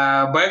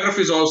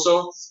biographies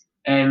also,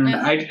 and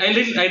Uh-huh.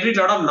 I read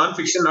a lot of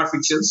non-fiction, not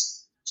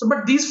fictions. So,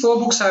 but these four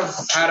books have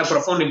had a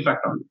profound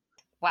impact on me.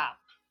 Wow.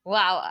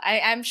 Wow.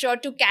 I'm sure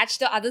to catch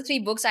the other three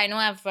books. I know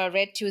I've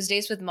read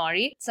Tuesdays with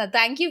Maury. So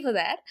thank you for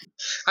that.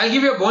 I'll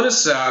give you a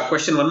bonus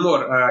question, one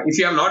more. If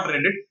you have not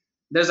read it,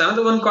 there's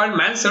another one called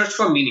Man's Search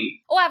for Meaning.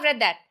 Oh, I've read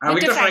that.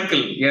 Viktor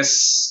Frankl.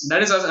 Yes,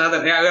 that is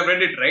another. Yeah, I have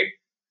read it, right?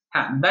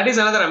 That is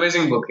another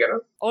amazing book,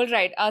 All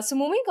right. So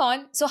moving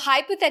on. So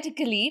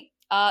hypothetically,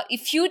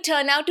 if you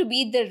turn out to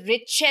be the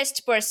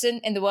richest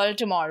person in the world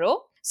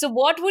tomorrow, so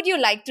what would you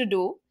like to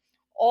do?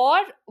 Or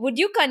would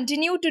you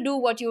continue to do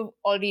what you're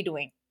already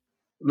doing?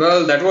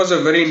 Well, that was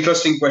a very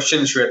interesting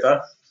question,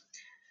 Shweta.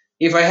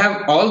 If I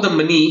have all the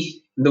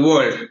money in the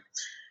world,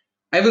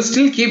 I will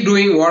still keep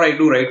doing what I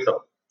do right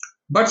now.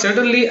 But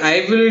certainly,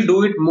 I will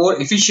do it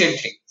more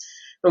efficiently.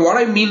 Now, what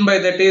I mean by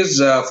that is,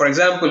 for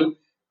example,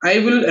 I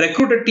will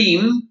recruit a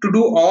team to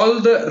do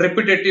all the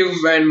repetitive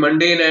and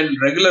mundane and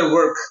regular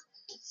work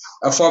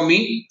for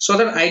me, so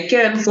that I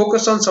can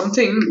focus on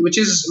something which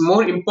is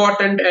more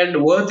important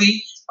and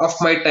worthy of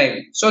my time.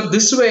 So,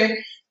 this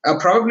way,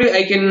 probably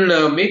I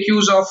can make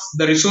use of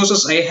the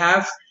resources I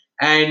have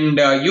and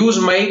use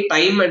my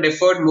time and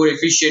effort more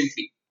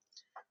efficiently.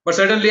 But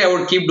certainly, I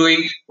would keep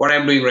doing what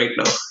I'm doing right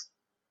now.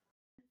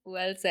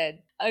 Well said.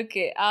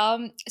 Okay.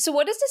 So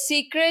what is the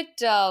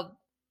secret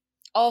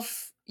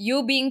of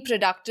you being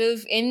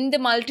productive in the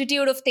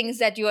multitude of things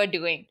that you are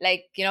doing,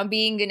 like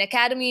being an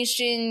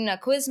academician, a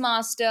quiz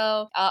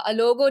master, a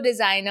logo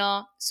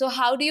designer? So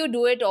how do you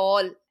do it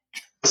all?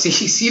 See,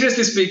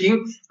 seriously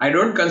speaking, I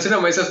don't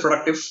consider myself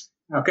productive.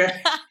 Okay.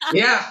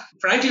 Yeah,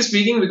 frankly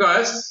speaking,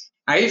 because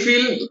I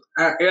feel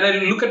when I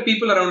look at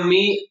people around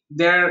me,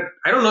 I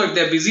don't know if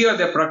they're busy or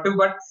they're productive,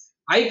 but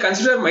I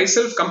consider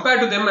myself,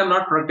 compared to them, I'm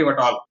not productive at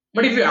all.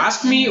 But if you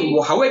ask me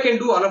how I can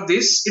do all of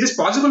this, it is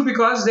possible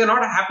because they're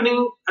not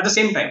happening at the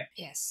same time.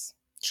 Yes,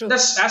 true.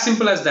 That's as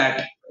simple as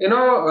that.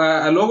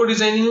 Logo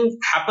designing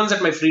happens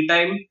at my free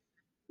time.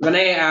 When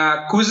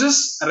I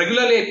quizzes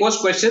regularly, I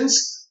post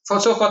questions. For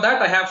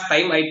that, I have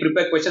time. I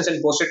prepare questions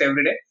and post it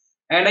every day,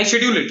 and I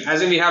schedule it.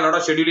 As in, we have a lot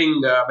of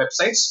scheduling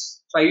websites.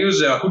 So I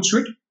use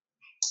Hootsuite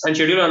and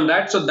schedule on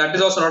that. So that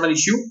is also not an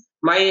issue.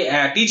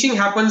 My teaching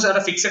happens at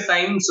a fixed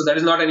time, so that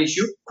is not an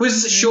issue.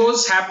 Quiz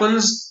shows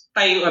happens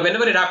time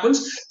whenever it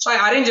happens. So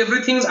I arrange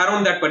everything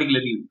around that particular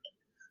event.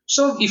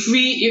 So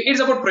it's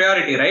about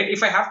priority, right?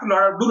 If I have to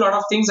do a lot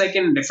of things, I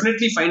can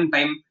definitely find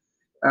time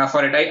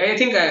for it. I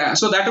think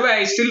so that way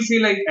I still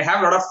feel like I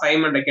have a lot of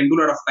time and I can do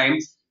a lot of time.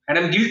 And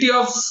I'm guilty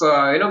of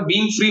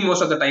being free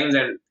most of the times,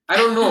 and I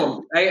don't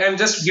know. I'm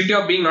just guilty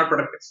of being not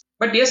productive.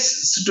 But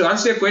yes, to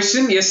answer your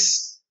question,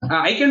 yes,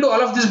 I can do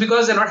all of this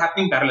because they're not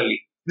happening parallelly.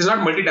 It's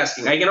not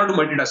multitasking. I cannot do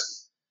multitasking.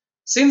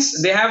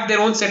 Since they have their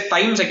own set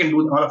times, I can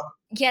do all of them.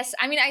 Yes,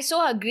 I mean, I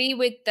so agree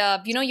with,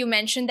 you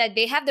mentioned that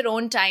they have their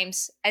own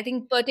times. I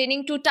think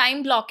pertaining to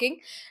time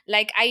blocking,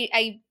 like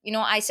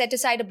I set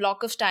aside a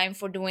block of time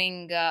for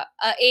doing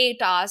a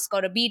task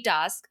or a B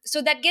task.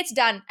 So that gets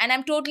done. And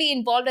I'm totally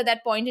involved at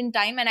that point in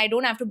time and I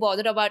don't have to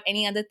bother about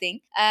any other thing.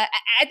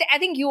 I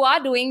think you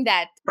are doing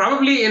that.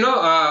 Probably,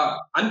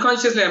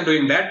 unconsciously I'm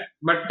doing that.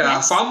 But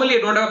Yes. formally,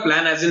 I don't have a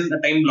plan as in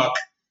a time block.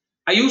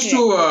 I used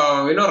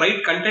Okay. to,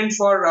 write content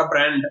for a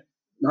brand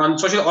on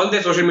all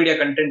their social media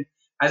content.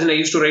 As in, I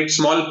used to write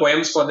small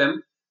poems for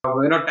them,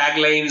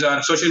 taglines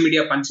or social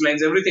media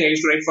punchlines, everything I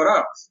used to write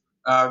for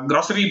a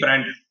grocery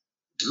brand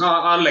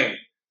online.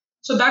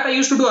 So that I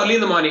used to do early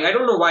in the morning. I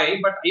don't know why,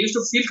 but I used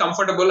to feel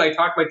comfortable. I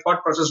thought my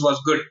thought process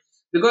was good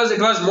because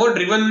it was more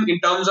driven in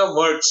terms of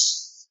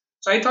words.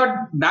 So I thought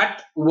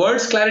that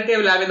words clarity I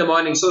will have in the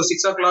morning. So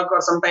 6 o'clock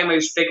or sometime I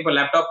used to take up a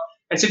laptop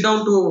and sit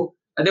down to.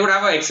 They would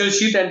have an Excel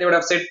sheet and they would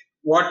have said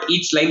what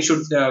each line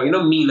should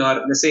mean or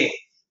they say.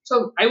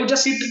 So I would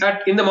just sit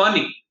in the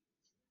morning.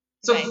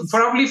 So Nice.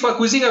 probably for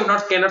quizzing, I would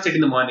not cannot sit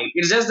in the morning.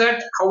 It's just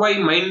that how my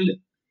mind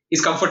is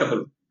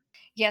comfortable.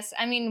 Yes,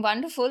 I mean,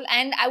 wonderful.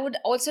 And I would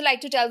also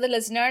like to tell the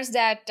listeners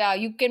that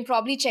you can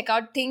probably check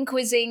out Think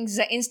Quizzing's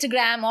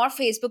Instagram or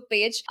Facebook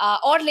page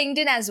or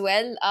LinkedIn as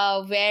well,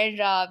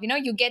 where,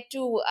 you get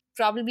to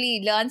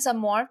probably learn some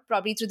more,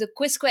 probably through the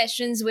quiz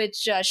questions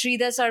which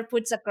Sridhar sir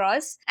puts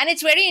across. And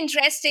it's very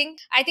interesting.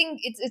 I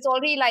think it's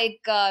already like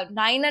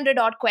 900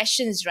 odd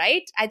questions,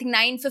 right? I think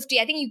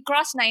 950. I think you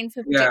crossed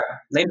 950. Yeah,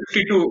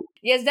 9:52.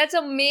 Yes, that's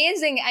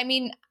amazing. I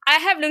mean, I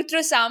have looked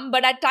through some,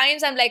 but at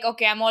times I'm like,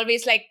 okay, I'm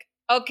always like,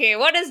 okay,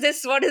 what is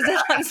this? What is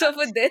the answer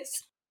for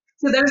this?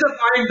 So that is the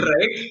point,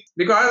 right?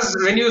 Because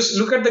when you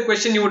look at the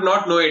question, you would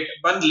not know it,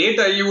 but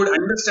later you would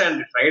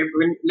understand it, right?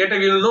 When later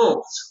you will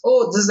know,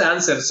 oh, this is the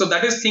answer. So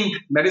that is think.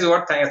 That is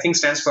what I think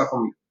stands for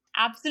me.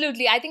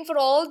 Absolutely. I think for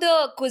all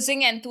the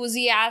quizzing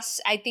enthusiasts,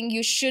 I think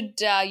you should,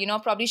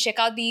 probably check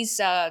out these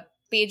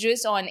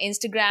pages on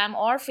Instagram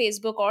or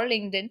Facebook or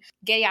LinkedIn.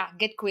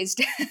 Get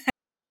quizzed.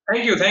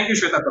 Thank you,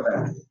 Shweta, for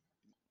that.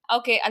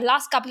 Okay, a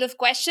last couple of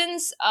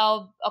questions.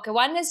 Okay,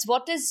 one is,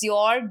 what is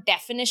your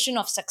definition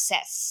of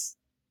success?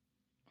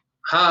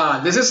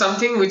 This is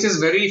something which is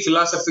very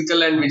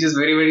philosophical and which is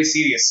very very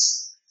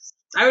serious.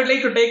 I would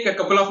like to take a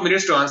couple of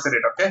minutes to answer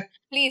it. Okay.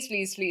 Please,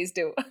 please, please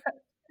do.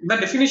 The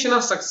definition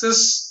of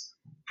success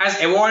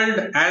has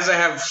evolved as I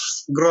have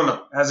grown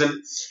up. As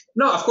in,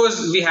 no, of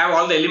course, we have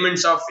all the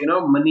elements of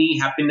money,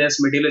 happiness,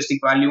 materialistic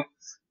value.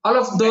 All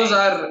of those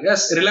Right. are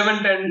yes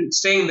relevant and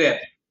staying there.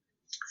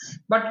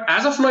 But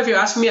as of now, if you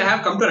ask me, I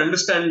have come to an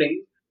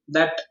understanding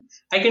that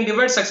I can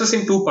divide success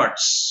in two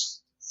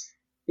parts.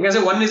 You can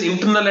say one is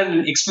internal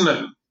and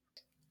external.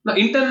 Now,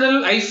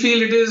 internal, I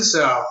feel it is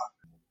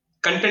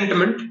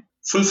contentment,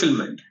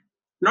 fulfillment,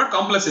 not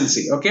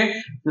complacency.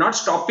 Okay, not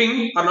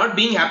stopping or not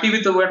being happy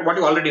with what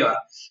you already are,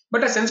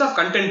 but a sense of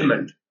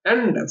contentment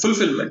and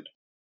fulfillment.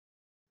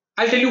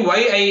 I'll tell you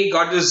why I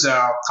got this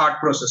thought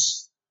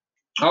process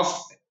of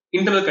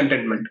internal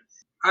contentment.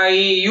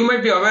 You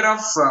might be aware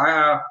of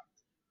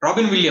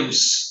Robin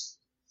Williams.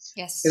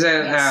 Yes. He's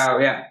a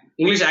Yes.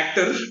 English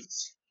actor,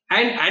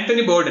 and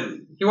Anthony Bourdain.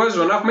 He was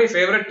one of my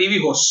favorite TV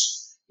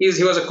hosts. He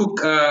was a cook.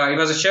 He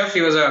was a chef.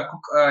 He was a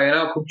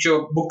cook. Cook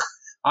show book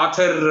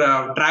author,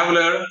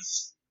 traveler,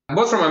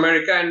 both from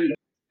America,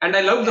 and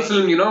I love the Right.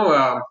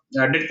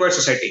 film. Dead Poet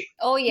Society.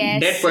 Oh,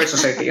 yes. Dead Poet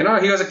Society.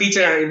 He was a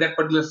teacher in that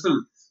particular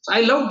film. So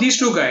I love these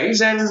two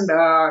guys, and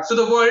to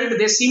the world,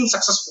 they seem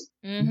successful.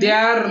 Mhm. They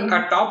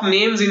are top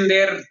names in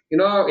their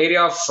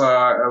area of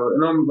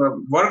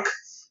work.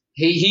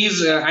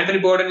 He's Anthony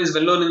Bourdain is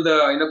well known in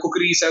the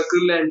cookery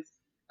circle, and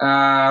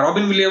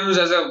Robin Williams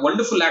as a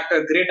wonderful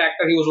actor, great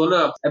actor. He was won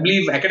a, I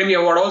believe, Academy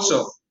Award also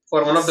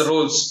for one of the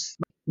roles.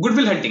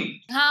 Goodwill Hunting.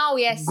 Oh,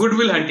 yes.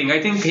 Goodwill Hunting.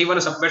 I think he won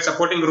a best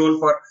supporting role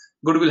for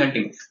Goodwill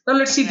Hunting. Now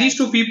let's see these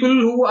Right. two people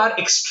who are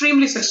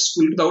extremely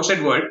successful to the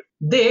outside world.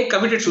 They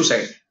committed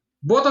suicide.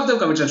 Both of them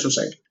committed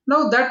suicide.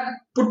 Now that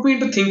put me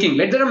into thinking.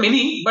 Like there are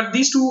many, but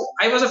these two,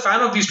 I was a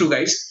fan of these two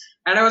guys,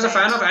 and I was a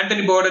fan of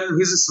Anthony Bourdain,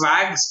 his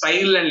swag,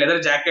 style, and leather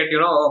jacket.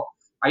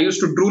 I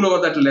used to drool over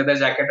that leather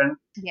jacket, and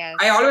Yes.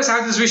 I always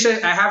have this wish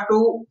I have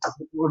to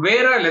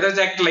wear a leather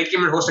jacket like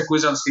him and host a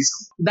quiz on stage.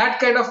 That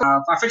kind of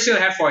affection I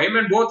had for him,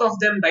 and both of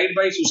them died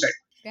by suicide.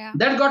 Yeah.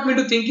 That got me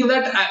to thinking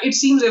that it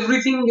seems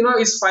everything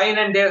is fine,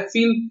 and they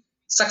feel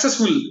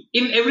successful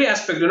in every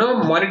aspect.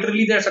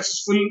 Monetarily they're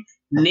successful,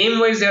 name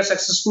wise they are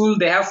successful,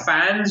 they have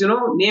fans,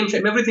 name,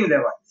 fame, everything they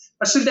have.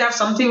 But still they have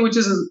something which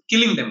is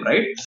killing them,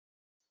 right?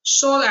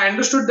 So I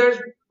understood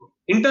that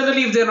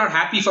internally, if they're not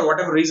happy for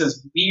whatever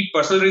reasons, be it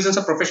personal reasons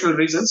or professional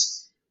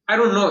reasons, I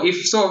don't know.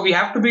 If so, we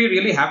have to be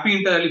really happy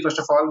internally. First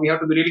of all, we have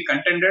to be really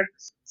contented,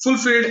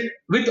 fulfilled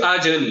with our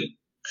journey.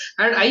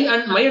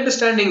 And my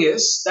understanding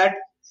is that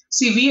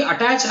see, we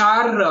attach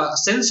our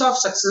sense of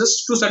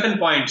success to certain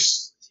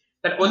points.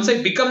 That once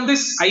I become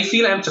this, I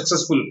feel I am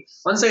successful.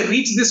 Once I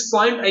reach this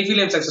point, I feel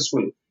I am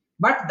successful.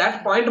 But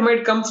that point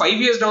might come 5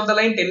 years down the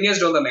line, 10 years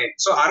down the line.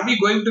 So are we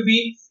going to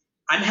be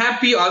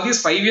unhappy all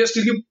these 5 years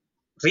till you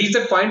reach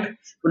that point?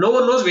 No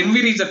one knows when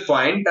we reach that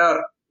point,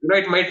 or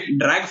it might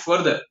drag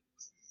further.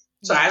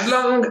 So as Yes.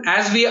 long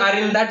as we are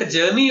in that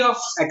journey of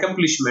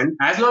accomplishment,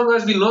 as long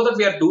as we know that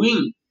we are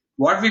doing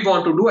what we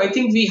want to do, I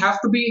think we have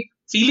to be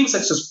feeling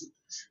successful.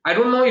 I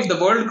don't know if the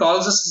world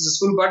calls us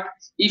successful, but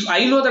if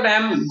I know that I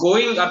am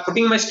going or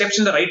putting my steps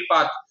in the right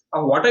path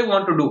of what I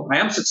want to do, I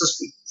am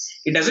successful.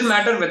 It doesn't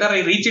matter whether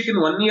I reach it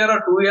in 1 year or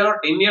 2 years or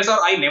 10 years or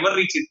I never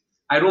reach it.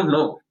 I don't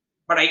know.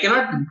 But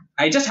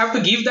I just have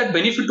to give that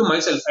benefit to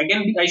myself.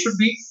 Again, I should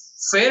be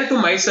fair to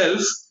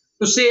myself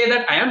to say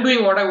that I am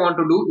doing what I want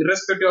to do,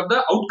 irrespective of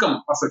the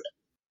outcome of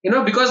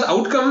it. Because the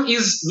outcome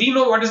is, we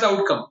know what is the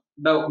outcome.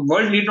 The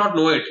world need not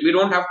know it. We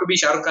don't have to be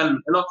Shah Rukh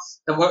Khan.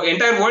 The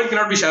entire world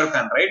cannot be Shah Rukh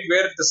Khan, right?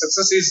 Where the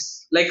success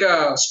is like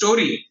a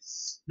story,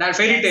 that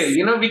fairy tale.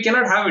 Yes. We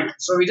cannot have it.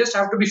 So we just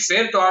have to be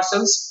fair to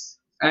ourselves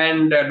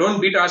and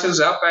don't beat ourselves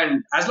up.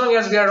 And as long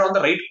as we are on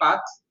the right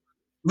path,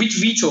 which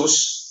we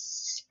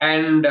chose,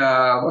 and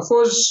of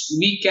course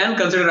we can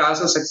consider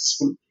ourselves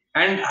successful.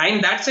 And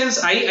in that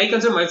sense, I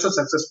consider myself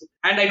successful,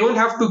 and I don't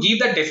have to give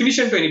that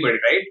definition to anybody,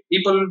 right?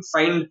 People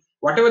find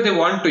whatever they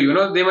want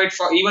to. They might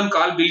even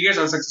call Bill Gates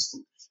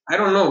unsuccessful. I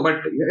don't know, but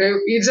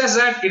it's just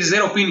that it's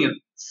their opinion.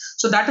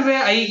 So that way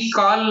I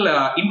call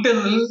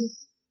internal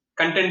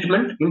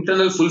contentment,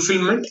 internal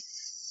fulfillment,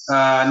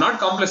 not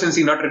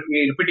complacency, not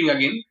repeating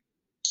again,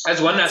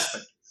 as one Yes.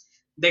 aspect.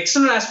 The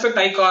external aspect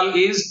I call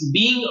is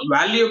being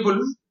valuable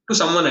to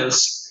someone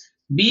else,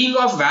 being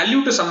of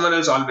value to someone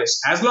else always.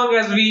 As long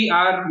as we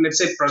are, let's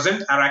say,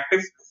 present or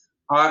active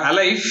or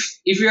alive,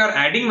 if we are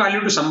adding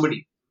value to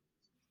somebody,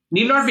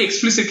 need not be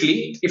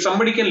explicitly. If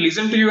somebody can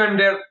listen to you and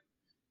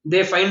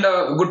they find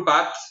a good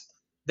path,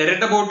 they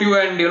read about you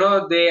and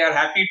they are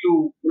happy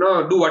to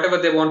do whatever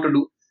they want to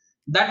do.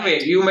 That way,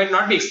 Right. you might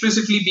not be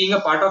explicitly being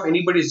a part of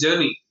anybody's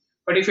journey,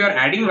 but if you are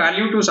adding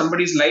value to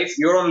somebody's life,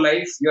 your own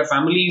life, your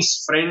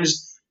family's,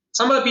 friends,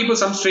 some other people,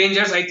 some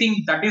strangers, I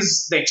think that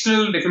is the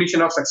external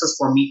definition of success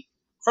for me.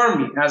 For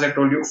me, as I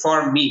told you,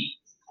 for me.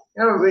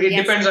 It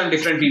Yes. depends on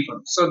different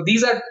people. So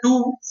these are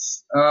two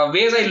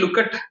ways I look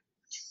at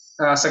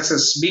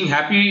success: being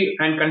happy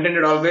and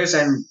contented always,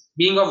 and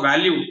being of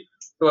value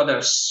to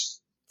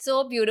others.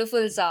 So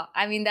beautiful, sir.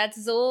 I mean,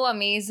 that's so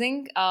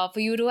amazing for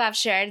you to have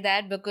shared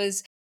that,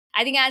 because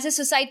I think as a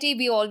society,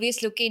 we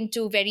always look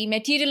into very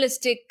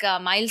materialistic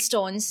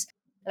milestones,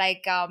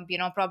 like,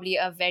 probably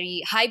a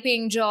very high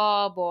paying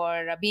job,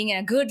 or being in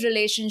a good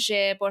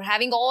relationship, or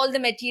having all the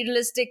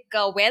materialistic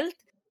wealth.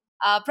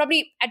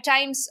 Probably at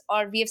times,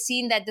 or we have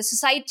seen that the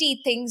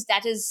society thinks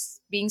that is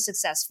being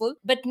successful,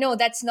 but no,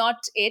 that's not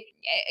it.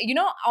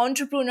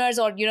 Entrepreneurs,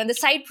 or the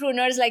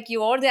sidepreneurs like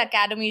you, or the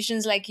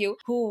academicians like you,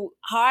 who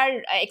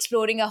are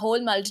exploring a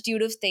whole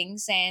multitude of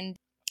things, and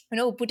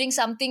putting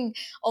something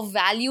of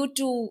value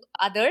to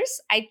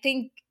others, I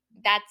think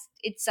that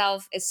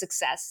itself is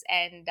success.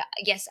 And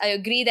yes, I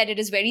agree that it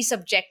is very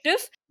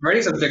subjective.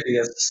 Very subjective,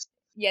 yes.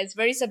 Yes,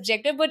 very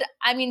subjective, but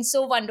I mean,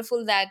 so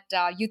wonderful that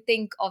you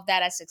think of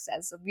that as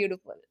success. So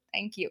beautiful.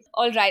 Thank you.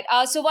 All right.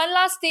 So one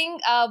last thing,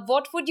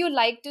 what would you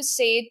like to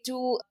say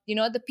to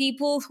the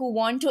people who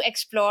want to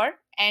explore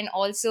and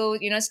also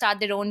start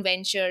their own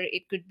venture?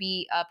 It could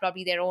be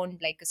probably their own,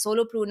 like a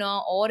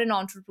solopreneur or an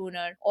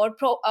entrepreneur, or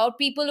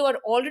people who are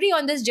already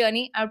on this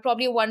journey are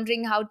probably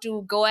wondering how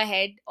to go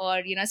ahead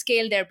or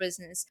scale their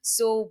business.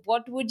 So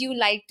what would you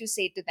like to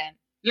say to them?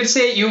 Let's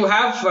say you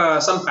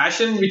have some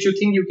passion which you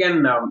think you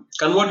can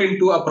convert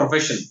into a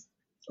profession.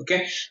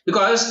 Okay,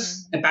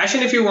 because a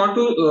passion, if you want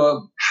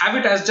to have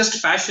it as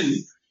just passion,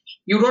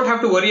 you don't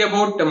have to worry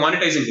about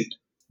monetizing it.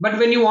 But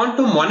when you want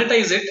to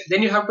monetize it,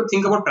 then you have to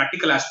think about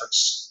practical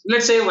aspects.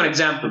 Let's say one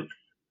example: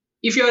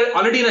 if you are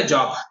already in a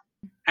job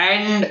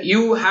and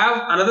you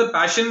have another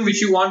passion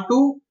which you want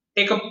to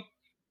take up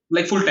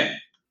like full time,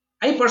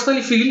 I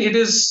personally feel it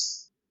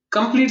is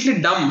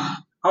completely dumb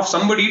of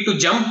somebody to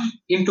jump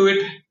into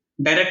it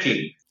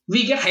directly.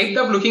 We get hyped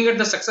up looking at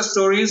the success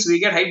stories. We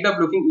get hyped up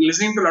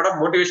listening to a lot of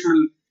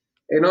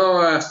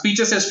motivational,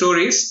 speeches and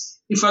stories.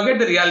 We forget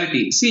the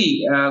reality.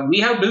 See,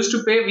 we have bills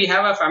to pay. We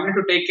have a family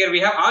to take care.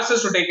 We have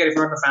ourselves to take care, if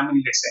not the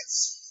family, let's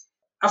say.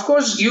 Of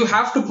course, you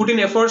have to put in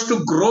efforts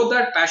to grow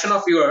that passion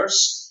of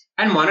yours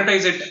and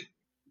monetize it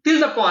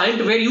till the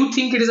point where you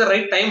think it is the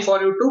right time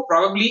for you to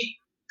probably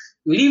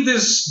leave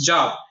this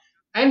job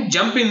and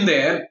jump in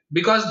there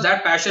because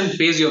that passion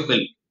pays your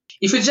bill.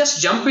 If you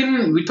just jump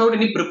in without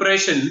any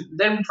preparation,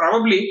 then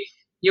probably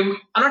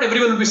not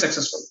everyone will be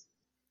successful.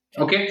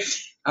 True. Okay.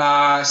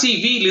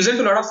 See, we listen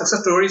to a lot of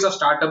success stories of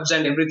startups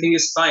and everything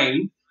is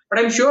fine, but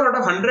I'm sure out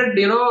of 100,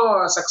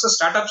 success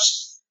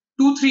startups,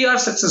 2, 3 are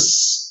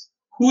success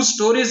whose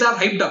stories are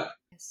hyped up.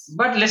 Yes.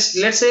 But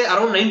let's say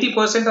around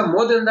 90% or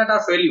more than that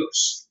are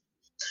failures.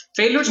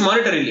 Failures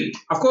monetarily.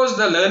 Of course,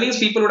 the learnings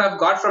people would have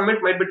got from it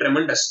might be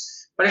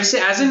tremendous. But let's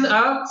say, as in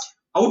a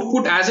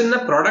output, as in the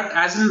product,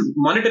 as in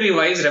monetary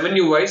wise,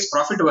 revenue wise,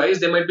 profit wise,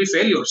 they might be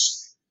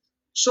failures.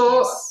 So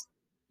Yes.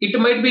 it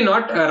might be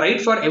not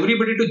right for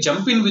everybody to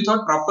jump in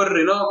without proper,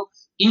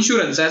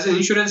 insurance, as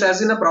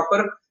in a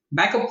proper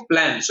backup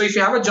plan. So if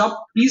you have a job,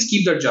 please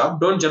keep that job.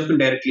 Don't jump in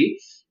directly.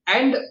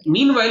 And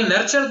meanwhile,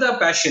 nurture the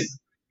passion.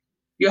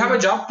 You have a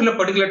Mm. job till a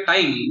particular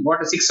time,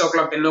 what 6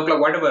 o'clock, 10 o'clock,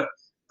 whatever.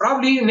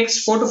 Probably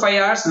next 4 to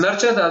 5 hours,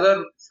 nurture the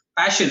other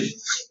passion.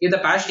 If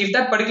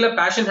that particular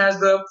passion has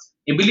the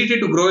ability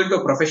to grow into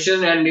a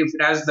profession, and if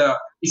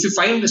you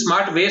find the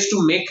smart ways to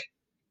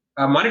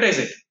monetize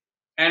it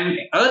and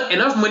earn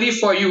enough money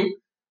for you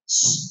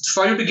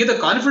to give the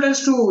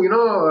confidence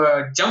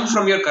to jump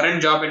from your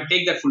current job and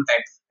take that full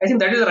time. I think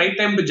that is the right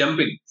time to jump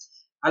in.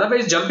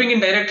 Otherwise, jumping in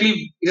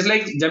directly is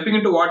like jumping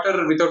into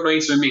water without knowing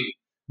swimming,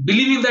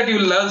 believing that you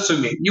will learn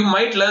swimming. You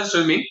might learn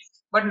swimming,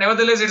 but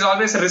nevertheless, it's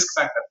always a risk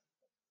factor.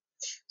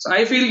 So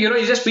I feel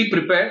you just be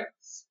prepared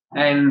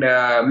and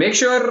make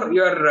sure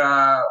your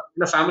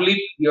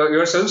family,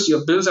 yourselves,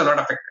 your bills are not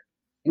affected.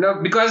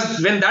 Because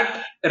when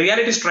that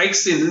reality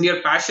strikes in,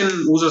 your passion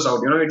oozes out.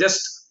 It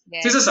just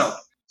fizzes Yes. out.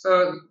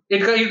 So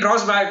it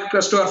draws back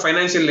us to our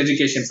financial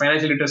education,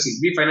 financial literacy.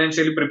 Be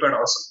financially prepared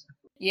also.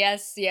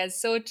 Yes,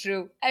 yes, so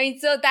true. I mean,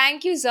 so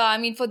thank you, sir. I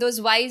mean, for those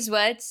wise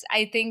words.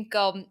 I think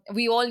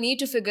we all need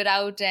to figure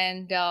out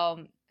and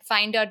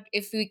find out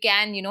if we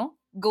can,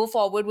 go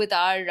forward with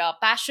our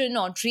passion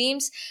or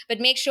dreams, but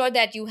make sure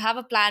that you have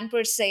a plan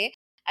per se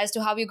as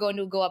to how you're going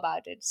to go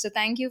about it. So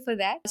thank you for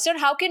that. Sir,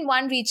 how can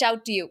one reach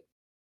out to you?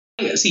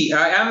 See,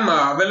 I am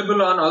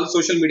available on all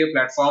social media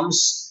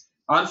platforms.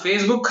 On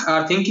Facebook,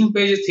 our thinking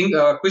page,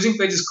 quizzing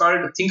page is called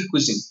Think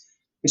Quizzing.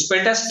 It's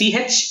spelled as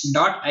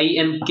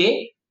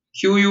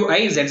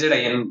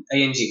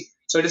TH.INKQUIZZING.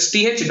 So it is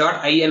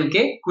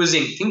TH.INK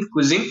Quizzing, Think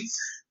Quizzing.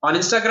 On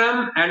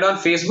Instagram and on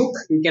Facebook,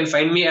 you can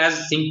find me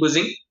as Think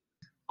Quizzing.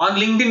 On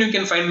LinkedIn, you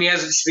can find me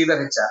as Sridhar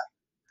HR.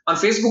 On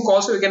Facebook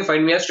also, you can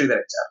find me as Sridhar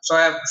HR. So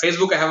I have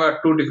a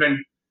two different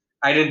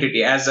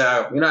identity as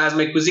as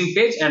my quizzing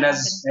page and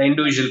as an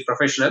individual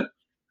professional.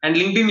 And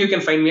LinkedIn, you can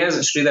find me as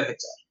Sridhar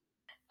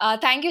HR.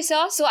 Thank you,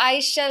 sir. So I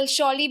shall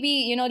surely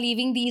be,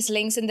 leaving these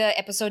links in the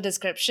episode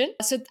description.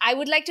 So I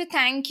would like to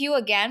thank you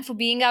again for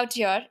being out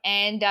here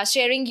and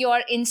sharing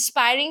your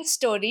inspiring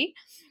story.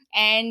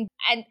 And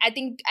I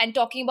think and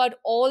talking about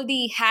all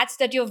the hats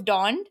that you've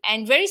donned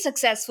and very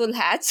successful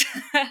hats.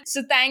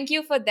 So thank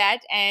you for that,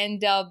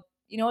 and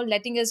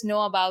letting us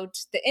know about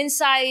the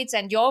insights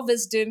and your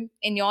wisdom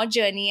in your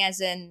journey as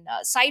an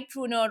site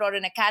pruner or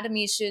an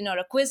academician or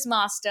a quiz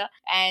master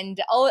and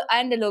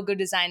a logo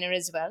designer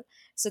as well.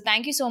 So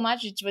thank you so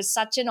much. It was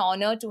such an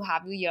honor to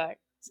have you here.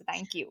 So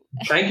thank you.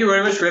 Thank you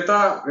very much,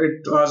 Shweta.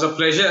 It was a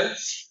pleasure.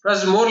 It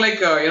was more like,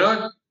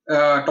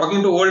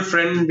 talking to old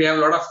friend. We have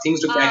a lot of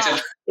things to catch Ah,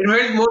 up. It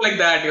felt more like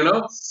that.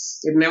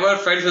 It never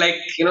felt like,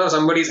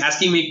 somebody's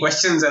asking me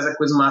questions as a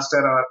quiz master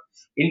or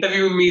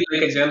interviewing me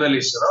like a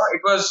journalist.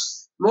 It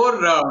was more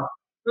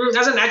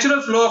as a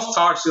natural flow of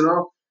thoughts.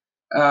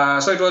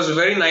 So it was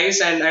very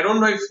nice. And I don't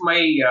know if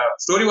my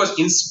story was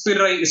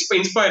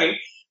inspiring,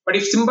 but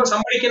if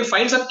somebody can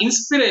find some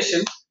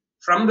inspiration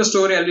from the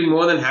story, I'll be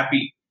more than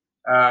happy.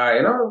 Uh,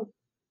 you know,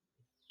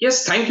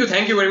 yes, thank you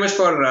very much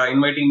for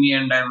inviting me,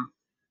 and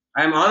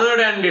I'm honored,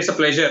 and it's a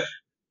pleasure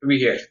to be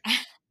here.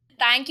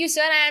 thank you,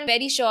 sir. And I'm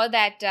very sure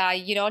that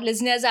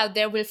listeners out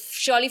there will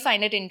surely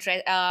find it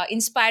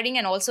inspiring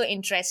and also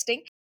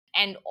interesting,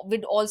 and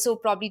would also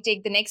probably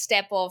take the next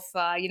step of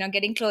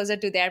getting closer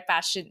to their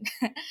passion.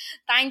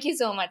 Thank you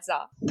so much, sir.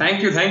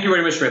 Thank you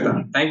very much,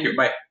 Shweta. Thank you.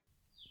 Bye.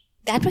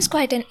 That was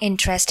quite an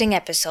interesting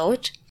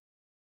episode.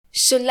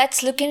 So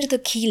let's look into the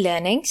key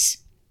learnings.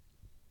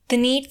 The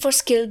need for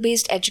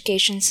skill-based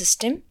education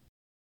system,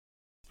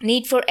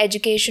 need for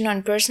education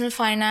on personal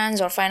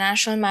finance or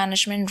financial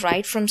management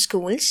right from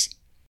schools,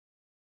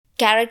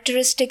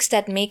 characteristics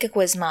that make a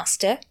quiz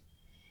master,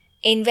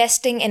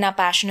 investing in our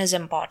passion is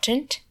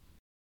important,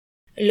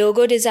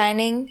 logo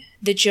designing,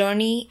 the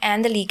journey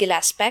and the legal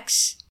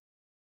aspects.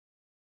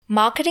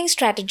 Marketing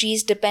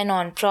strategies depend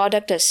on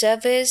product or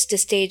service, the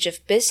stage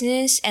of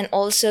business, and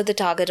also the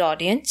target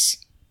audience.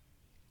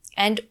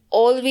 And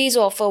always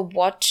offer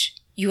what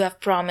you have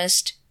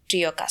promised to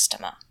your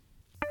customer.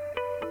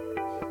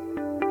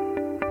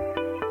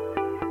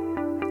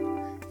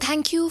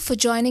 Thank you for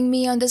joining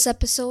me on this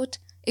episode.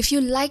 If you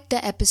liked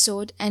the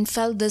episode and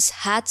felt this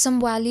had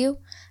some value,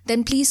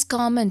 then please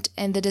comment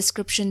in the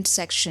description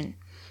section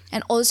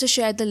and also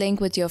share the link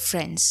with your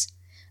friends.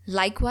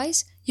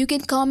 Likewise, you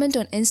can comment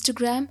on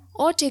Instagram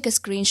or take a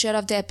screenshot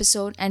of the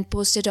episode and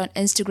post it on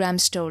Instagram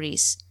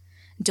stories.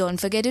 Don't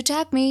forget to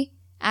tag me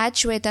at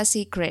Shweta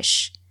C.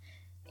 Krish.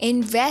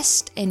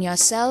 Invest in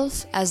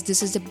yourself, as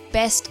this is the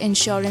best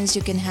insurance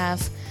you can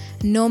have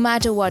no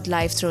matter what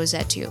life throws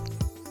at you.